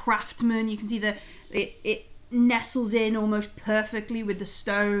dwarven craftsman. You can see it nestles in almost perfectly with the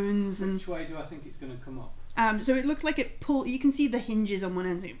stones, and Which way do I think it's going to come up? so it looks like it pull. You can see the hinges on one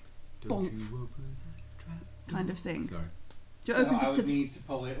end, so Don't bonk. you open the trap? kind of thing. Sorry. So it So opens I up to would the. need to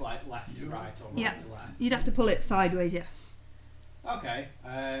pull it like left to right or right Yeah. to left. You'd have to pull it sideways, yeah. Okay.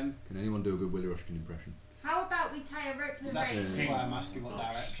 Can anyone do a good Willie Rushton impression? How about we tie a rope to the That's ring why I'm asking what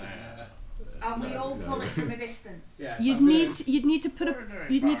direction. and we No, all pull no. it from a distance? Yeah. So You'd I'm need gonna- you'd need to put a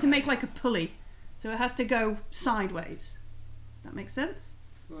you'd need to make like a pulley, so it has to go sideways. That makes sense.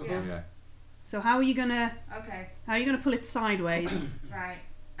 Yeah. Yeah. So how are you gonna Okay, pull it sideways? right.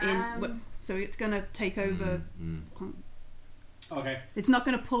 So it's gonna take over. Okay. It's not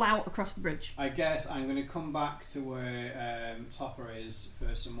gonna pull out across the bridge. I guess I'm going to come back to where Topper is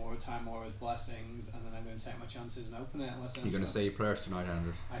for some more Timora's blessings, and then I'm going to take my chances and open it. Unless You're going to say your prayers tonight,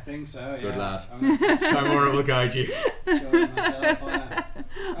 Anders. I think so. Yeah. Good lad. I'm gonna Timora will guide you. show myself on it.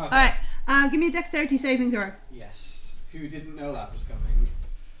 Okay. All right. Give me a dexterity saving throw. Yes. Who didn't know that was coming?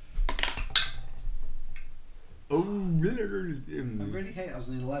 I really hate. I was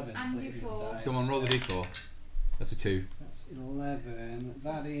an 11. And for you hitting fall. dice. Come on, roll the d4. That's a 2. That's 11.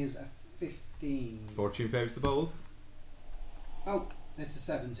 That is a 15. Fortune favours the bold. Oh, it's a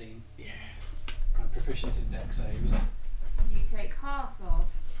 17. Yes. I'm proficient in dex saves. You take half of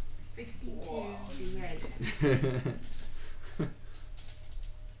 52 d8.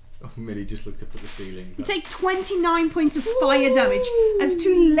 Oh, Millie just looked up at the ceiling. You take 29 points of fire damage as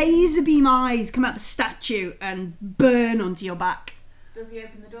two laser beam eyes come out the statue and burn onto your back. Does he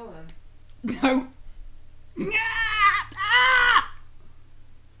open the door then? No. Ah!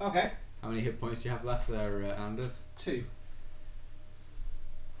 Okay. How many hit points do you have left there, Anders? 2.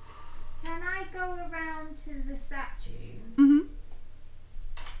 Can I go around to the statue Mhm.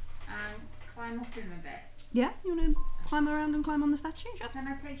 and climb up him a bit? Yeah, you want to climb around and climb on the statue? Sure. Can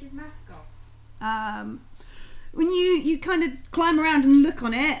I take his mask off? When you kind of climb around and look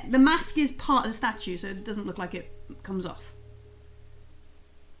on it, the mask is part of the statue, so it doesn't look like it comes off.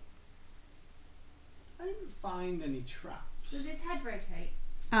 I didn't find any traps. Does his head rotate?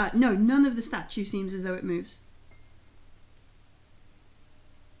 No, none of the statue seems as though it moves.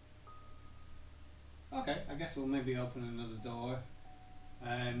 Okay, I guess we'll maybe open another door.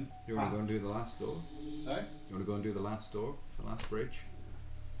 You want to go and do the last door? Sorry? You want to go and do the last door? The last bridge?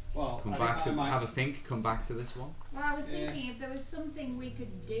 Well, Come I back think to I might- have a think, come back to this one. Well, I was Yeah. thinking if there was something we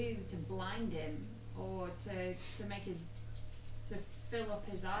could do to blind him or to make his to fill up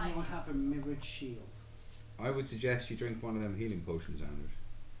his eyes. Anyone have a mirrored shield? I would suggest you drink one of them healing potions, Anders.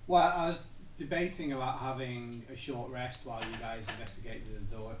 Well, I was debating about having a short rest while you guys investigated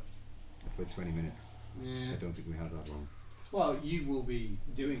the door. It's like 20 minutes. Yeah. I don't think we have that long. Well, you will be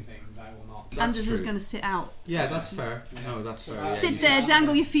doing things, I will not. That's Anders is true. going to sit out. Yeah, that's fair. Yeah. No, that's fair. Right. Yeah, Sit you- there, yeah.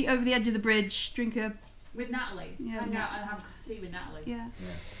 dangle your feet over the edge of the bridge, drink a... with Natalie. Yeah, Hang yeah. out and have a cup of tea with Natalie. Yeah.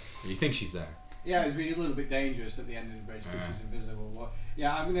 Yeah. You think she's there? Yeah, it would be a little bit dangerous at the end of the bridge because Yeah. she's invisible. But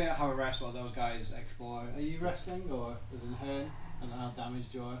yeah, I'm going to have a rest while those guys explore. Are you resting or is it Hearn? And how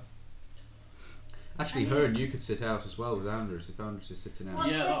damaged you are? Actually, I mean- Hearn, you could sit out as well with Anders if Anders is sitting out.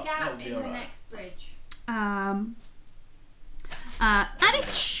 What's Yeah, the that gap would be in the alright. next bridge? At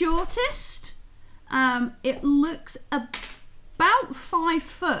its shortest, it looks about 5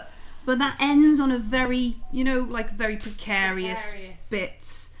 foot, but that ends on a very, like very precarious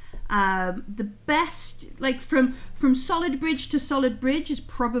bits. The best, like from solid bridge to solid bridge, is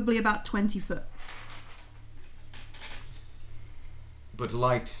probably about 20 foot. But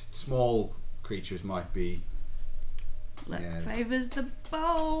light, small creatures might be. Luck Yeah. favours the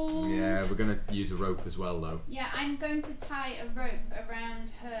bold. Yeah, we're going to use a rope as well, though. Yeah, I'm going to tie a rope around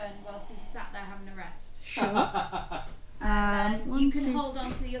Hearn whilst he's sat there having a rest. Sure. One, You can two. hold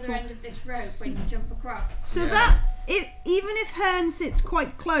on to the other four. end of this rope when you jump across. So Yeah. that even if Hearn sits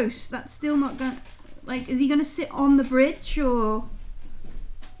quite close, that's still not going. Like, is he going to sit on the bridge or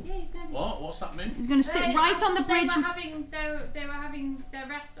Yeah, he's going to be. What's that mean? he's going to sit right on the bridge? They were having their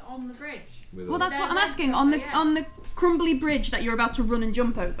rest on the bridge. With Well, all- that's what I'm They're asking. like- On the crumbly bridge that you're about to run and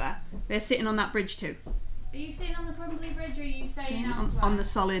jump over, they're sitting on that bridge too. Are you sitting on the crumbly bridge or are you staying Sitting elsewhere? on the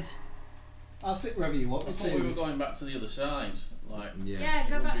solid. I'll sit wherever you want I me thought we were to. going back to the other side. Like, yeah. Yeah, it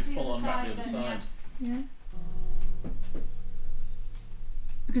go would back be to the full other on back side. the other Then, side. Yeah.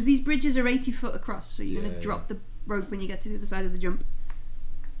 Because these bridges are 80 foot across, so you're going Yeah. to drop the rope when you get to the other side of the jump.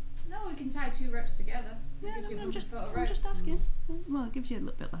 No, we can tie 2 ropes together. Yeah, Gives you no, I'm 100 just foot of I'm rope. just asking. Well, it gives you a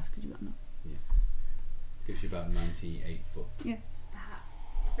little bit less because you've got enough. Gives you about 98 foot.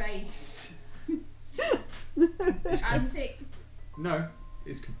 That face. Antic. No,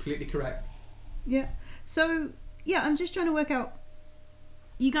 it's completely correct. Yeah. So yeah, I'm just trying to work out.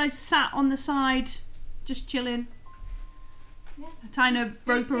 You guys sat on the side, just chilling, Yeah. tying a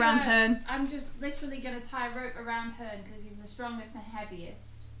rope This, around Hearn. I'm just literally going to tie a rope around Hearn because he's the strongest and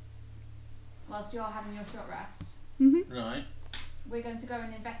heaviest. Whilst you're having your short rest. Mm-hmm. Right. We're going to go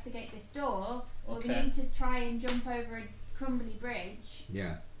and investigate this door. We're Okay. going to try and jump over a crumbly bridge.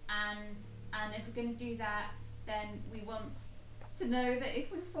 Yeah. And if we're going to do that, then we want to know that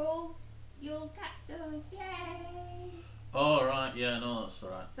if we fall, you'll catch us. Yay! Oh, right. Yeah, no, that's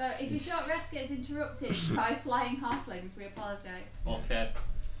alright. So if your short rest gets interrupted by flying halflings, we apologise. Okay.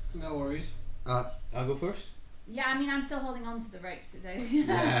 No worries. I'll go first. Yeah, I mean, I'm still holding on to the ropes, so.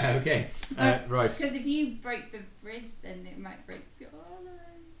 Yeah, okay. Right. Because if you break the bridge, then it might break your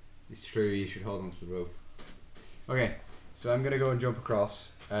leg. It's true, you should hold on to the rope. Okay, so I'm going to go and jump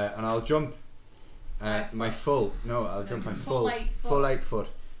across, and I'll jump my full, no, I'll jump my Full 8 foot. full 8 foot.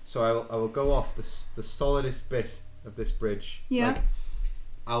 So I will go off the solidest bit of this bridge. Yeah. Like,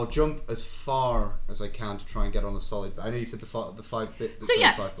 I'll jump as far as I can to try and get on the solid bit. I know you said the 5 bit. So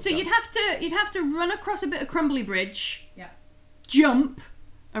yeah, 5 foot so down. you'd have to run across a bit of crumbly bridge. Yeah. Jump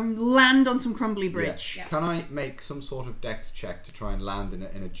and land on some crumbly bridge. Yeah. Can I make some sort of dex check to try and land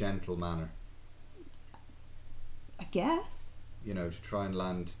in a gentle manner? I guess. You know, to try and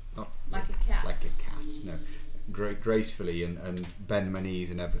land not Like a cat. like a cat, no, gracefully and bend my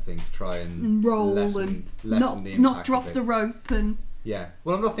knees and everything to try and And roll lessen and the impact not a drop bit. the rope and Yeah.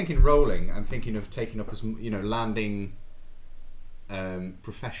 Well, I'm not thinking rolling. I'm thinking of taking up as landing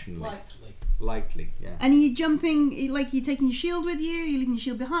professionally, lightly. Yeah. and are you jumping like you're taking your shield with you, you're leaving your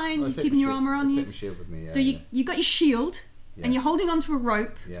shield behind, Well, you're keeping your armour on I'll you. Take my shield with me. Yeah. So you got your shield yeah. and you're holding onto a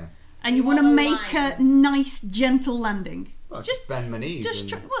rope Yeah. and you You want to want a make line. a nice gentle landing. Well, Just- just bend my knees.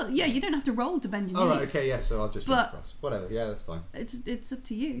 Just and... well, yeah, you don't have to roll to bend your Oh knees. right. Okay. Yeah. So I'll just jump But- across. Whatever. Yeah. That's fine. It's up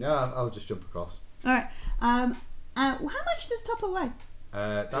to you. Yeah. I'll just jump across. All right. How much does Topper weigh?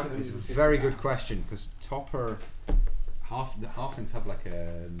 That is a very good question because Topper, the halflings have like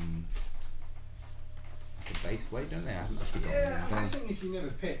a base weight, don't they? I haven't actually got Yeah, one I down. think if you never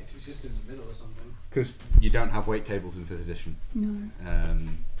picked, it's just in the middle or something. Because you don't have weight tables in 5th edition. No.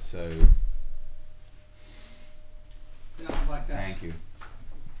 So They don't have like a thank you.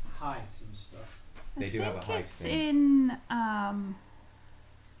 height and stuff. They do have a height It's thing. in Are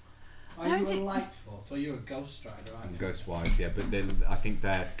I don't you a think- Lightfoot or you're a Ghost Rider, aren't And you? ghost wise, yeah, but I think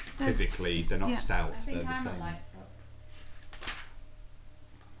they're physically they're not yeah. stout. I think They're the I'm same. a Lightfoot.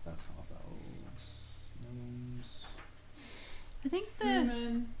 That's half elves. Gnomes. I think the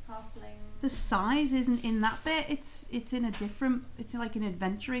Human, halfling. the size isn't in that bit. It's in a different. It's like an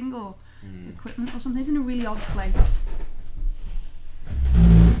adventuring or equipment or something. It's in a really odd place.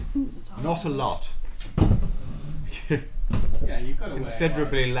 Ooh, that's hard. Not a lot. Yeah, you've got to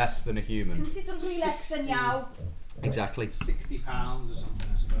Considerably less than a human. Considerably less than 60. you. Exactly. weigh like £60 or something,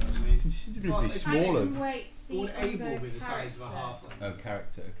 I suppose. I mean, Considerably Well, if I smaller. Can wait, see would under Abel be the size of a character. halfling? Oh,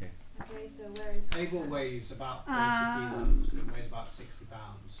 character. Okay. Okay, so where is Abel weighs about 40 Um, kilos and weighs about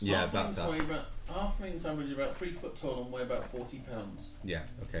 £60. Yeah, halflings that. weigh about halflings average about 3 foot tall and weigh about 40 pounds. Yeah.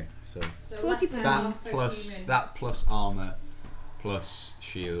 Okay. So So 40 less than pounds. half that a plus human. that plus armor plus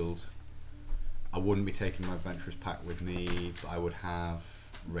shield. I wouldn't be taking my adventurous pack with me, but I would have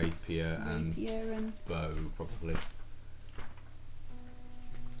rapier and Rapier and bow probably.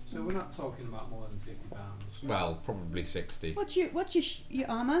 So we're not talking about more than £50. Well, probably 60. what's your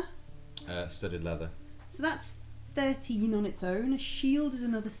armor? Studded leather. So that's 13 on its own. A shield is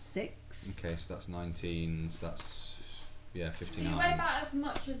another 6. Okay, so that's 19. So that's So you weigh 59. about as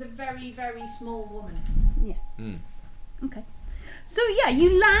much as a very, very small woman. Okay. So yeah,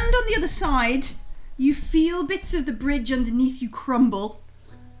 you land on the other side. You feel bits of the bridge underneath you crumble.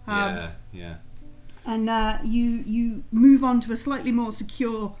 Yeah, yeah. and you move on to a slightly more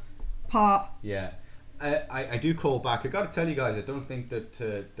secure part. Yeah. I do call back. I got to tell you guys, I don't think that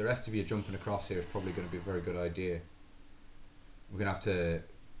the rest of you jumping across here is probably going to be a very good idea. We're going to have to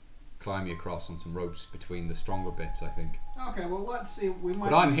climb you across on some ropes between the stronger bits, I think. Okay, well let's see. We might.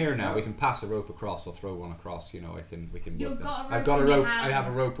 But I'm need here to now. go. We can pass a rope across or throw one across. You know, we can. You've whip them. got a rope I've got a in your rope. I have a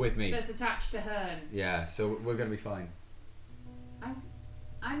hand rope with me. that's attached to Hearn. Yeah, so we're going to be fine.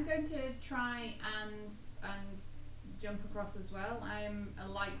 I'm going to try and jump across as well. I am a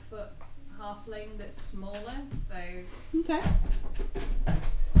Lightfoot halfling that's smaller, so Okay.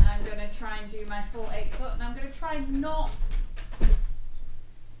 I'm going to try and do my full 8 foot, and I'm going to try not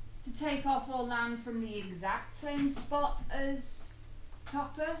to take off or land from the exact same spot as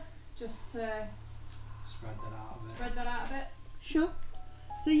Topper, just to Spread that out a bit. spread that out a bit. Sure.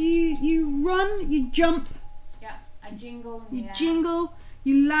 So you run, you jump, Yeah, I jingle. you yeah. jingle,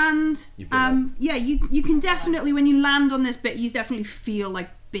 you land. You build Yeah, you can definitely, when you land on this bit, you definitely feel like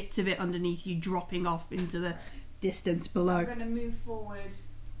bits of it underneath you dropping off into the distance I'm below. going to move forward.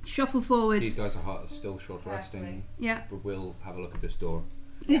 Shuffle forwards. These guys are still short resting, Carefully. Yeah, but we'll have a look at this door.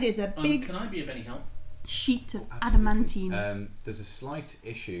 it is a big Can I be of any help? sheet of Absolutely. adamantine. There's a slight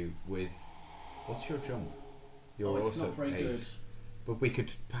issue with. What's your jump? You're It's also not very 8. good. But we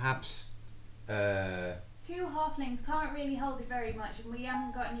could perhaps. 2 halflings can't really hold it very much, and we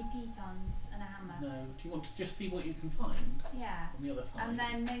haven't got any pitons and a hammer. No. Do you want to just see what you can find Yeah. on the other side? And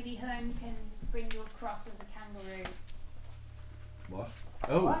then maybe Hearn can bring you across as a kangaroo. What?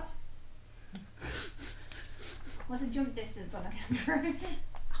 Oh. What? What's the jump distance on a kangaroo?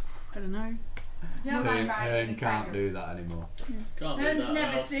 I don't know. You know, like riding Hearn a can't kangaroo. do that anymore. Can't do Hearn's that.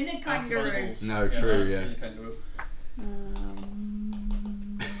 never Else- seen a else by the kangaroo. balls. No, true, I've yeah. seen a kangaroo.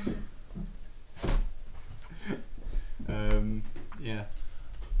 Yeah.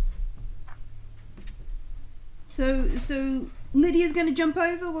 So Lydia's going to jump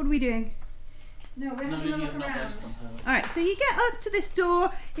over. What are we doing? No, we're No, having a you look have not around. best compare. All right. So you get up to this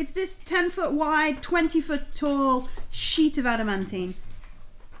door. It's this 10-foot wide, 20-foot tall sheet of adamantine.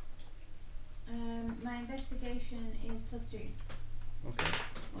 My investigation is +2. Okay.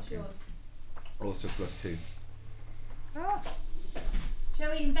 What's yours? Also +2. Oh.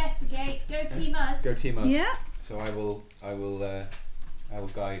 Shall we investigate? Go team us. Go team us. Yeah. So I will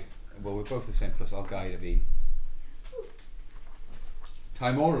guide. Well, we're both the same. Plus, I'll guide Aveen.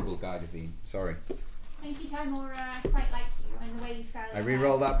 Timora will guide Aveen. Sorry. Thank you, Timora. I quite like you and the way you style it. I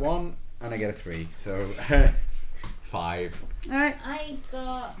re-roll that one and I get a 3. So 5. All right. I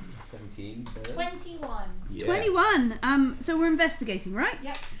got 17. 21. Yeah. 21. So we're investigating, right?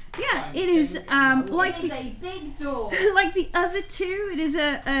 Yep. Yeah. It is like It is the a big door. like the other two. It is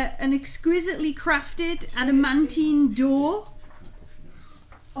an exquisitely crafted adamantine door.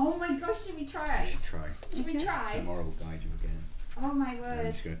 Oh my gosh, should we try? I should try. Should we Okay. try? Timora will guide you again. Oh my word.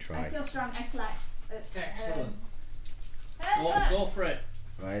 I'm just gonna try. I feel strong. I flex. Excellent. Go for it.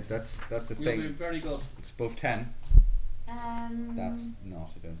 Right. That's a You'll be thing. very good. It's above 10. That's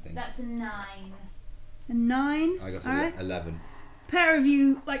not. I don't think. That's a 9. A 9. I got All right. 11. Pair of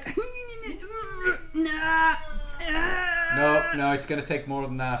you like nah. No, it's going to take more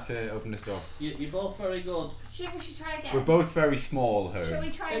than that to open this door. You're both very good. We should try again. We're both very small, Shall Hearn.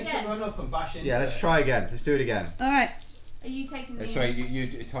 we try Take again? a run up and bash into Yeah, let's it. try again. Let's do it again. All right. Are you taking the Sorry, you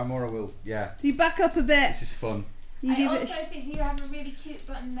Timora will. Yeah, So you back up a bit. this is fun. You I give also it. think you have a really cute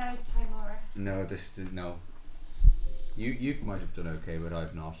button nose, Timora. No, no. You might have done okay, but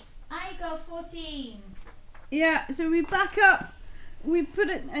I've not. I got 14. Yeah. So we back up. We put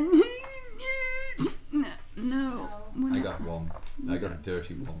it. And no. we're I not- got 1. I got a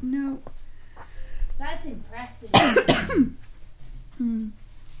dirty 1. No. That's impressive. Hmm.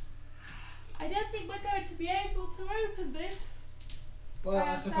 I don't think we're going to be able to open this. Well, I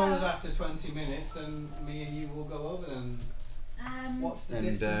Ourselves. suppose after 20 minutes, then me and you will go over. Then what's the And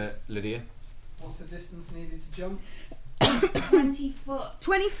distance? Lydia. What's the distance needed to jump? 20 foot.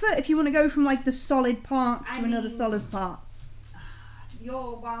 20 foot if you want to go from like the solid part to I another mean- solid part.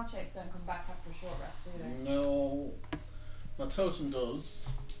 Your wild shapes don't come back after a short rest, do they? No. My totem does.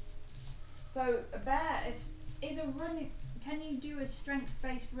 So a bear is a running. Can you do a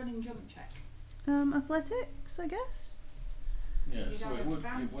strength-based running jump check? Athletics, I guess. Yeah, You so don't it have would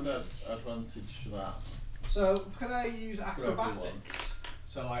advantage. have advantage for that. So could I use everyone. acrobatics?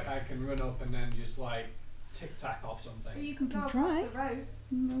 So like I can run up and then just like tic tac off Or something. you can go can across try. the road.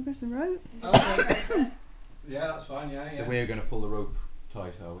 Go across the road. You can Okay. go across it. Yeah, that's fine. Yeah, So yeah. we're going to pull the rope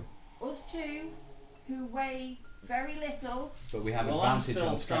tight, are we? Us two, who weigh very little. But we have Well, I'm advantage still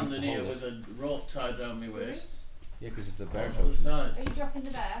on strength to standing here hold with it. a rope tied around my waist. Yeah, because it's a On bear the other totem. side. Are you dropping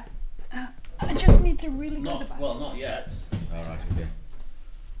the bear? I just need to really go to the back. Not yet. All right. Okay.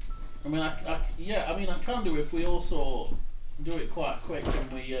 I mean, I can do if we also do it quite quick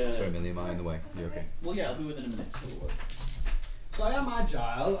and we. Sorry, Millie, am I in the way? You okay? Well, yeah, I'll be within a minute. So it'll work. So I am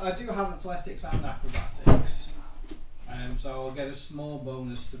agile. I do have athletics and acrobatics. So I'll get a small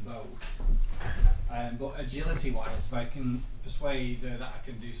bonus to both. But agility-wise, if I can persuade that I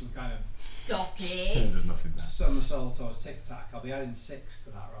can do some kind of Stop There's nothing there. somersault or tic-tac, I'll be adding 6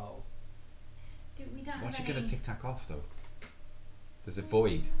 to that roll. We don't What's have you any... gonna tic tac off though? There's a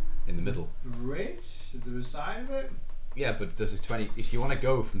void in the middle. Bridge? Is there a side of it? Yeah, but there's a 20. If you want to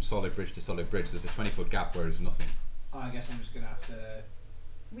go from solid bridge to solid bridge, there's a 20-foot gap where there's nothing. Oh, I guess I'm just going to have to...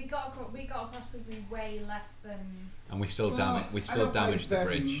 We got across because we weigh less than... And we still damage. We I still don't damage the weigh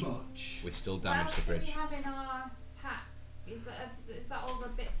very bridge. much. We still What damage else the do we bridge. have in our pack? Is that all the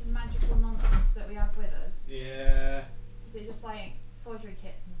bits of magical nonsense that we have with us? Yeah, Is it just like forgery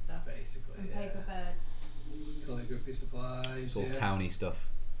kits and stuff? basically. And Yeah. paper birds? Calligraphy supplies. It's all yeah. towny stuff.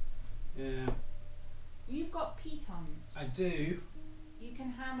 Yeah, You've got pitons. I do. You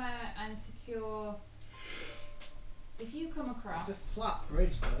can hammer and secure... If you come across... It's a flat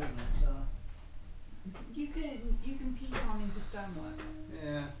bridge though, isn't it? So, You can piton into stonework.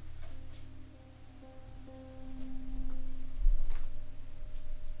 yeah.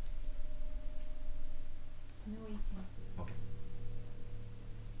 No eating. Okay.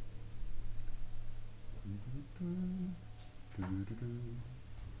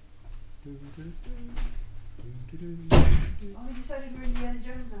 Oh, we decided we're Indiana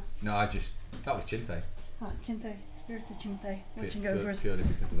Jones now. No, that was Chintay. Oh, Chintay. Spirit of Chintay. Watching over us. Purely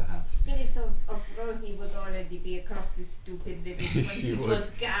because of the hat. Spirit of Rosie would already be across this stupid little She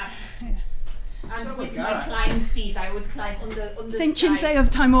 20-foot gap. Yeah. And So with would my Garrett. climb speed, I would climb under Saint sky. Chintay of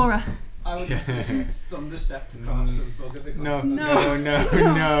Timora. I would have just thunderstepped across and buggered the No, consequences.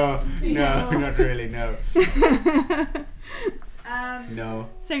 no, not really, no. No.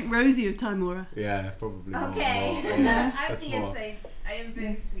 Saint Rosie of Timora. Yeah, probably more. Okay, more, yeah, I'm that's the more. saint. I am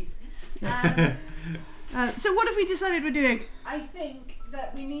very sweet. So what have we decided we're doing? I think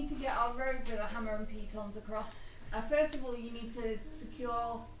that we need to get our rope with a hammer and pitons across. First of all, you need to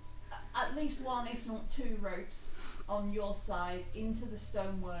secure at least one, if not 2 ropes on your side into the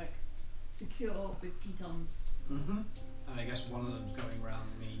stonework, secure with pitons. Mm-hmm. And I guess one of them's going around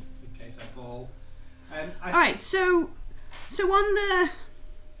me in case I fall. All right, so on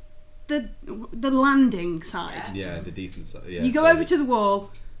the landing side, Yeah, the decent side. Yeah, you go so- over to the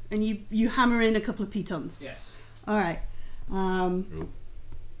wall and you hammer in a couple of pitons. Yes. All right. Oh.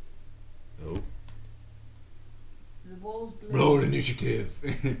 The walls bleed. Roll initiative.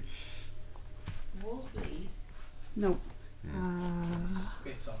 The walls bleed. No.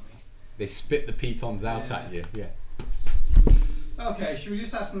 Spit on me. They spit the pitons out Yeah. at you. Yeah. Okay, should we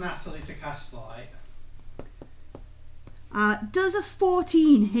just ask Natalie to cast flight? Does a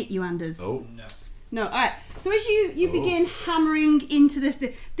 14 hit you, Anders? Oh. No. No. All right. So as you Oh. begin hammering into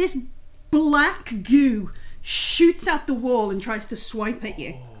this black goo shoots out the wall and tries to swipe at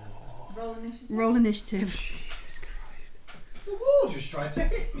you. Roll initiative. Roll initiative. Jesus Christ. The wall just tried to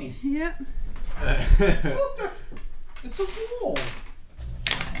hit me. Yeah. What the? It's a wall.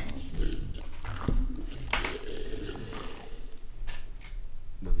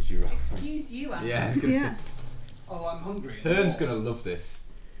 What did you roll? Excuse you, Anne. Yeah, I was gonna Yeah. Oh, I'm hungry. Hearn's gonna love this.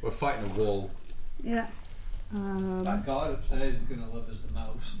 We're fighting a wall. Yeah. That guard upstairs is gonna love us the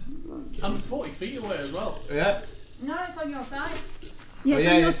most. I'm 40 feet away as well. Yeah. No, it's on your side. Yeah, Oh, it's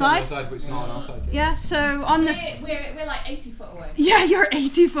yeah, on your it's side. on your side, but it's not on our side. Yeah. So on this. We're like 80 foot away. Yeah, you're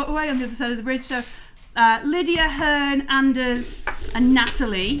 80 foot away on the other side of the bridge. So Lydia, Hearn, Anders, and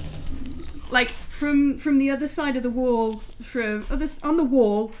Natalie, like from the other side of the wall, on the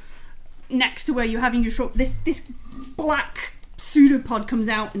wall next to where you're having your short. This black pseudopod comes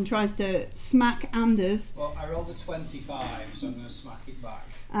out and tries to smack Anders. Well, I rolled a 25, so I'm gonna smack it back.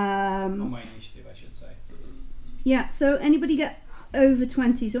 On my initiative, I should say. Yeah. So anybody get over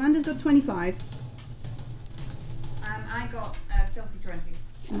 20? So Anders got 25. I got filthy 20.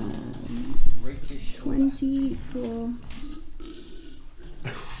 Rapish. 20 for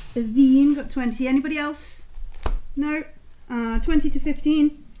Aveen got 20. Anybody else? No. 20 to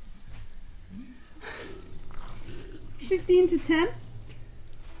 15. 15 to 10.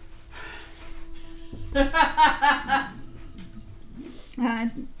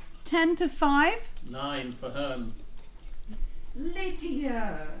 10 to 5. 9 for Hearn.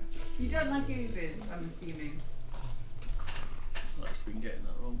 Lydia! You don't like uses, I'm assuming. Well, I've been getting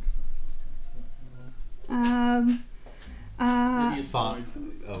that wrong. So Lydia's 5.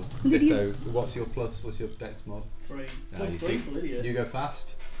 Oh. Lydia- So, what's your plus? What's your dex mod? 3. Ah, Plus you 3 see- for Lydia. You go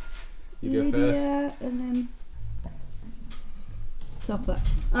fast. You go first. Lydia, and then Topper.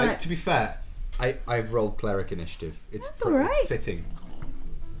 All right. To be fair, I've rolled cleric initiative. It's That's all right. It's fitting.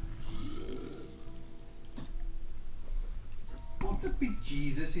 What the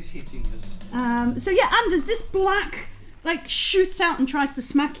bejesus is hitting us? So yeah, Anders, this black like shoots out and tries to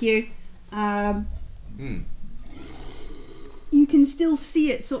smack you. You can still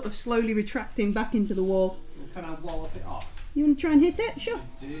see it sort of slowly retracting back into the wall. Can I wallop it off? You want to try and hit it? Sure. I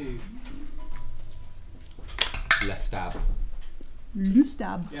do. Less stab.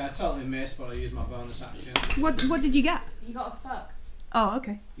 Stab. Yeah, I totally missed, but I used my bonus action. What did you get? You got a fuck. Oh,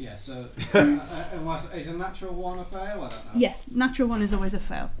 okay. Yeah, so is a natural one a fail? I don't know. Yeah, natural one is always a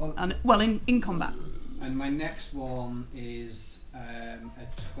fail. Well- In combat. And my next one is a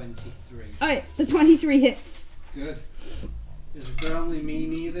 23. Alright, the 23 hits. Good. Is there only me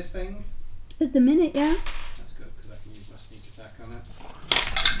near this thing? At the minute, yeah. That's good because I can use my sneak attack on it.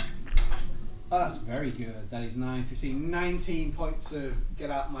 Oh, that's very good. That is 9, 15, 19 points of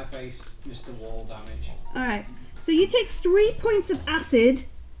get out of my face, Mr. Wall damage. Alright, so you take 3 points of acid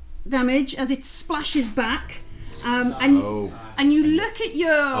damage as it splashes back. And you look at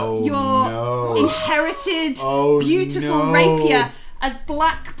your inherited beautiful rapier as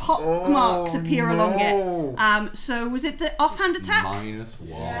black pock marks appear along it. So was it the offhand attack?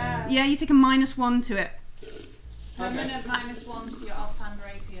 -1. Yeah, you take a -1 to it. Permanent -1 to your offhand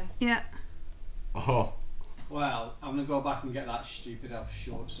rapier. Yeah. Oh. Well, I'm going to go back and get that stupid elf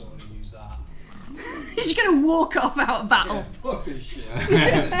short sword and use that. You're just going to walk off out of battle. Yeah, fuck this shit.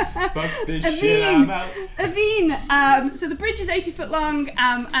 Fuck this shit, I'm out. Aveen, so the bridge is 80 foot long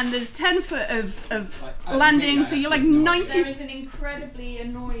and there's 10 foot of Like, as landing, me, I so you're like actually have no 90 There is an incredibly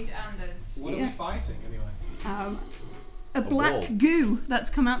annoyed Anders. What are we fighting anyway? a black wall. goo that's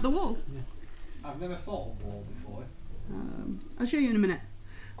come out the wall. I've never fought a wall before. I'll show you in a minute.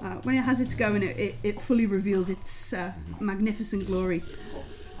 When it has its go and it fully reveals its magnificent glory.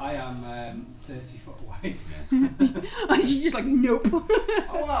 I am 30 foot away. She's just like, nope. Oh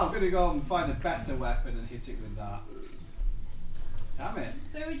well, I'm going to go and find a better weapon and hit it with that. Damn it.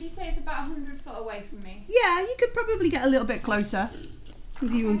 So would you say it's about 100 foot away from me? Yeah, you could probably get a little bit closer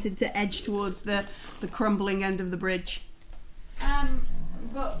if you wanted to edge towards the crumbling end of the bridge.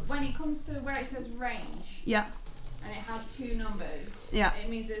 But when it comes to where it says range, Yeah. and it has 2 numbers, Yeah. it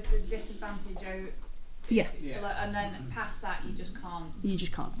means there's a disadvantage out. Yeah. It's Yeah. below, and then past that you just can't. You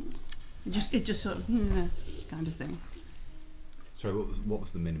just can't. It just sort of kind of thing. Sorry, what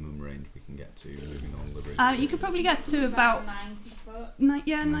was the minimum range we can get to moving along the bridge? You could probably get to about 90 foot.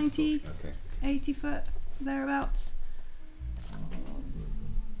 90, Okay. 80 foot, thereabouts.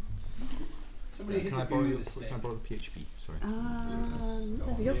 Somebody hit Can I the borrow boom your, with a stick. can I borrow the PHP? Sorry.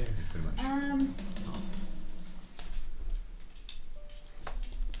 There we go. Yeah. Thank you very much.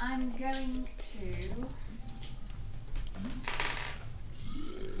 I'm going to.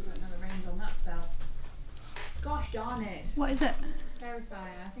 I've got another range on that spell. Gosh darn it! What is it?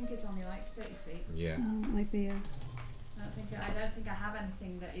 Verifier. I think it's only like 30 feet. Yeah. Oh, it might be a... I don't think I have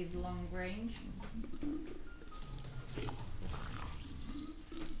anything that is long range.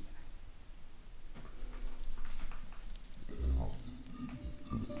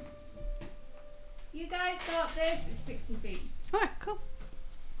 You guys got this. It's 60 feet. Alright, cool.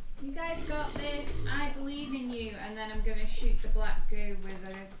 You guys got this. I believe in you. And then I'm gonna shoot the black goo with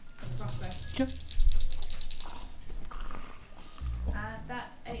a crossbow. Sure.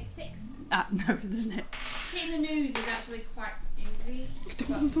 That's a 6. No, it doesn't hit. Hitting the news is actually quite easy,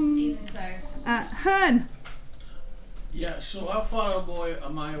 but even so. Hearn, Yeah, so how far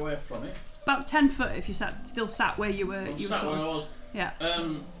am I away from it? about 10 foot if you still sat where you were. I'm You were sat where I sort of, was. yeah.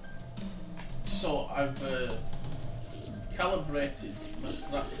 So I've calibrated my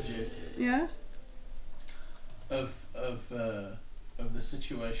strategy Yeah? of the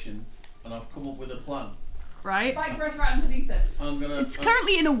situation, and I've come up with a plan. Right. Spike throws right underneath it. It's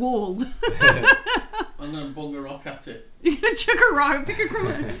currently in a wall. I'm gonna bung a rock at it. You're gonna chuck a rock, pick a crumb.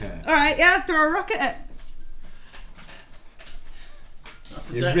 Alright, yeah, throw a rock at it. That's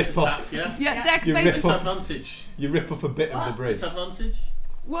a You dex rip attack, off- yeah? Yeah, Yeah. dex You based. rip It's up- advantage. You rip up a bit of the What? bridge. It's advantage?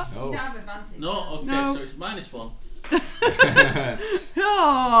 What? You Oh. don't have advantage. No, okay, No. so it's -1.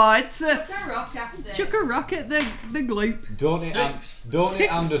 Oh, it's a... Chuck a rock at it. Chuck a rock at the gloop. Don't hit, 6. don't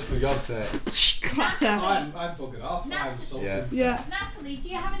hit Anders for God's sake. Clatter. I'm buggered off. Nah. I'm salted. Yeah. Yeah. Natalie, do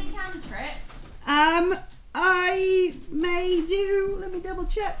you have any cantrips? I may do... Let me double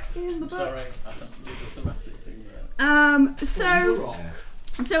check in the book. Sorry, I had to do the thematic thing there. So... Yeah.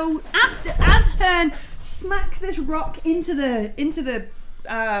 So as Hearn smacks this rock into the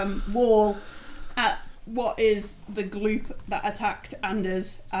wall at what is the gloop that attacked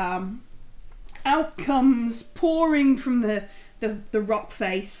Anders, out comes, pouring from the rock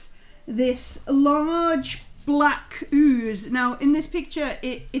face, this large black ooze. Now, in this picture,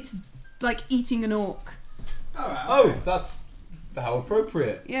 it's like eating an orc. Alright. Oh, that's how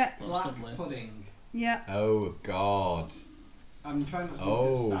appropriate. Yeah, That's Black lovely. pudding. yeah. Oh God. I'm trying not to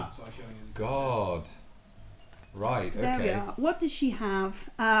Oh. look at stats while showing you. God. Right. There we Okay. are. What does she have?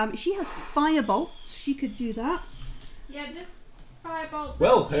 She has firebolt. She could do that. Yeah, just firebolt.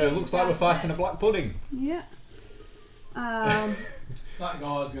 Well, looks like we're fighting a black pudding. Yeah. That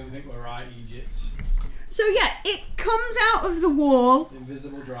guard's going to think we're right, Egypt. So yeah, it comes out of the wall The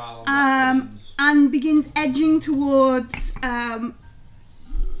invisible drow. And black puddings. and begins edging towards Hearn.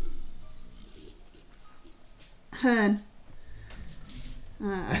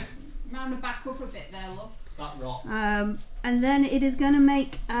 Round and back up a bit there, love. That rock. And then it is going to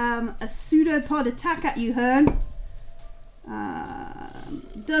make a pseudopod attack at you, Hearn.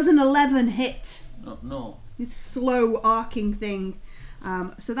 Does an 11 hit? No. This slow arcing thing.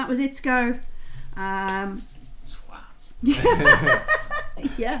 So that was its go. Swat.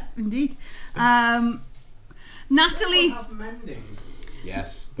 Yeah, indeed. Natalie. Have mending.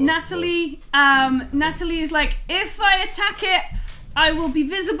 Yes. Natalie is like, if I attack it, I will be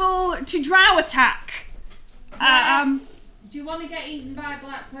visible to drow attack. Yes. Do you want to get eaten by a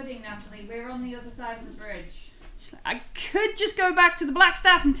black pudding, Natalie? We're on the other side of the bridge. I could just go back to the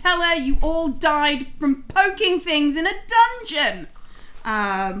Blackstaff and tell her you all died from poking things in a dungeon.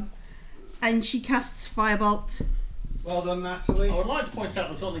 And she casts Firebolt. Well done, Natalie. I would like to point out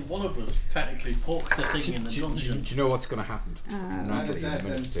that only one of us technically poked a thing in the dungeon. Do you know what's going to happen? Neither dead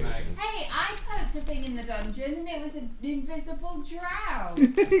than Smeg. Hey, I poked a thing in the dungeon and it was an invisible drow.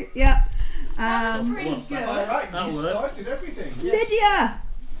 Yeah. That was pretty what's that? good. Alright, That you worked. started everything. Lydia!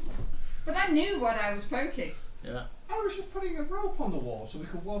 But I knew what I was poking. Yeah. I was just putting a rope on the wall so we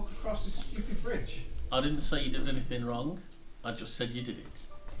could walk across this stupid bridge. I didn't say you did anything wrong. I just said you did it.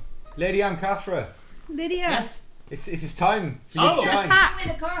 Lady Amcathra, Lydia! Yes. it's time for you Oh. to shine. Attack!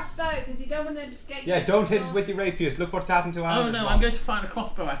 With a crossbow because you don't want to get. Yeah, don't hit it with your rapiers. Look what's happened to Anne. Oh no, I'm going to find a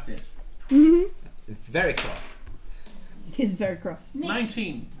crossbow at it. It's very close. It is very cross.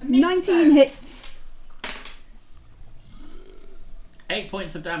 19. 19 hits. 8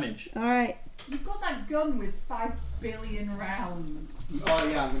 points of damage. Alright. You've got that gun with 5 billion rounds. Oh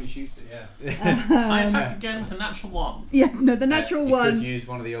yeah, I'm going to shoot it, yeah. I attack again with a natural 1. Yeah, no, the natural you could one. use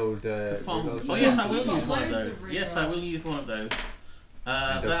one of the old. Oh yes, I will You've got use one of loads those. of Yes, I will use one of those.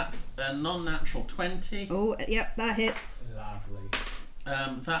 That's a non-natural 20. Oh, yep, that hits. Lovely.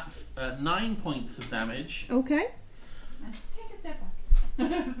 That's 9 points of damage. Okay. Just take a step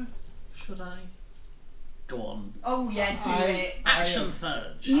back. Should I? Go on. Oh yeah, do it. Action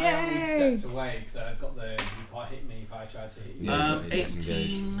surge. I only Yay! stepped away because I've got the you can't hit me if I tried to hit you. Yeah.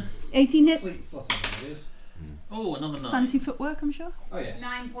 18. 18 Fleet hits. foot, I think it is. Oh, another 9. Fancy footwork, I'm sure. Oh yes.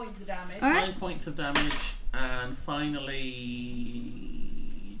 9 points of damage. Alright. 9 points of damage, and finally,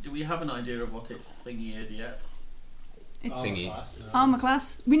 do we have an idea of what it's thingy yet? It's Armor Thingy. class, no. armor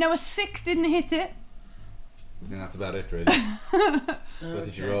class. We know a 6 didn't hit it. I think that's about it, really. What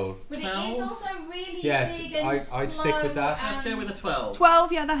did you roll? But it 12. is also really Yeah, big and I'd stick with slow that. I'd go with a 12.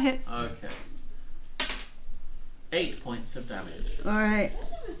 12, yeah, that hits. Okay. 8 points of damage. Alright.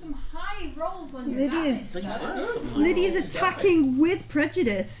 Those were some high rolls on your Lydia's- damage. That's Well, good. something like Lydia's Rolls, attacking with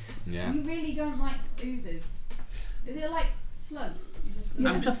prejudice. Yeah. You really don't like oozes. Is it like slugs? You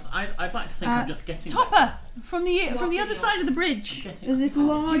just I'd like to think I'm just getting Topper from the Walking other up. side of the bridge. Getting There's this up.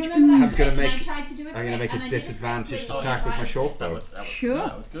 large Do you remember ooze. that I'm gonna bit when make- I tried to do it I'm gonna make and a I did it disadvantage really attack with my right. short That bow. was Sure.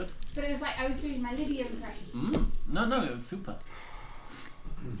 That was good. But it was like I was doing my Lydia impression. No, it was super.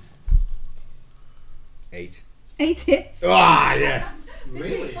 8. 8 hits. Ah, yes. This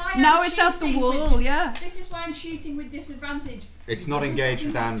Really? is why Now I'm it's out the shooting wall, with, yeah. This is why I'm shooting with disadvantage. It's not engaged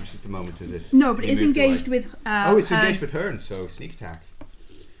with Anders at the moment, is it? No, but He it's moved engaged away. with. Oh, it's Hearn. engaged with Hearn, so sneak attack.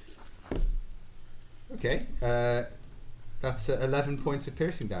 Okay. That's 11 points of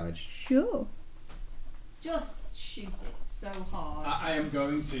piercing damage. Sure. Just shoot it so hard. I am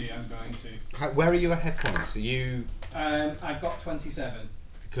going to. I'm going to. Where are you at hit points? Are you I've got 27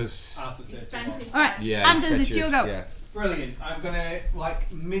 because out of He 31. spent his Alright. time. yeah, Anders, expect it's you- your go. Yeah. Brilliant. I'm gonna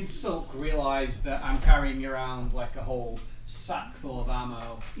like mid-sulk realise that I'm carrying around like a whole sack full of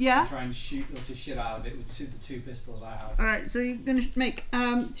ammo. Yeah. And try and shoot the shit out of it with the two pistols I have. Alright, so you're going to make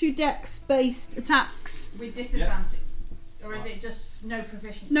 2 dex-based attacks. With disadvantage. Or is it just no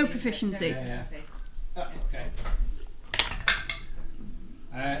proficiency? No proficiency. Yeah, yeah. That's okay.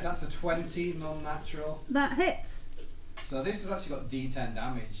 That's a 20 non-natural. That hits. So this has actually got D10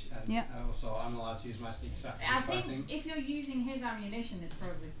 damage, and Yeah. so I'm allowed to use my sneak attack. I fighting. think if you're using his ammunition, it's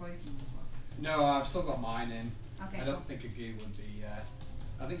probably poison as well. No, I've still got mine in. Okay. I don't think a goo would be.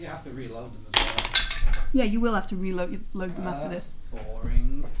 I think you have to reload them as well. Yeah, you will have to load them after this.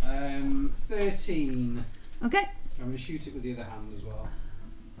 Boring. 13. Okay. I'm going to shoot it with the other hand as well.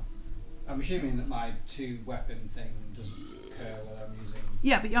 I'm assuming that my 2-weapon thing doesn't occur when I'm using.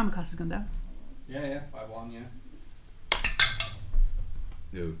 Yeah, but your armor class has gone down. Yeah, by 1, yeah.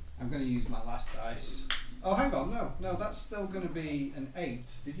 No. I'm going to use my last dice. Oh, hang on, no, that's still going to be an 8.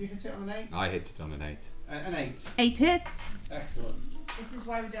 Did you hit it on an 8? I hit it on an 8. An 8. 8 hits. Excellent. This is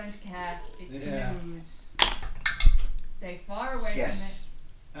why we don't care. It's Yeah. a news. Stay far away Yes.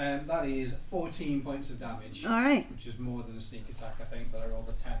 That is 14 points of damage, All right. which is more than a sneak attack, I think, but I rolled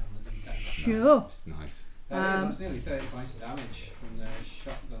a 10 on the d10. that time. Sure. Nice. That's nearly 30 points of damage from the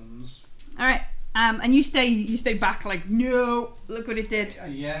shotguns. All right. And you stay back like, no, look what it did.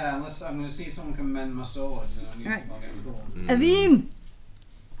 Yeah, unless I'm going to see if someone can mend my sword, and I need Right. to go get another one. Aveen.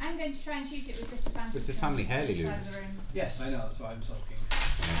 I'm going to try and shoot it with disadvantage. It's a family on the heirloom. side of the room. Yes, I know, that's why I'm sulking.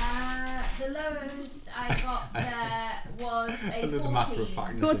 The lowest I got there was a 14. The matter of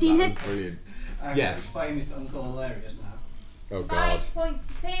factness 14 of that hits. was brilliant. I'm Yes. explaining this to Uncle Hilarious now. Oh god. 5 points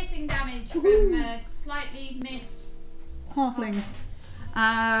of piercing damage from slightly miffed. Halfling.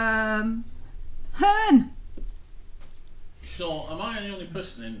 Hearn. So, am I the only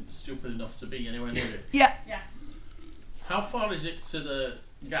person stupid enough to be anywhere near it? Yeah. How far is it to the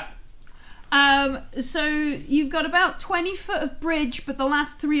gap? So you've got about 20 foot of bridge, but the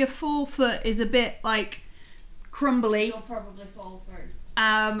last 3 or 4 foot is a bit like crumbly. You'll probably fall through.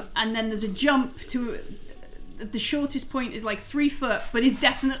 And then there's a jump to the shortest point is like 3 foot, but is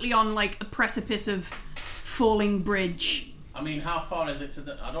definitely on like a precipice of falling bridge. I mean, how far is it to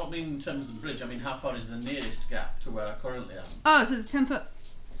the... I don't mean in terms of the bridge, I mean how far is the nearest gap to where I currently am? Oh, so it's 10 foot.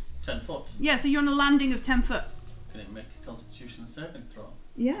 10 foot. Yeah, so you're on a landing of 10 foot. Can it make a constitution saving throw?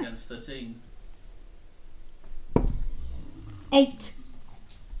 Yeah. Against 13. 8.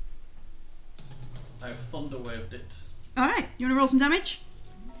 I've thunder waved it. Alright, you want to roll some damage?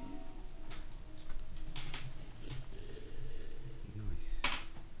 Nice.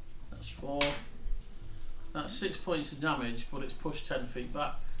 That's 4. That's 6 points of damage, but it's pushed 10 feet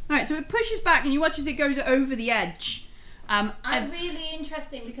back. Alright, so it pushes back and you watch as it goes over the edge. I'm really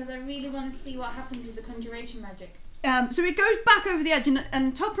interesting because I really want to see what happens with the conjuration magic. So it goes back over the edge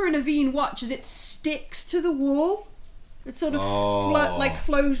and Topper and Aveen watch as it sticks to the wall. It sort of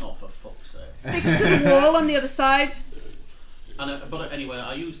flows, Oh, for fuck's sake. sticks to the wall on the other side. And, but anyway,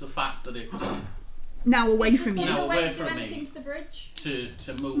 I use the fact that it's Now away from you. Now away to from me. anything to the bridge?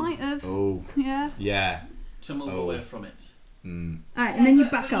 to move Might have. Oh. Yeah. Yeah. to move Oh. away from it. Alright, and then you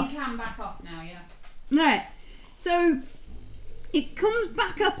back but off. You can back off now, yeah. Alright, so it comes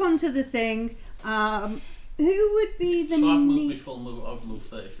back up onto the thing. Who would be the So I've moved my full move. I've moved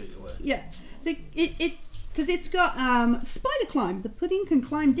 30 feet away. Yeah, so it's because it's got spider climb. The pudding can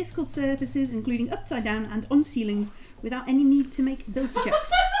climb difficult surfaces, including upside down and on ceilings, without any need to make ability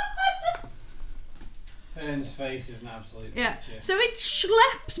checks. Hearn's face is an absolute Yeah, picture. so it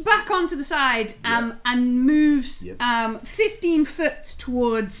schleps back onto the side and moves 15 foot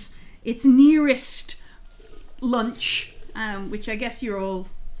towards its nearest lunch, which I guess you're all.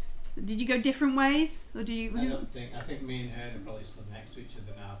 Did you go different ways, or do you? I think me and Hearn are probably stood next to each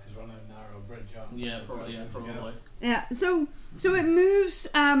other now because we're on a narrow bridge, aren't we? Yeah, probably. Yeah, probably. Yeah. So it moves.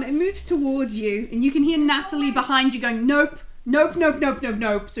 It moves towards you, and you can hear Natalie behind you going, "Nope, nope, nope, nope, nope,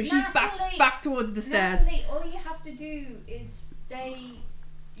 nope." So she's Natalie, back towards the stairs. Natalie, all you have to do is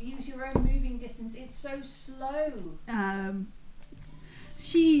use your own moving distance. It's so slow.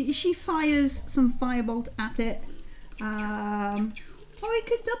 She fires some firebolt at it. It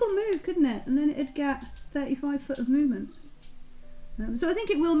could double move, couldn't it? And then it'd get 35 foot of movement. So I think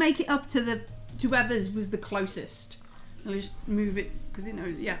it will make it up to whoever's was the closest. I'll just move it because it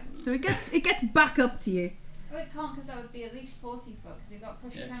knows. Yeah. So it gets back up to you. Oh, it can't because that would be at least 40 foot because it got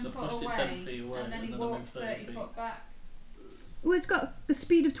pushed Yeah, 10 'cause I foot pushed it away, 10 feet away, and then and he then I walked moved 30 30 feet. foot back. Well, it's got a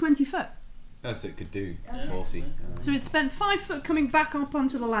speed of 20 foot. That's it could do. Okay. 40. So it spent 5 foot coming back up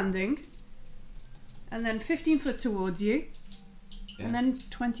onto the landing, and then 15 foot towards you, and then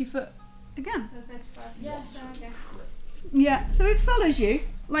 20 foot again. So 35. Yeah, so I guess. Yeah. So it follows you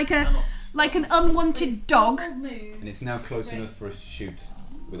like an unwanted It's dog. double move. And it's now close So- enough for us to shoot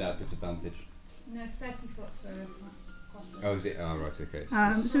without disadvantage. No, it's 30 foot for a crossbow. Oh, is it? Oh, right, okay.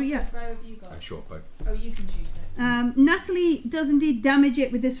 So yeah. What bow have you got? A short bow. Oh, you can shoot it. Natalie does indeed damage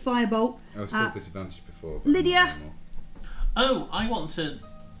it with this firebolt. I was still disadvantaged before. but Lydia. not anymore. Oh, I want to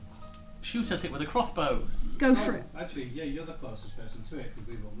shoot at it with a crossbow. Go for it. Actually, yeah, you're the closest person to it because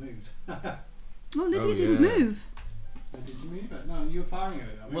we've all moved. Oh, Lydia Oh, didn't yeah. move. Did you move it? No, you were firing at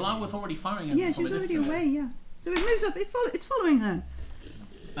it. Well, I was already firing it. Yeah, she was already away, yeah. So it moves up. It's following her.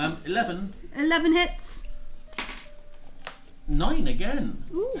 11. 11 hits. 9 again.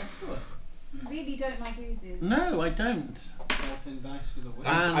 Ooh. Excellent. You really don't like oozes. No, I don't. Dolphin dice for the win.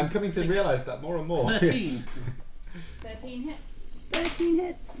 I'm coming to realise that more and more. 13. 13 hits. 13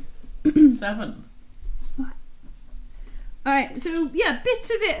 hits. 7. Alright, so yeah, bits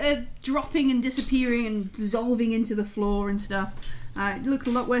of it are dropping and disappearing and dissolving into the floor and stuff. It looks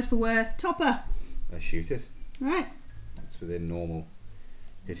a lot worse for wear. Topper. I shoot it. Alright. It's within normal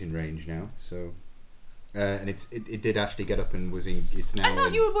hitting range now. So, and it did actually get up and was in. It's now. I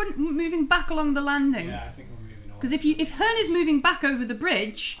thought you were moving back along the landing. Yeah, I think we're moving on. Because if Hearn is moving back over the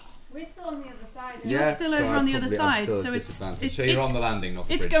bridge, We're still on the other side. You're Yeah, still so over I on the other probably- I'm side, still at so it's disadvantage. So you're on the landing, not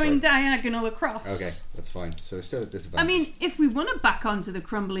the it's bridge. going sorry. diagonal across. Okay, that's fine. So it's still at I disadvantage. mean, if we want to back onto the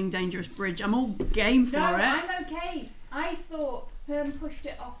crumbling, dangerous bridge, I'm all game for No, it. I'm okay. I thought Herm pushed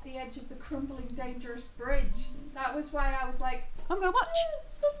it off the edge of the crumbling, dangerous bridge. That was why I was like, I'm gonna watch.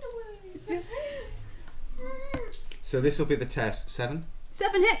 "Oh, look away." So this will be the test. 7,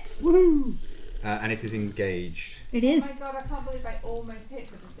 7 hits. Woohoo! and it is engaged. It Oh is. my god, I can't believe I almost hit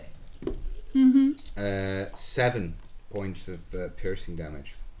with a 6. 7 points of piercing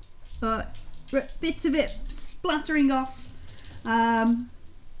damage. Bits of it splattering off. I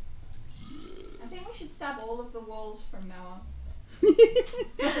think we should stab all of the walls from now on.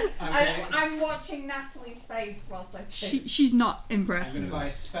 I'm watching Natalie's face whilst I say She's not I'm impressed. going to buy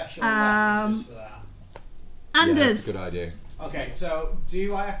a special weapon just for that. Yeah, that's Anders. a good idea. Okay, so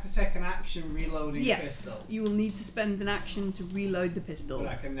do I have to take an action reloading Yes, pistol? you will need to spend an action to reload the pistols.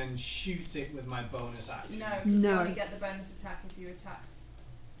 But I can then shoot it with my bonus action. no. 'Cause No. You only get the bonus attack if you attack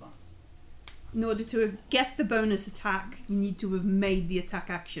once. In order to get the bonus attack, you need to have made the attack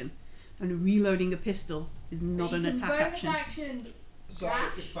action. And reloading a pistol is not so an you can attack bonus action. action. So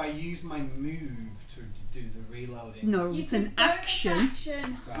Dash? if I use my move to do the reloading, No, You it's can an bonus action.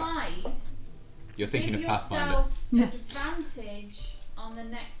 action Right. hide. You're thinking Give of Pathfinder. yourself Yeah. advantage on the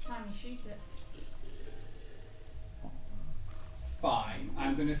next time you shoot it. fine.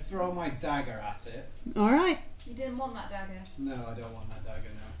 I'm going to throw my dagger at it. Alright. You didn't want that dagger. No, I don't want that dagger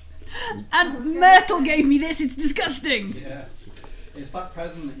now. And Myrtle gave me this, it's disgusting! Yeah. It's that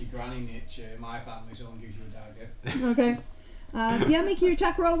present that your granny knit you in my family, someone gives you a dagger. Okay. Yeah, make your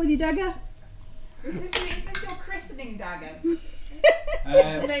attack roll with your dagger. Is this your christening dagger?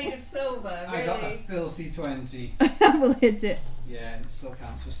 It's Um, made of silver, I got a really. filthy 20. That will hit it. Yeah, and it still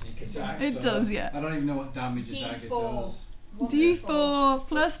counts for sneak attack. It so does, yeah. I don't even know what damage a dagger D4. does. D4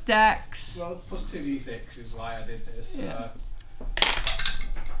 plus dex. Well, plus 2d6 is why I did this. Yeah.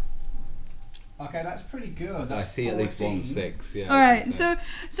 Okay, that's pretty good. I That's see at least 14. 1 6. Yeah. Alright, so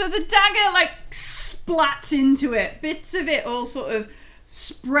the dagger like splats into it. Bits of it all sort of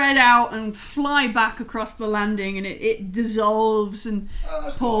spread out and fly back across the landing, and it dissolves and Oh,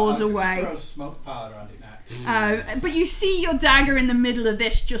 that's Pours cool. I could away. Throw smoke powder at it next. but you see your dagger in the middle of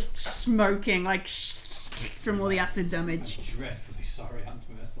this just smoking like from all the acid I'm damage. dreadfully sorry, Aunt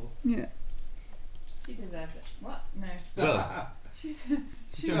Myrtle. Yeah. She deserved it. What? No. Well, She's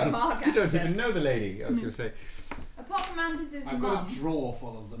you a don't, Margaster. you don't even know the lady. I was going to say. Apart from Anders' I've mum. got a drawer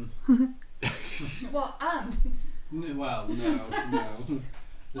full of them. What, ants? Well, no. The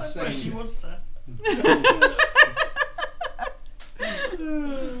Reggie same. Worcester.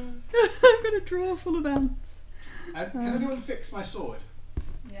 I've got a drawer full of ants. Can anyone fix my sword?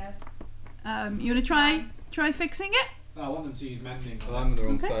 Yes. You wanna try fixing it? I want them to use mending. Well, I'm on the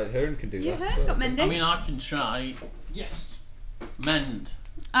wrong Okay. side. Hearn can do Yeah, that. it's so- got I mending. mean, I can try Yes. mend.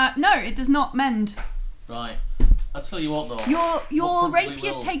 No, it does not mend. Right. I'll tell you what though. Your What probably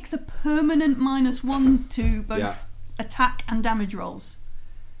rapier will. takes a permanent -1 to both Yeah. attack and damage rolls.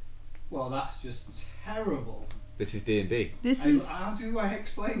 Well, that's just terrible. This is D&D. This is How do I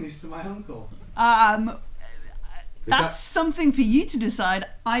explain this to my uncle? that's something for you to decide.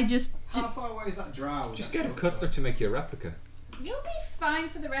 I just How far away is that drow? with Just that get a short cutler sword? to make you a replica. You'll be fine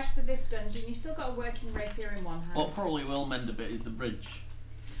for the rest of this dungeon. You've still got a working rapier in one hand. What probably will mend a bit is the bridge.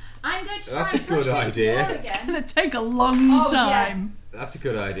 I'm going to try That's a and push good this idea. door it's again. gonna take a long Oh, yeah. time. That's a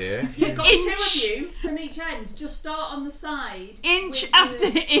good idea. You've got Inch. 2 of you from each end. Just start on the side. Inch with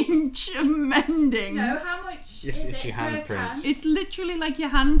after the- inch of mending. No, how much Yes, is it's it your per handprints. can? It's literally like your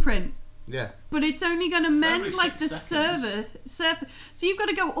handprint. Yeah. But it's only going to For mend every like the 6 seconds. surface. So you've got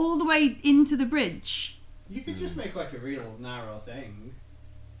to go all the way into the bridge. You could just make like a real narrow thing.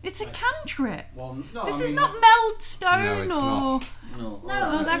 It's a cantrip. Well, no, This I is mean, not meld stone No, it's or. not. No.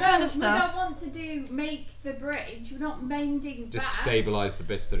 No, that kind of We stuff. don't want to make the bridge. We're not mending Just that. stabilise the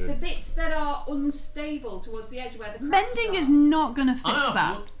bits that The are. bits that are unstable towards the edge where the cracks Mending are. is not going to fix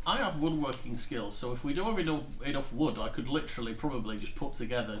that. I have woodworking skills, so if we don't have enough wood, I could literally probably just put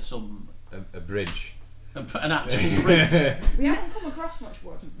together A bridge. an actual bridge. We haven't come across much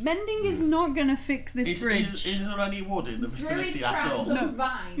wood. Mending is not going to fix this bridge. Is there any wood in the vicinity Druid at crafts all? and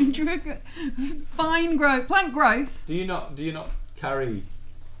vines. Vine growth, plant growth. Do you not carry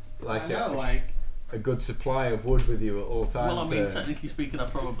I know, a good supply of wood with you at all times? Well, I mean, technically speaking, I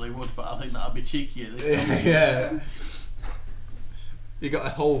probably would, but I think that'd be cheeky at this time. yeah. You got a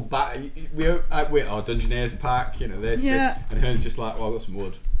whole back. We our Dungeoneers pack, you know this. Yeah. This, and Hearn's just like, well, I've got some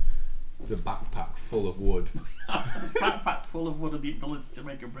wood. The backpack full of wood. Backpack full of wood and the ability to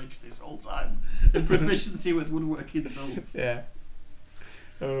make a bridge this whole time, and proficiency with woodworking tools. Yeah.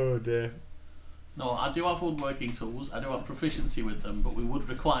 Oh dear. No, I do have woodworking tools. I do have proficiency with them, but we would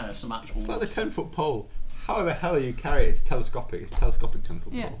require some actual It's like wood. the 10-foot pole. How the hell you carry it? It's telescopic. It's telescopic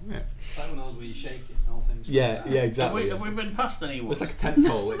 10-foot Yeah. pole. Yeah. That one knows where you shake it and all things. Yeah. Yeah. Have Exactly. we been past any wood? It's like a tent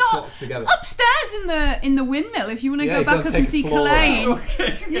pole. It No. slots together. Upstairs in the windmill, if you want to Yeah, go you've back got to up and take see a floor Calais.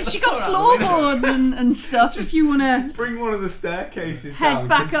 out. Yeah, she got floorboards and stuff if you want to. Bring one of the staircases Head down.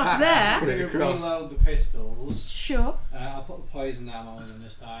 back up tack, there. Put it I'm going across. to reload the pistols. Sure. I'll put the poison ammo in them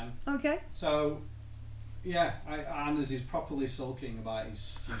this time. Okay. So, yeah, Anders is properly sulking about his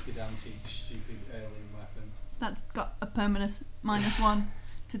stupid antique, stupid heirloom weapon. That's got a permanent -1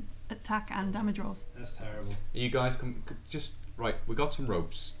 to attack and damage rolls. That's terrible. You guys can just right. We got some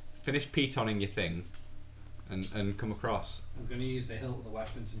ropes. Finish pitoning your thing, and come across. I'm going to use the hilt of the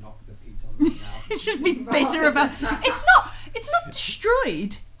weapon to knock the pitons now. Just be bitter about. It's not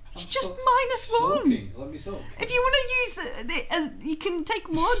destroyed. It's just -1. Sulking. Let me sulk. If you want to use it, you can take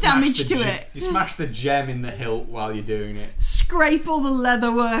more Smash damage the to ge- it. You smash the gem in the hilt while you're doing it. Scrape all the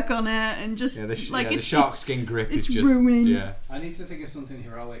leather work on it and just Yeah, the it's shark skin grip it's is just ruining. yeah. I need to think of something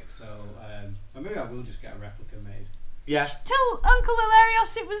heroic, so or maybe I will just get a replica made. Yeah. Tell Uncle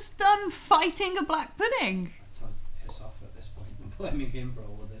Hilarios it was done fighting a black pudding. I'm starting to piss off at this point. I'm blaming him for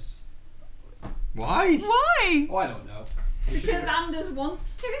all of this. Why? Why? Oh, I don't know. I should Because have- Anders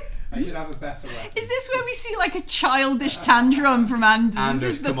wants to. I should have a better weapon. Is this where we see like a childish tantrum from Anders? Anders,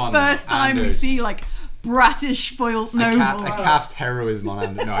 This is the come on first now, time we Anders. see like bratish spoilt noble. I cast heroism on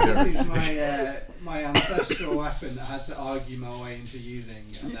Andy. No, I This don't. is my my ancestral weapon that I had to argue my way into using,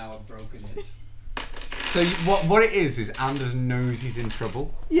 and now I've broken it. So what it is Anders knows he's in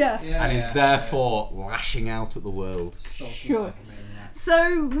trouble Yeah. Yeah, and is yeah, therefore lashing out at the world. sulking Sure. like a maniac.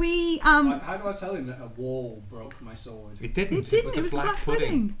 So we Like, how do I tell him that a wall broke my sword? It didn't. it didn't. It was a black pudding.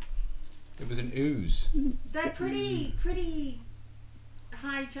 pudding. It was an ooze. They're pretty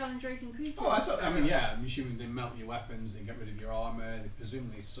high challenge rating creatures. Oh, I mean, yeah. I'm assuming they melt your weapons, they get rid of your armor, they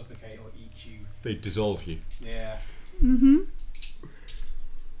presumably suffocate or eat you. They dissolve you. Yeah. Mhm.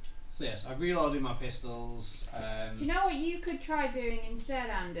 So yes, I've reloaded my pistols. Do you know what you could try doing instead,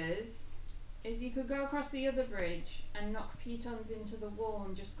 Anders? Is you could go across the other bridge and knock pitons into the wall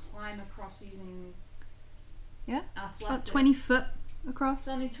and just climb across using Yeah. athletics. About 20 foot across. It's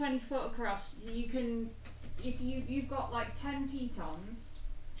only 20 foot across. You can, if you've got like 10 pitons,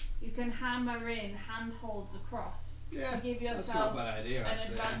 you can hammer in handholds across Yeah, to give that's not a yourself bad idea, an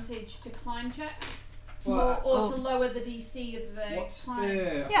actually. advantage to climb checks, Well, or to lower the DC of the what's climb.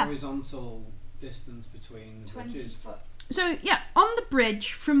 the Yeah. horizontal distance between the 20 bridges? foot. So yeah, on the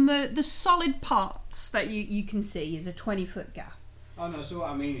bridge from the solid parts that you can see is a 20-foot gap. Oh no, so what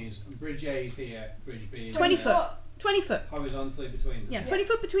I mean is, bridge A is here, bridge B is 20 here. foot. 20 foot. Horizontally between them. Yeah, 20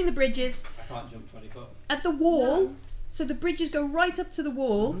 foot between the bridges. I can't jump 20 foot. At the wall, No. so the bridges go right up to the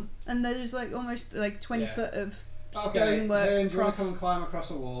wall, Mhm. and there's like almost like 20 Yeah. foot of Okay, stonework then do you want to across. come and climb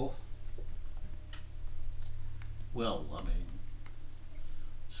across a wall? Well, I mean,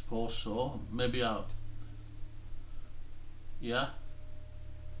 suppose so. Maybe I'll. Yeah.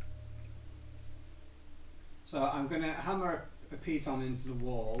 So I'm going to hammer a piton into the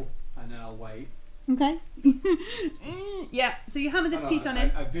wall, and then I'll wait. Okay. Yeah, so you hammer this Oh, no, piton I,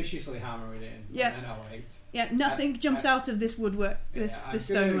 in. I viciously hammer it in, Yeah. and then I'll wait. Yeah, nothing jumps out of this woodwork, this I'm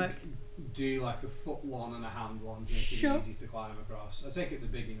stonework. gonna do like a foot one and a hand one to make Sure. it easy to climb across. I take it they're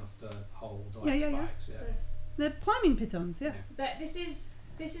big enough to hold, like Yeah, yeah, yeah. spikes. Yeah. They're climbing pitons, yeah. But this is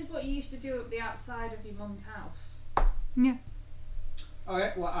what you used to do at the outside of your mum's house. Yeah.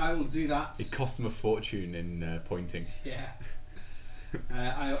 Okay, well I will do that. It cost them a fortune in pointing. Yeah.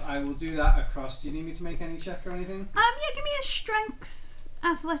 I will do that across. Do you need me to make any check or anything? Yeah, give me a strength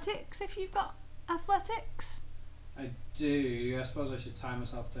athletics if you've got athletics. I do. I suppose I should tie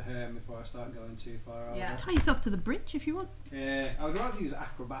myself to her before I start going too far over. Yeah. Tie yourself to the bridge if you want. I would rather use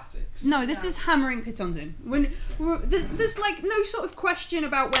acrobatics. No, this No. is hammering pitons in. There's like no sort of question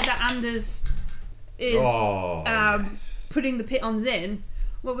about whether Anders is yes. putting the pitons in.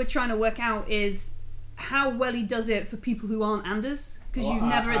 What we're trying to work out is how well he does it for people who aren't Anders. Because Well, you've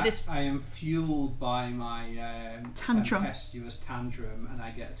never at this. I am fueled by my Tantrum. tempestuous tantrum, and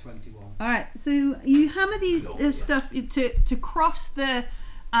I get a 21. All right, so you hammer these Glorious. stuff to cross the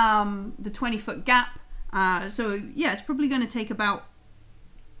 20-foot gap. So yeah, it's probably going to take about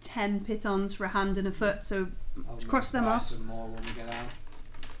 10 pitons for a hand and a foot. So I'll cross them buy off. some more when we get out.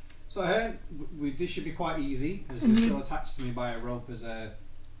 So I heard this should be quite easy, as And you're you- still attached to me by a rope.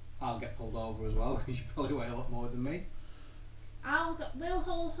 I'll get pulled over as well. You probably weigh a lot more than me. We'll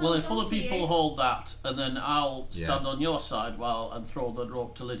hold. Well, if on other to people you. hold that, and then I'll Yeah. stand on your side and throw the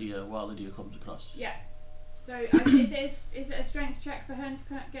rope to Lydia while Lydia comes across. Yeah. So is it a strength check for Hearn to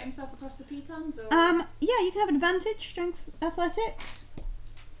get himself across the pitons? Or? yeah, you can have an advantage, strength, athletics.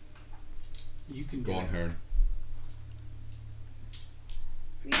 You can Go do on, it. Hearn.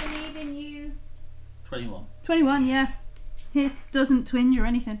 We believe in you. 21. 21, yeah. It doesn't twinge or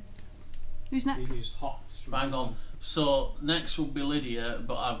anything. Who's You next? use hops. from Hang the on. So next will be Lydia,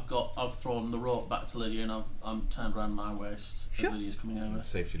 but I've thrown the rope back to Lydia and I'm turned around my waist Sure. as Lydia's coming over.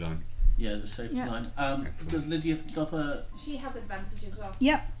 Safety line. Yeah, there's a safety Yeah. line. Excellent. Does Lydia have a She has advantage as well.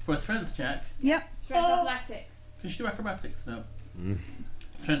 Yep, for a strength check? yep. Strength Oh. athletics. Can she do acrobatics? No. Mm.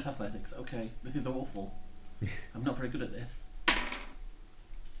 Strength athletics. Okay, this is awful. I'm not very good at this.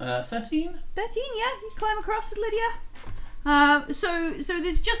 13. 13, yeah. You climb across, Lydia. So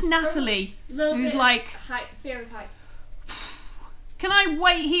there's just Natalie, Little who's bit like, fear of heights. can I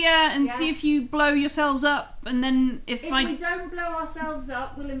wait here and see Yes. if you blow yourselves up? And then if If I... we don't blow ourselves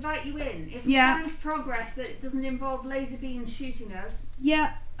up, we'll invite you in. If we Yeah. find progress that it doesn't involve laser beams shooting us,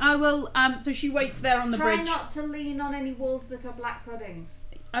 Yeah, I will. So she waits there on the try bridge. not to lean on any walls that are black puddings.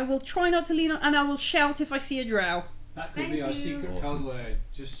 I will try not to lean on, and I will shout if I see a drow. That could Thank be our you. secret Awesome. code word.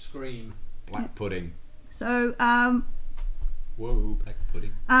 Just scream. Black pudding. So Whoa, black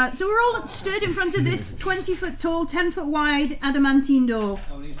pudding. so we're all stood in front of this 20-foot tall, 10-foot wide adamantine door.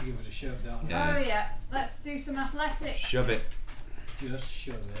 Oh, we need to give it a shove, don't we? Yeah. Oh yeah, let's do some athletics. Shove it. Just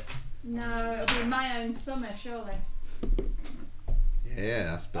shove it. No, it'll be my own summer, surely. Yeah,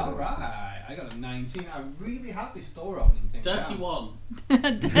 that's better. Alright, I got a 19. I really had this door opening thing. Dirty down. one.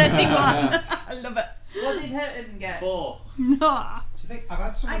 Dirty one. I love it. What did Hurton get? 4. No. Do you think I've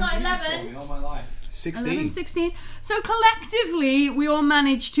had someone I got do this 11. for me all my life? 16. 11, 16. So collectively, we all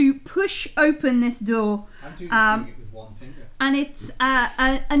managed to push open this door. I'm doing Um, it with one finger. And it's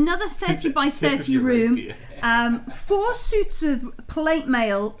another 30 by 30 room. 4 suits of plate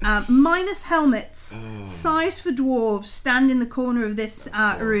mail, minus helmets, sized for dwarves, stand in the corner of this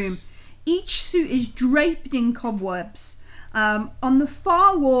room. Each suit is draped in cobwebs. On the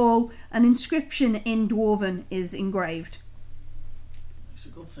far wall, an inscription in Dwarven is engraved. It's a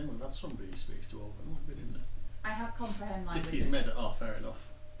good thing we've had somebody who speaks to Open, isn't it? I have comprehend If languages. he's made it, oh, fair enough.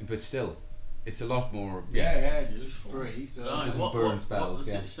 But still, it's a lot more. Yeah, it's it's useful. free, so Right, doesn't what, burn what spells,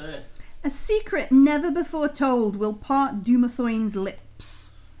 does yeah. it say? A secret never before told will part Dumathoin's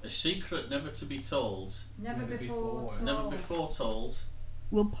lips. A secret never to be told, Never Never before. before. never before told,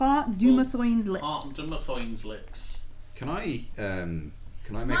 Will part Dumathoin's Art lips. Dumathoin's lips. Can I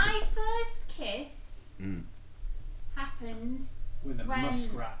make My first kiss Mm. happened with a When-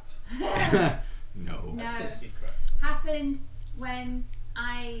 muskrat. No. No. That's a secret. happened when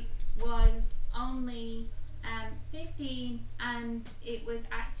I was only 15, and it was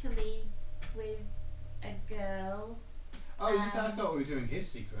actually with a girl. Oh, is this, I thought we were doing his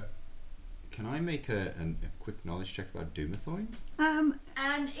secret. Can I make a quick knowledge check about Dumathoin?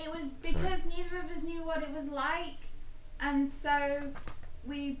 And it was because neither of us knew what it was like, and so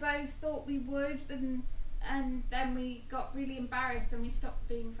we both thought we would, and then we got really embarrassed and we stopped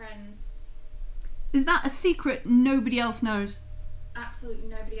being friends. Is that a secret nobody else knows? Absolutely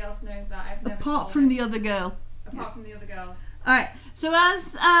nobody else knows that. I've never Apart told from it. the other girl. Apart from the other girl. Alright, so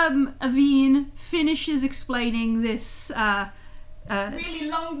as Aveen finishes explaining this Really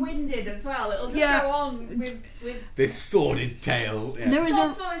long-winded as well. It'll just Yeah. go on with. This sordid tale. Yeah. there is a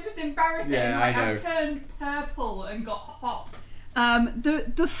Also, it's just embarrassing. Yeah, like, I I know. turned purple and got hot.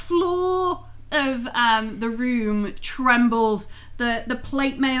 the floor of the room trembles. The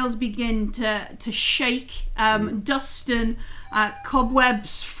plate mails begin to shake. Dust and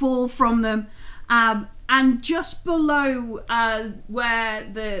cobwebs fall from them. And just below where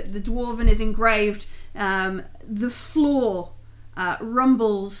the dwarven is engraved, the floor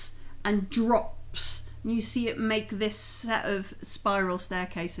rumbles and drops And you see it make this set of spiral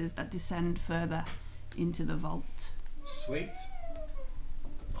staircases that descend further into the vault. Sweet.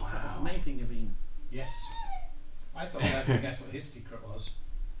 Oh, that was amazing, Yaveen. Yes. I thought I had to guess what his secret was.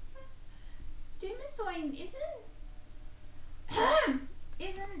 Doomathoin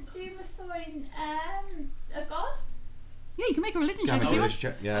isn't Doomathoin a god? Yeah, you can make a religion check Damn it, if you want. religious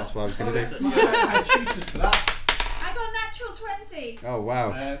check. Yeah, that's what I was going to do. I had tutors for that. I got natural 20. Oh,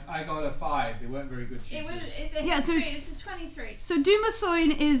 wow. I got a 5. They weren't very good tutors. It's a Yeah, so- history, it's a 23. So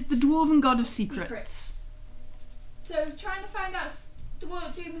Doomathoin is the dwarven god of secrets. So trying to find out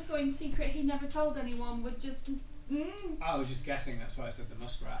Doomathoin's secret he never told anyone would just... I was just guessing, that's why I said the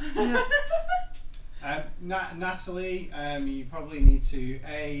muskrat. Yeah. Natalie, you probably need to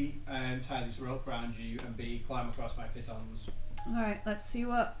A, tie this rope around you, and B, climb across my pitons. Alright, let's see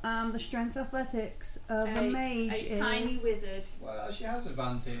what the strength athletics of a mage a is. tiny wizard. Well, she has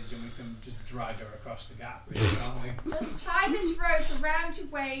advantage, and we can just drag her across the gap, really, can't we? Just tie this rope around your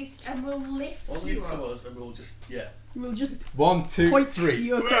waist and we'll lift Or you leave some up. of us and we'll just, We'll just 1, 2, point 3.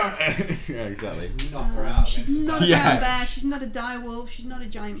 you across. Yeah, exactly. Just knock her out. She's against the not side. a Yeah. brown bear, she's not a direwolf, she's not a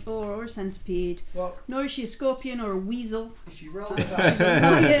giant boar or a centipede, Well, nor is she a scorpion or a weasel. if you roll Not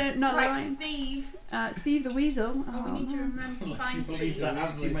that, yet, not Right, lion. Steve. Steve the weasel. Oh, we need to remember to Like find you believe Steve. that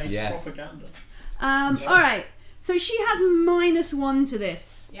anti-made Yes. propaganda. Alright, so she has -1 to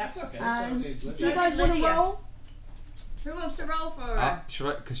this. Yep. it's okay. Do So you guys want to Lydia. roll? Who wants to roll for her? Should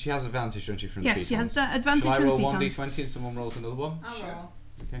I? Because she has advantage, don't she, from Yes, the she has pitons? the advantage Shall I from roll the 1 pitons. d20 and someone rolls another one? I'll Sure. roll.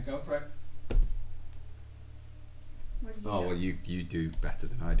 Okay. go for it. What do you Oh, do? well, you do better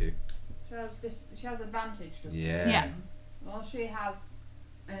than I do. She has advantage, doesn't she? Yeah. Yeah. Well, she has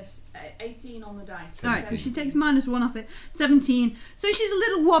 18 on the dice. Alright, so she 17. takes -1 off it. 17. So she's a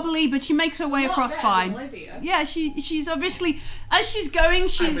little wobbly, but she makes her way Not across better fine. than Lydia. Yeah, she's obviously, as she's going,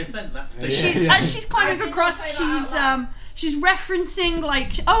 As she's they think that. Yeah. as she's climbing I did not across, say that out she's referencing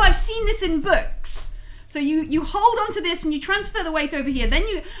like, oh, I've seen this in books. So you hold onto this and you transfer the weight over here. Then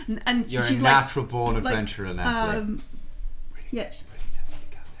you and You're she's a like, natural born adventurer, Natalie. yeah.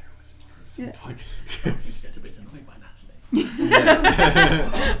 Yeah. I seem to get a bit annoyed by Natalie.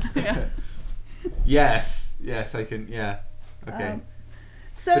 Yes, I can. Yeah. Okay.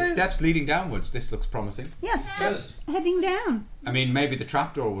 So Footsteps leading downwards. This looks promising. yes, Does. steps heading down. I mean, maybe the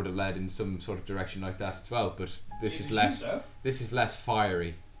trapdoor would have led in some sort of direction like that as well, but this Did is you less. think so? This is less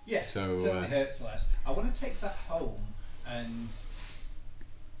fiery. Yes, So, it certainly hurts less. I want to take that home and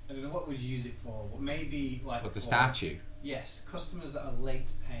I don't know what we'd use it for. But maybe like But the for- statue, Yes, customers that are late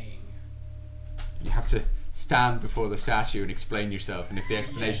paying. you have to stand before the statue and explain yourself, and if the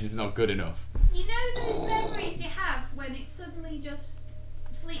explanation is not good enough, You know those memories you have when it suddenly just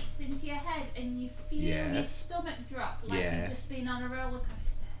fleets into your head and you feel your Yes. stomach drop like Yes. you've just been on a roller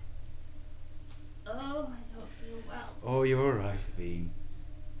coaster. Oh, I don't feel well. oh, you're all right, Bean.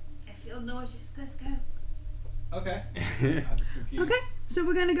 I feel nauseous. Let's go. Okay. I'm confused. Okay, so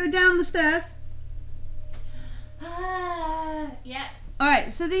we're going to go down the stairs. Yeah.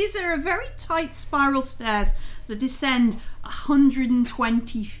 Alright, so these are a very tight spiral stairs that descend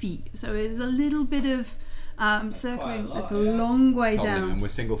 120 feet. So it's a little bit of circling. quite a lot, It's a yeah. long way Totally, down. and we're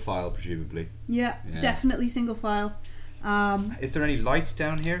single file, presumably. Yeah, Yeah. definitely single file. Is there any light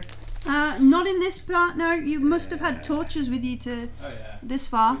down here? Not in this part, no. You must have had torches with you to Oh yeah. this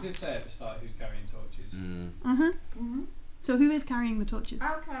far. We did say at the start who's carrying torches. Uh-huh. Mm-hmm. So who is carrying the torches?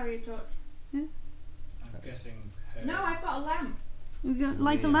 I'll carry a torch. I'm guessing her. No, I've got a lamp. We've got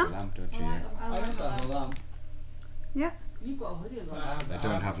light a Yeah, lamp. don't I you? like, Yeah. I I like guess I a have a lamp. lamp. You've got a hoodie I lamp. I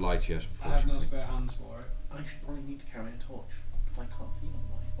don't have light yet, I have no unfortunately. spare hands for it. I should probably need to carry a torch because I can't see on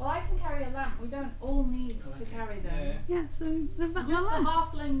mine. Well, I can carry a lamp. We don't all need Oh, to okay. carry them. Yeah. Yeah, so we've got Just the the lamp.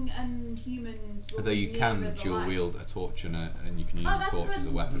 halfling and humans will Although you be can nearer the dual light. wield a torch and you can use Oh, a that's a torch good- as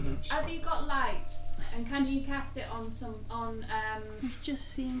a weapon. Mhm. which is Have fine. you got lights? And can Just- you cast it on some Just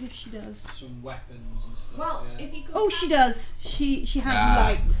seeing if she does. Some weapons and stuff. Well, yeah. if you could Oh, she does. She has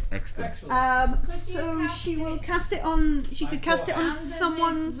light. Excellent. Excellent. Could you So cast she will it? cast it on. She could cast it on And there's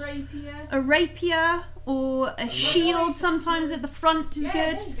someone's this rapier. a rapier or a shield. Sometimes at the front is Yeah,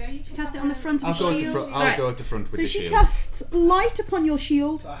 good. there you go. You can Cast it have on the a- front of I'll the go at the shield. front. I'll Right. go at the front with So the she shield. casts light upon your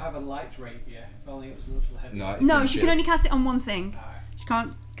shield. So I have a light rapier. If only it was a little heavy. No, No, It's she a can shield. only cast it on one thing. Alright. She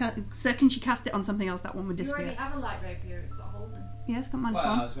can't. Second she cast it on something else, that one would You already disappear. have a light rapier. It's got holes in. Yeah, it's got minus Well, I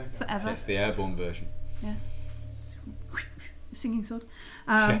one was making a forever. It's the airborne version. Singing sword.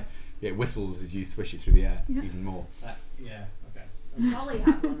 Yeah, it whistles as you swish it through the air, Yeah. even more. Yeah. Okay. Solly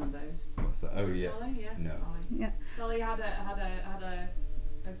had one of those. What's that? Oh Was it yeah. Solly? Yeah. No. Solly. Yeah. Solly had a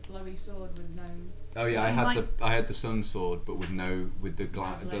a glowy sword with no. Oh yeah, I had the sun sword, but with the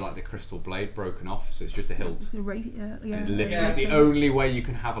Blade. the crystal blade broken off, so it's just a hilt. It's a yeah. And literally, Yeah. it's the only way you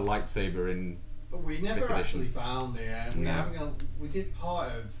can have a lightsaber in We never Thick actually edition. found it. We did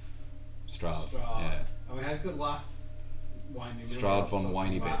part of Strahd. Strahd. Yeah. And we had a good laugh winding Strahd von talking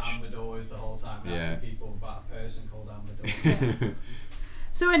Whiny about Bitch. Amber Doors the whole time, Yeah. asking people about a person called Amber Doors.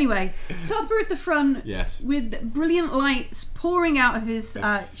 So anyway, Topper at the front Yes. with brilliant lights pouring out of his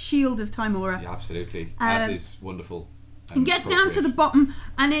shield of Timora. Yeah, absolutely. As is wonderful. And You get down to the bottom,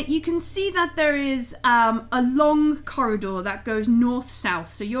 and you can see that there is a long corridor that goes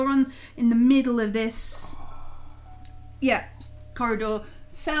north-south. So you're in the middle of this, corridor.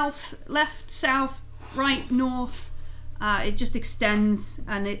 South, left, south, right, north. It just extends,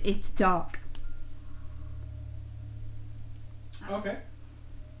 and it's dark. Okay.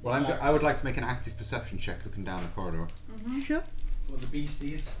 Well, I would like to make an active perception check looking down the corridor, Sure. For the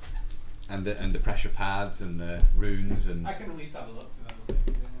beasties. and the pressure pads and the runes and. I can at least have a look. For those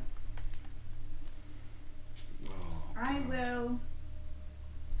things, I will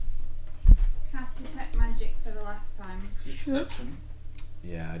cast detect magic for the last time. Perception.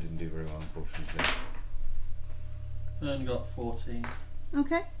 Yeah, I didn't do very well, unfortunately. I only got 14.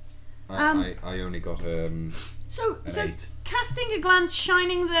 Okay. I only got So an 8. casting a glance,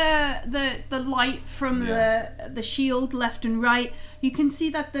 shining the light from the shield left and right, you can see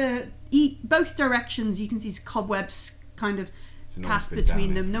that both directions you can see cobwebs kind of So no cast one's been down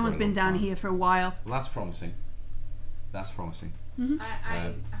between here them. for No a one's been long down time. here for a while. Well, that's promising. That's promising. I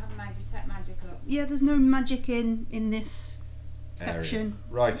have my detect magic up. Yeah, there's no magic in this section.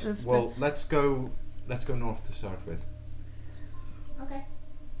 Right. of Well, let's go north to start with, Okay.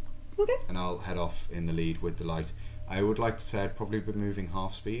 Okay. and I'll head off in the lead with the light. I would like to say I'd probably be moving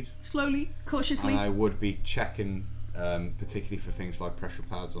half speed, Slowly, cautiously. and I would be checking, particularly for things like pressure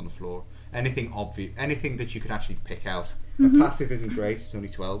pads on the floor. Anything obvious, anything that you could actually pick out. Mm-hmm. My passive isn't great; it's only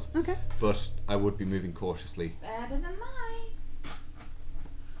 12, Okay. but I would be moving cautiously. Better than mine.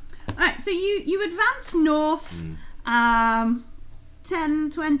 Alright, so you advance north 10,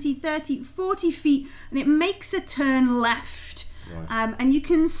 20, 30, 40 feet, and it makes a turn left. Right. And you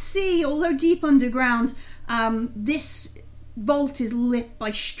can see, although deep underground, this vault is lit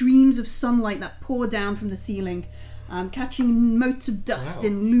by streams of sunlight that pour down from the ceiling, catching motes of dust Wow.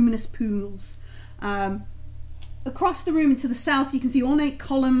 in luminous pools. Across the room to the south, you can see ornate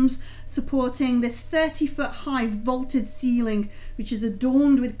columns supporting this 30-foot high vaulted ceiling, which is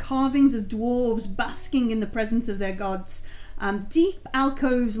adorned with carvings of dwarves basking in the presence of their gods. Deep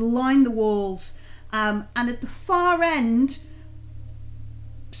alcoves line the walls, and at the far end,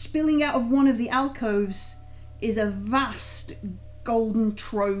 spilling out of one of the alcoves, is a vast golden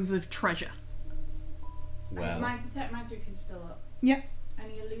trove of treasure. Well, My detect magic is still up. Yep.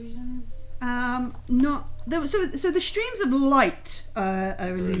 Any illusions? So the streams of light are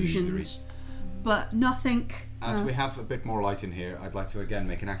illusions, illusory. but nothing. as we have a bit more light in here, I'd like to again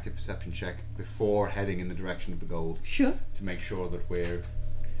make an active perception check before heading in the direction of the gold Sure. to make sure that we're.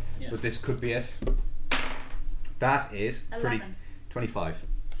 Yeah. But this could be it. That is pretty. 11. 25.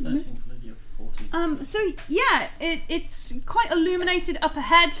 13 for Lydia, 14. So yeah, it's quite illuminated up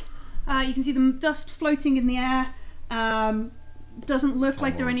ahead. You can see the dust floating in the air. Doesn't look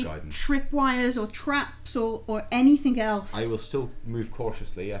like there are any Timora's guidance. tripwires or traps or anything else. I will still move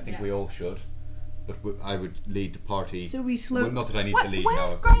cautiously. I think Yeah. we all should. But I would lead the party. So we slow. Well, not that I need to lead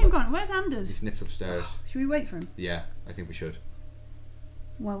Where's now. Graham gone? Where's Anders? He snips upstairs. Should we wait for him Yeah, I think we should.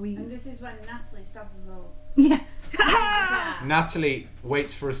 while we? And this is when Natalie stabs us all. Yeah. Yeah. Natalie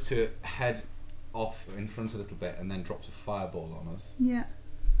waits for us to head off in front a little bit and then drops a fireball on us. Yeah.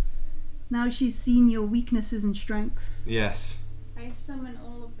 Now she's seen your weaknesses and strengths. Yes. I summon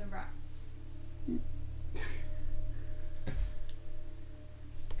all of the rats.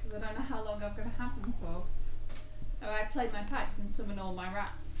 Because I don't know how long I'm going to have them for. So I play my pipes and summon all my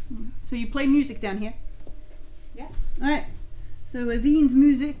rats. So you play music down here. Yeah. All right. So Avine's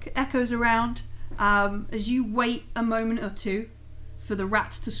music echoes around as you wait a moment or two for the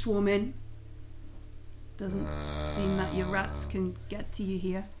rats to swarm in. Doesn't seem that your rats can get to you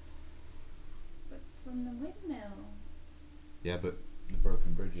here. But from the windmill. Yeah, but the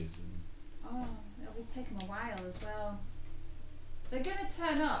broken bridges. And Oh, it'll be taking a while as well. They're going to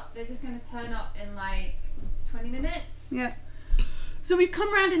turn up. They're just going to turn up in like 20 minutes. Yeah. So we've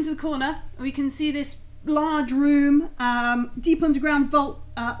come round into the corner and we can see this large room, deep underground vault.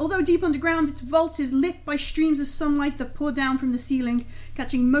 Although deep underground, its vault is lit by streams of sunlight that pour down from the ceiling,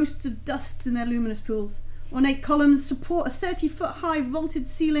 catching most of dusts in their luminous pools. Ornate columns support a 30-foot-high vaulted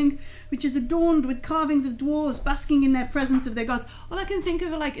ceiling, which is adorned with carvings of dwarves basking in their presence of their gods. All I can think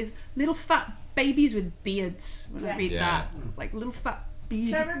of is little fat babies with beards when I read that. Like little fat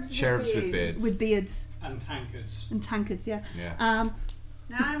Cherubs with beards. with beards. And tankards. And tankards, yeah. Yeah.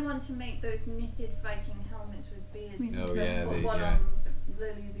 Now I want to make those knitted Viking helmets with beards. Oh, yeah, Put the- one yeah. on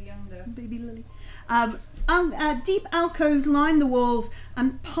Lily the Younger. Baby Lily. Deep alcoves line the walls,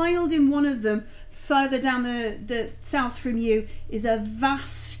 and piled in one of them, further down the south from you, is a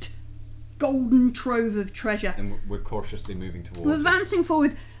vast golden trove of treasure. And we're cautiously moving towards We're it. advancing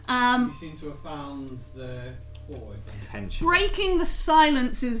forward, You seem to have found the hoard. Tension. breaking the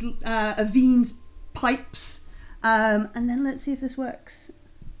silence is Aveen's pipes, and then let's see if this works.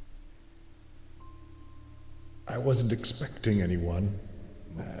 I wasn't expecting anyone.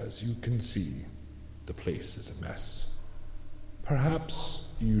 As you can see, the place is a mess. Perhaps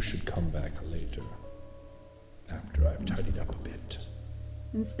you should come back later, after I've tidied up a bit.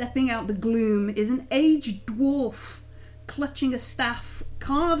 And stepping out the gloom is an aged dwarf, clutching a staff,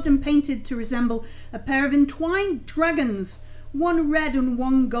 carved and painted to resemble a pair of entwined dragons, one red and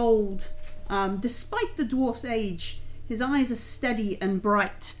one gold. Despite the dwarf's age, his eyes are steady and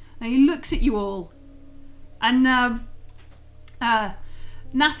bright, and he looks at you all. And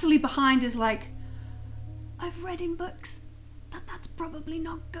Natalie behind is like, I've read in books that that's probably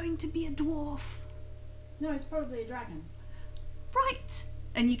not going to be a dwarf. No, it's probably a dragon. Right.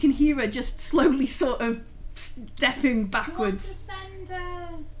 And you can hear her just slowly sort of stepping Do you want to backwards. send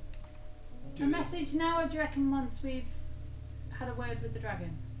a message now, or do you reckon once we've had a word with the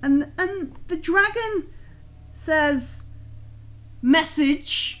dragon? And the dragon says,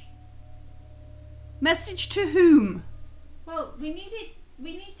 Message to whom? Well, we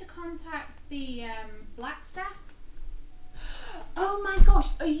need to contact the Blackstaff. Oh my gosh,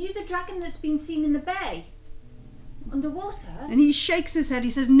 are you the dragon that's been seen in the bay? Underwater? And he shakes his head. He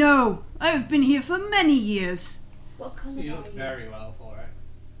says, No, I've been here for many years. What colour are You you? look very well for it.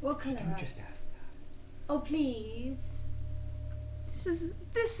 What colour are you? ask that. Oh, please.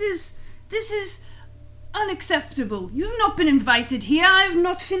 This is unacceptable. You've not been invited here. I have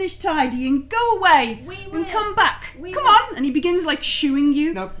not finished tidying. Go away and come back. Come on. And he begins shooing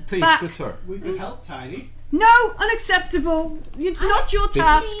you. No, please, back. good sir. We could help Tidy. No, unacceptable. It's not your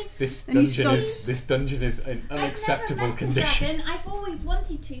task. This And he dungeon is in unacceptable I've never met condition. a dragon. I've always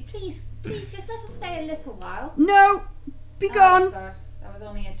wanted to. Please, just let us stay a little while. No, be Oh, gone. God. That was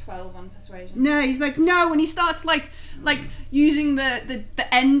only a 12 on persuasion. No, he's like, no, and he starts like using the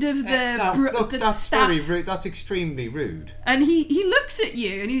end of the Look, the that's staff, very rude. That's extremely rude. and he looks at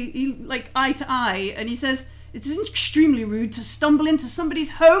you, and he like eye to eye, and he says, "It is extremely rude to stumble into somebody's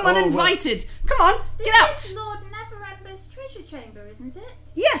home uninvited. Come on, get out." This is Lord Neverember's treasure chamber, isn't it?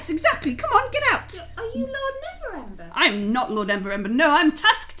 Yes, exactly. Come on, get out. Are you Lord Neverember? I'm not Lord Ember. No, I'm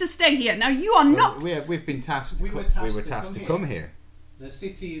tasked to stay here. Now you are not. We've been tasked. We To were co- we tasked were to tasked come to come here. The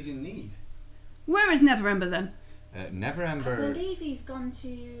city is in need. Where is Neverember then? I Neverember. believe he's gone to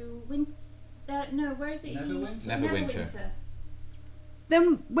no, where is it? Neverwinter? Neverwinter.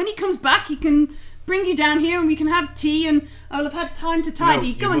 Then when he comes back, he can bring you down here, and we can have tea, and I'll have had time to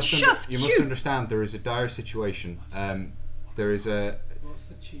tidy. Go and shove. You must shoot. understand. There is a dire situation. There is a. What's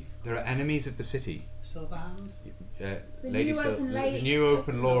the chief? There are enemies of the city. Silverhand? The Lady new open lady- the new open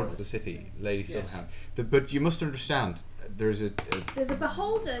open lord lord. of the city, Lady Yes. Silverhand. But you must understand. There's a There's a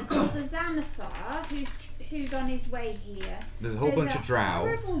beholder called the Xanathar who's on his way here. there's a whole bunch of drow.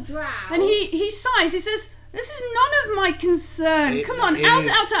 Horrible drow. And he sighs. He says, "This is none of my concern. It Come on, is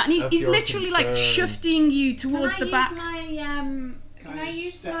out. And of he's your literally like concern. shifting you towards the back. Can I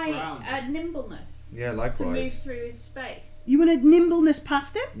use step my around? nimbleness Yeah, to move likewise. through his space? You want a nimbleness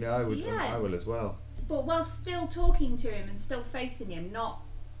past him? Yeah, I would. Yeah. I will as well. But while still talking to him and still facing him, not.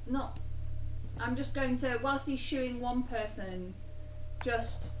 I'm just going to, whilst he's shooing one person,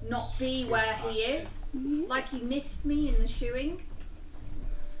 just not be where he is, like he missed me in the shooing.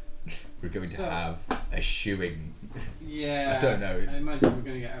 We're going to So- have a shoeing. Yeah. I don't know, I it's- imagine we're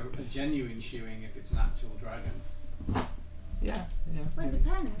going to get a genuine shoeing if it's an actual dragon. Yeah. Well, it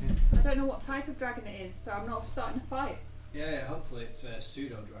depends. I don't know what type of dragon it is, so I'm not starting a fight. Yeah, hopefully it's a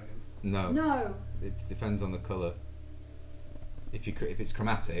pseudo dragon. No. No. It depends on the colour. If it's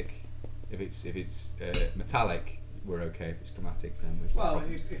chromatic, if it's metallic, we're okay. If it's chromatic, then we've got Well,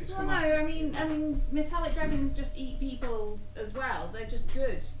 problems. if it's Well, no. I mean, metallic dragons just eat people as well. They're just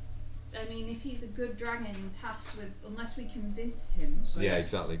good. I mean, if he's a good dragon tasked with, unless we convince him. So Yeah,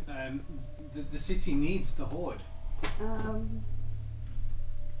 yes, exactly. The city needs the horde. I'm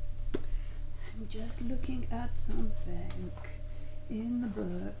just looking at something in the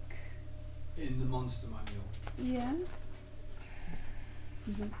book. in the monster manual. Yeah.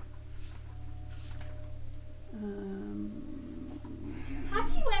 Have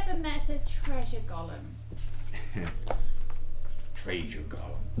you ever met a treasure golem? Treasure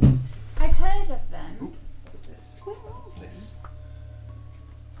golem. I've heard of them. What's this? What's this?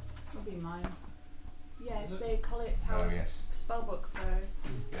 Will be mine. Yes, they call it Oh, Taoist yes. spellbook for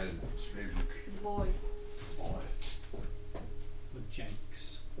boy. The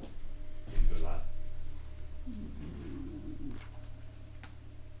Jenks. Good lad.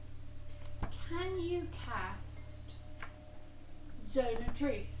 Can you cast Zone of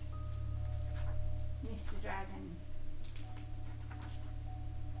Truth, Mr. Dragon?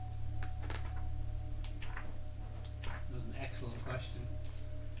 That's an excellent question.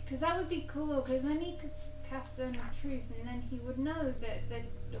 Because that would be cool, because then he could cast Zone of Truth and then he would know that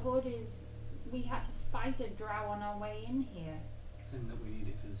the Horde is... We had to fight a drow on our way in here. And that we need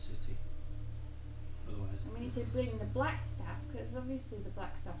it for the city. Otherwise, And we need to bring the Black Staff, because obviously the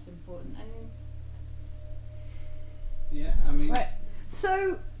Black Staff's important. And yeah, I mean, Right.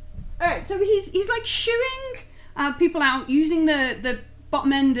 So, alright, so he's like shooing people out using the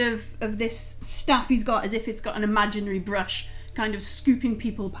bottom end of this staff he's got as if it's got an imaginary brush, kind of scooping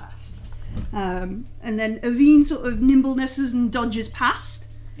people past. And then Aveen sort of nimblenesses and dodges past.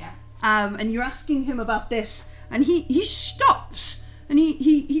 yeah. And you're asking him about this, and he stops, and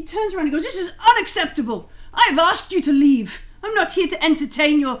he turns around and goes, "This is unacceptable. I've asked you to leave. I'm not here to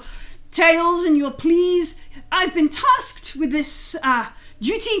entertain your tales and your pleas. I've been tasked with this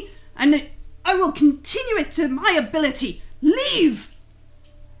duty, and I will continue it to my ability. Leave!"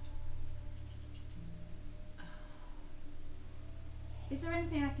 Is there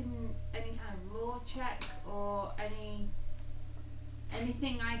anything any kind of law check or anything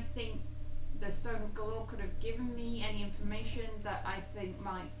I think the Stone of Galore could have given me, any information that I think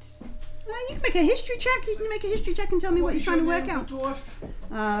might... You can make a history check. You can make a history check and tell me what you're trying to work out.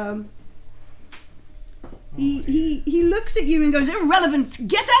 Dwarf? He looks at you and goes, "Irrelevant!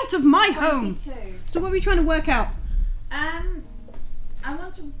 Get out of my home!" 22. So what are we trying to work out? I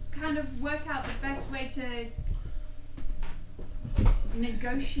want to kind of work out the best way to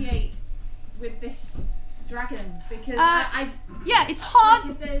negotiate with this dragon, because Yeah, it's hard.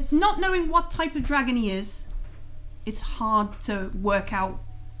 like if there's Not knowing what type of dragon he is, it's hard to work out.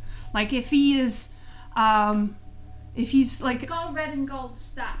 Like if he is, if he's like, gold, red and gold